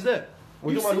godfather. He's there.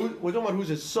 We're You talking about who's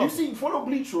his son. You see, follow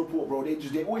Bleacher Report, bro.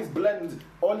 They always blend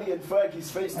Ollie and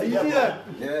Fergie's face You together. see that?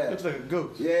 Yeah. Looks like a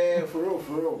ghost. Yeah, for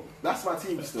real. That's my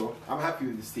team still. I'm happy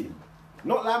with this team.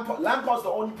 Not Lampard. Lampard's the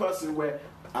only person where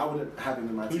I wouldn't have him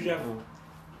in my Who'd team. you have?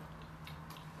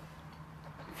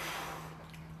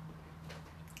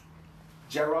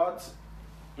 Gerrard,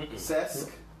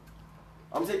 Cesc.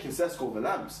 I'm taking Cesc over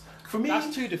Lamps. For me,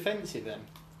 That's too defensive then.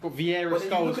 But Vieira, but then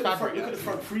you Scholes, look at the front, Fabric. look at the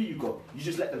front three you got. You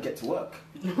just let them get to work.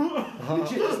 Legit,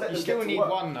 just let You them still get to need work.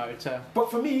 one though to.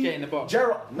 But for me, Get in the box.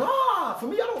 Gerrard, nah. For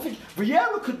me, I don't think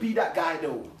Vieira could be that guy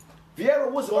though. Vieira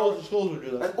was Scholes would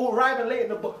do that. and or Ryan late in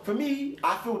the book. For me,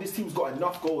 I feel this team's got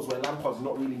enough goals where Lampard's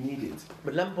not really needed.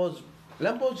 But Lampard's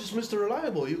just Mr.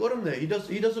 Reliable. You got him there. He does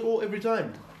it all every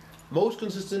time. Most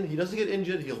consistent. He doesn't get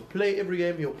injured. He'll play every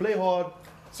game. He'll play hard.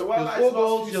 So why He'll about score his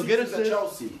goals, last few he'll get seasons at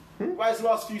assists. Chelsea? Why his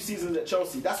last few seasons at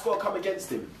Chelsea? That's got to come against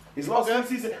him. His last Okay.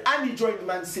 few seasons, and he joined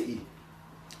Man City.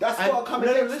 That's And got to come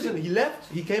no, against listen. him. He left.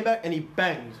 He came back and he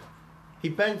banged. He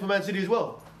banged for Man City as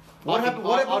well. What I'd happened?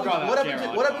 rather What have happened?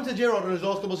 Gerrard. What happened to Gerrard in his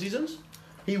last couple of seasons?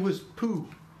 He was poo.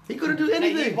 He couldn't do He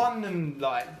anything. won them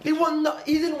like. He won.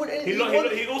 He didn't win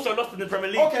anything. He also lost in the Premier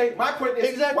League. Okay, my point is,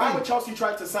 Exactly. why would Chelsea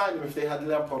try to sign him if they had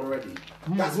Lampard already?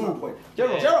 That's my point.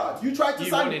 Gerrard. Gerrard, you tried to You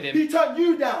sign wanted him. him. He turned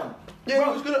you down. Yeah, Bro,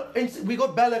 he was gonna. And we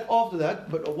got Ballack after that,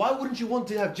 but why wouldn't you want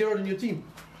to have Gerrard in your team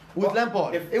with Well,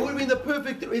 Lampard? if- it would have been the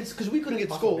perfect. It's because we couldn't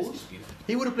get scores.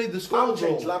 He would have played the I would scores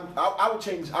change role. I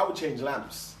would change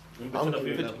Lamps. If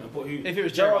it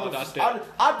was Gerrard, Gerrard, I'd do it.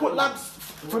 I'd put Lamps.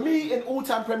 For me, in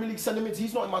all-time Premier League sentiments,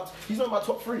 he's not in my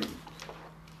top 3.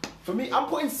 For me, I'm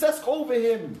putting Cesc over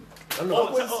him. I don't Oh,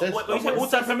 know.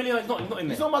 all-time Premier League, he's not in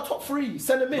He's there. not in my top 3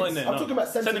 centre mids. Not in there, I'm no. talking about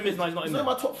centre Centre mids, no, he's not in in there.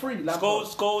 my top 3. Lampard.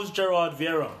 Scholes, Gerrard,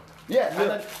 Vieira. Yeah, and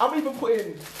then I'm even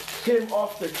putting him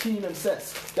after Keane and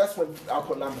Cesc. That's when I'll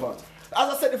put Lampard. As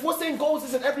I said, if we're saying goals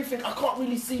isn't everything, I can't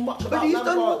really see much about he's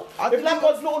Lampard. done what? I If think-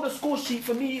 Lampard's not on the score sheet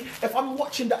for me, if I'm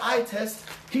watching the eye test,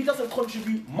 he doesn't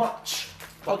contribute much.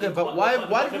 Okay, but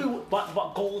why did we?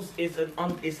 But goals is an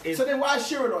is. So then why is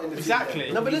Shearer not in the Exactly.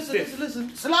 team? No, but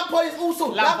listen. So Lampard is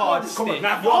also Lampard is come on,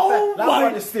 stiff.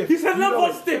 Lampard is stiff. He said You know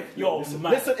Lampard it. stiff. Yo,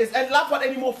 man. Listen, is Lampard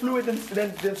any more fluid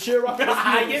than Shearer? Let's be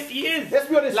honest. Yes, he is. Let's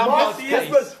be honest. Lampard's Let's be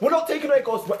pace. honest. We're not taking away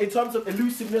goals, but in terms of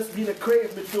elusiveness, being a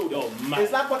creative midfielder, Yo, man.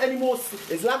 is Lampard any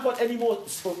more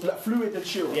fluid than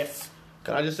Shearer? Yes.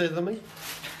 Can I just say something?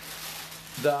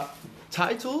 The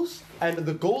titles and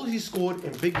the goals he scored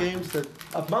in big games, the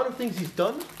amount of things he's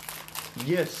done,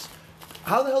 yes.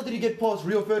 How the hell did he get past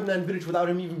Rio Ferdinand Vidic without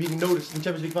him even being noticed in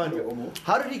Champions League final?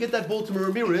 How did he get that ball to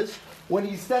Ramirez when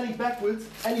he's standing backwards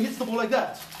and he hits the ball like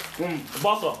that?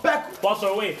 Barca. Barca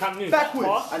away. Camp Nou.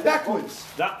 Backwards.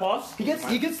 That pass. He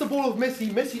gets the ball of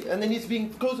Messi, and then he's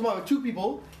being close him out with two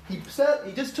people. He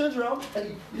just turns around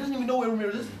and he doesn't even know where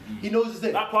Ramirez is. He knows it's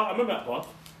there. That pass. I remember that pass.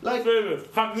 Like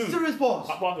Camp Nou. serious pass.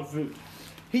 That pass was food.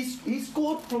 He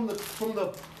scored from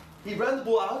the he ran the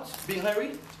ball out, being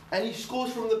hurried, and he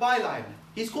scores from the byline.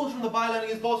 He scores from the byline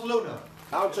against Barcelona.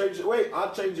 I'll change it. Wait,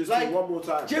 I'll change this Like, thing one more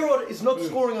time. Gerrard is not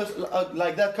scoring us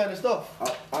like that kind of stuff.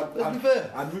 Let's be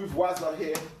fair. I'd move Wazza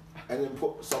here and then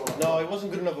put someone. No, it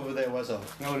wasn't good enough over there, Wazza.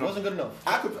 No. It wasn't good enough.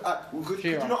 Could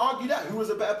you not argue that? Who was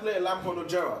a better player, Lampard or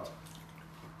Gerrard?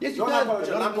 Yes, you Not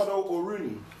can. Lampard or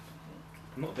Rooney.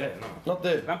 Not there, no. Not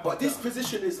there. But this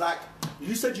position is like,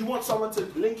 you said you want someone to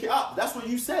link it up. That's what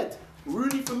you said.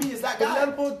 Rooney for me is that But guy.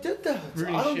 Lampard did that.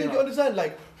 Rooney I don't think Shearer. you understand.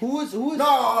 Like, who is?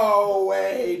 No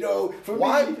way, no. For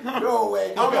Why? me, no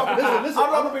way. I'd listen,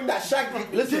 rather bring that Shaggy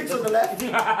Giggs on the left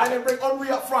and then bring Henry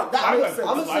up front. That makes sense.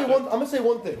 I'm gonna say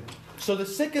one thing. So the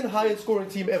second highest scoring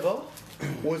team ever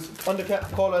was under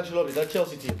Carlo Ancelotti, that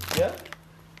Chelsea team. Yeah.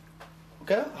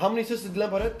 Okay. How many assists did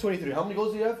Lampard have? 23. How many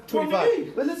goals did he have?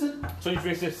 25. But listen,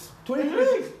 23 assists.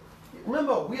 23.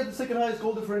 Remember, we had the second highest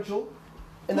goal differential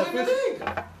in that first.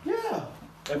 Yeah.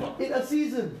 Ever. In a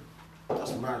season.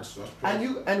 That's mad, sir.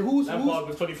 And who's Lampard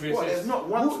with 23 What, there's assists. not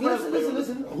one Spurs player.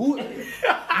 listen. Who? You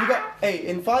got? Hey,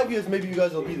 in 5 years, maybe you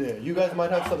guys will be there. You guys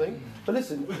might have something. But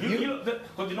listen,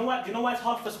 Because you know why? Do you know why it's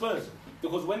hard for Spurs?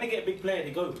 Because when they get a big player,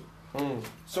 they go.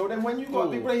 So then when you got a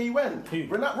big player, he went. Who?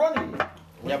 Renat Ronnie.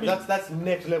 yeah, but that's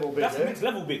next level, big. That's eh? next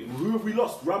level big. Who have we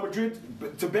lost? Real Madrid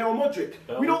to Bayern Modric.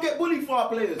 We don't get bullied for our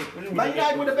players. do Man we United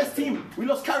get were the best team. We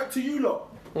lost Carrick to you lot.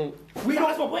 We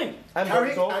that's my point. And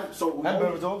Carrick Berbatov. and so And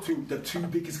Berbatov. the two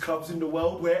biggest clubs in the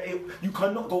world where you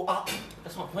cannot go up.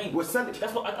 That's my point. We're selling.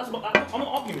 That's what. I'm not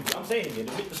arguing with you. I'm saying here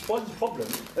the Spurs' problem.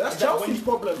 That's is that when Chelsea's you-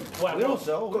 problem. Why, We no. don't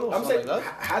sell. We don't I'm sell saying like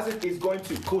that. Hazard is going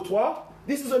to Courtois.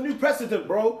 This is a new precedent,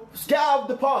 bro. Get out of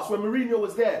the past when Mourinho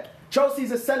was there.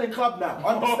 Chelsea's a selling club now.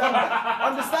 Understand that.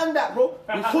 Understand that, bro.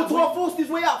 Courtois forced his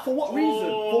way out for what reason?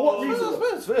 For what reason?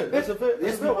 That's fair. That's a fair.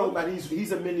 It's not wrong, man.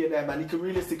 He's a millionaire, man. He can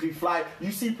realistically fly.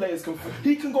 You see players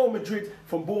he can go Madrid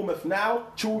from Bournemouth now,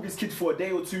 chill with his kids for a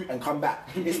day or two, and come back.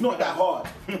 It's not that hard.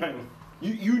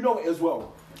 You know it as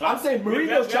well. I'm saying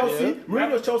Mourinho's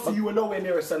Chelsea, you were nowhere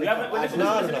near a selling We haven't, club.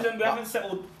 listen, we haven't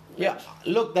settled. Yeah,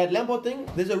 look, that Lampard thing,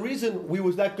 there's a reason we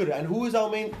was that good. And who is our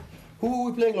main... Who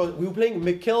were we playing? We were playing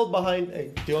Mikel behind...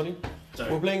 Hey, Diony. Sorry.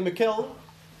 We were playing Mikel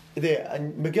there.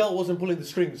 And Miguel wasn't pulling the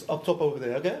strings up top over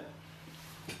there, okay?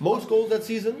 Most goals that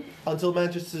season, until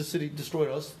Manchester City destroyed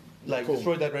us,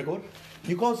 destroyed that record.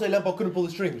 You can't say Lampard couldn't pull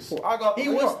the strings. He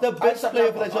was the best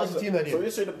player for that Chelsea team that So year.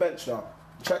 you see the bench now.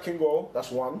 Checking goal, that's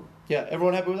one. Yeah,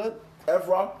 everyone happy with that?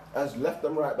 Evra has left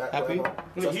them right back. Happy? whatever.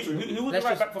 Who That's two. was the Let's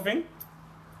right just- back for thing?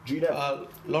 GDF.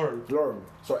 Lauren. Lauren.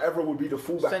 So Evra would be the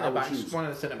fullback I Centre would backs. choose. One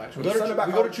of the centre backs. We Centre gotta back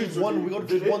I would choose choose one. would We be gotta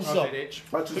choose Vidic. one sub.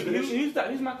 Manchester City. Who's that?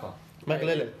 Who's Maka?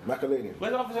 Makalele. Makalani.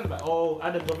 Where's the other centre back? Oh,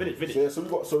 Adam Vidic. Yeah,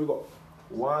 so we got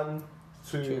 1,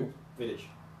 2, Vidic.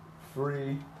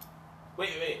 3. Wait.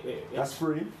 Yeah. That's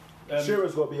 3.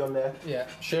 Shearer's got to be on there. Yeah.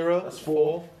 Shearer. That's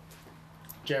 4.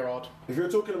 Gerrard. If you're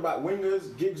talking about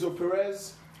wingers, Giggs or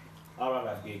Perez, I'll run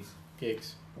back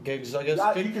Giggs. Giggs, I guess.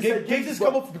 Yeah, you can say Giggs,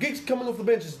 but- Giggs coming off the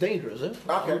bench is dangerous, eh?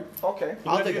 okay.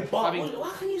 I'll take it. But I mean-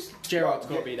 why can you? Gerrard's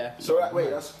got to be there. So wait,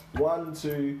 that's 1,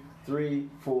 2, 3,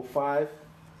 4, 5.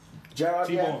 Gerrard,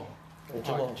 Two yeah. more.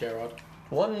 Like Gerrard.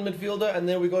 One midfielder, and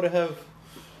then we got to have.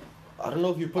 I don't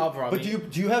know if you put. Alvarez, but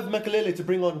do you have Makalele to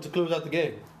bring on to close out the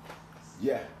game?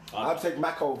 Yeah. I'd take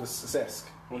Maka over Cesc.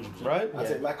 100%. Right? I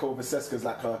take Maka over Cesc as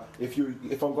like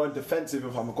if I'm going defensive,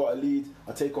 if I've got a lead,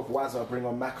 I take off Wazza, bring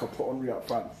on Maka, put Henry up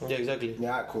front. Yeah, exactly.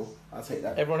 Yeah, alright, cool. I'll take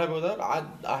that. Everyone happy with that?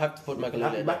 I have to put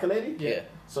Makalele. Makaleli? Yeah.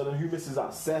 So then who misses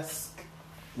out? Cesc,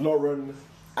 Lauren,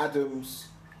 Adams,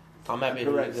 I'm happy. and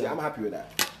with Perez. that. Yeah, I'm happy with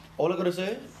that. All I gotta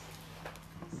say,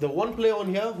 the one player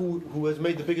on here who has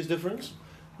made the biggest difference,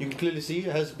 you can clearly see,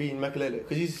 has been Makalele.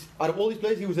 Because he's out of all these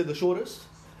players, he was at the shortest,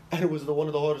 and it was one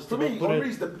of the hardest For to me, put in.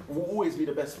 Henry's will always be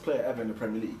the best player ever in the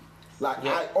Premier League. Like,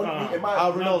 Yeah. Henry, in my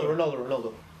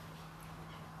Ronaldo.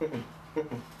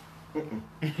 I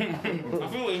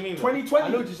feel what you mean. 2020, I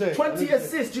know what you're saying. 20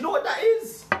 assists. Do you know what that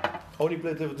is? Only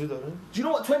player to ever do that, huh? Do you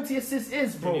know what 20 assists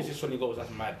is, bro? When it's just 20 goals,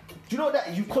 that's mad. Do you know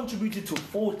that you contributed to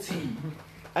 40?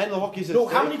 And the hockey assist. No,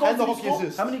 how many goals And the did he hockey score?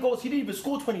 assist. How many goals? He didn't even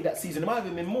score 20 that season. It might have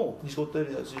even been more. He scored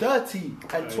 30 that season. 30 and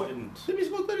No, 20. he didn't. Didn't he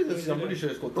score 30 that season? I'm pretty sure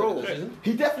he scored 30 Bro, that season.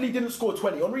 he definitely didn't score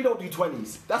 20. Henry don't do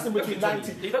 20s. That's in between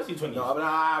 90. He does do 20. No,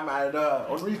 man.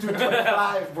 Henry's doing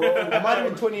 25, bro. It might have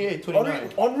been 28, 29.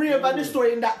 Henry and Van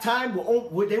Nistelrooy in that time,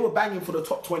 they were banging for the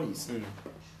top 20s.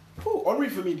 Ooh, Henry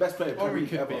for me, best player. Henry Premier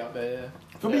could League be ever. up there. Yeah.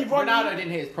 For me, Ronaldo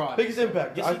didn't hit his prime. Biggest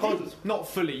impact. Yes, I he can't. did. Not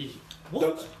fully.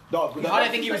 What? No, but I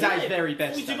don't think he was at his very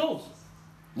best. 42 though. goals.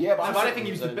 Yeah, but No, I'm but I saying- don't think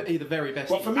he was the very best.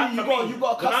 But for me, And you for got me, you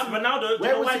got a cousin. Ronaldo, do you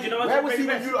Where know was why? he? Do you know why Where he's was he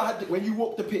very when you lot had when you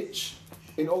walked the pitch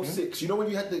in 06? You know when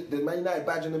you had the Man United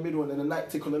badge in the middle and then the night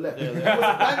tick on the left. He wasn't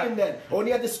banging then.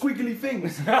 Only had the squiggly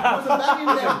things. He wasn't banging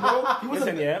then, bro. He wasn't.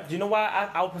 Listen, yeah. Do you know why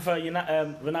I would prefer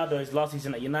Ronaldo his last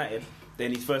season at United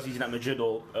than his first season at Madrid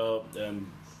or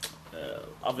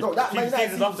other No, that Man United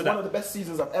seasons season after was that? one of the best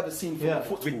seasons I've ever seen from a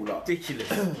footballer. Ridiculous.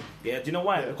 Yeah. Do you know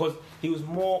why? Because he was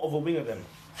more of a winger then.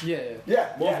 Yeah.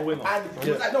 Yeah, More yeah. of a winger. And he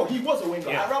was like, no, he was a winger.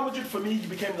 Yeah. At Real Madrid, for me, he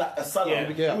became like a Salah.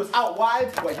 Yeah. He was out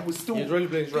wide, but he was still. He was really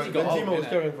playing right. got Benzema home, was innit?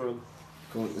 carrying for him.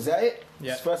 Cool. Is that it?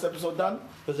 Yeah. This first episode done.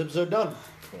 This episode done.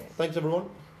 Thanks, everyone.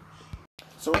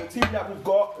 So the team that we've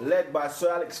got, led by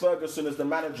Sir Alex Ferguson as the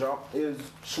manager, is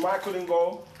Schmeichel in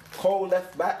goal, Cole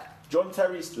left back, John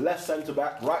Terry's left centre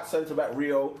back, right centre back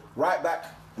Rio, right back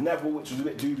Neville, which was a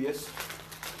bit dubious.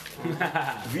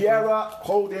 Vieira,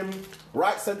 Holding,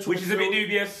 right central. Which is a bit midfield.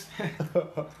 dubious.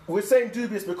 We're saying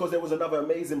dubious because there was another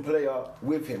amazing player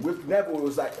with him. With Neville, it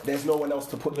was like there's no one else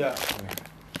to put there.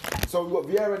 So we've got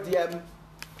Vieira DM,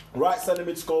 right centre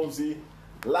mid Scholesy,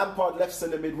 Lampard left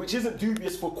centre mid, which isn't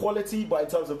dubious for quality, but in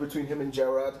terms of between him and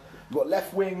Gerrard. We've got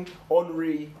left wing,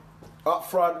 Henry, up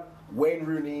front, Wayne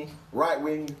Rooney, right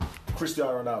wing,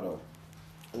 Cristiano Ronaldo.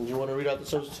 And you want to read out the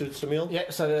substitutes, Emil? Yeah,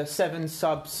 so the 7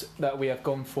 subs that we have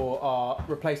gone for are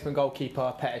replacement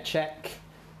goalkeeper Petr Cech,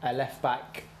 left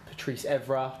back Patrice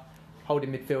Evra,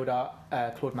 holding midfielder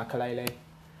Claude Makelele,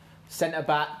 centre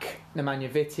back Nemanja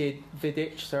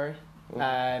Vidic,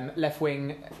 left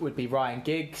wing would be Ryan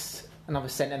Giggs, another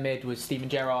centre mid was Steven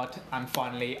Gerrard, and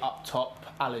finally up top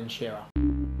Alan Shearer.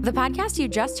 The podcast you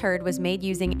just heard was made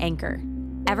using Anchor.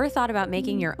 Ever thought about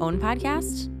making your own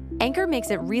podcast? Anchor makes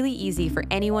it really easy for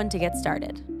anyone to get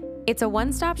started. It's a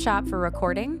one-stop shop for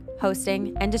recording,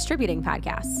 hosting, and distributing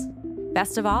podcasts.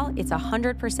 Best of all, it's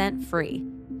 100% free.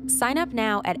 Sign up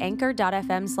now at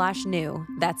anchor.fm/new.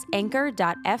 That's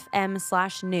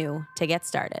anchor.fm/new to get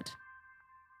started.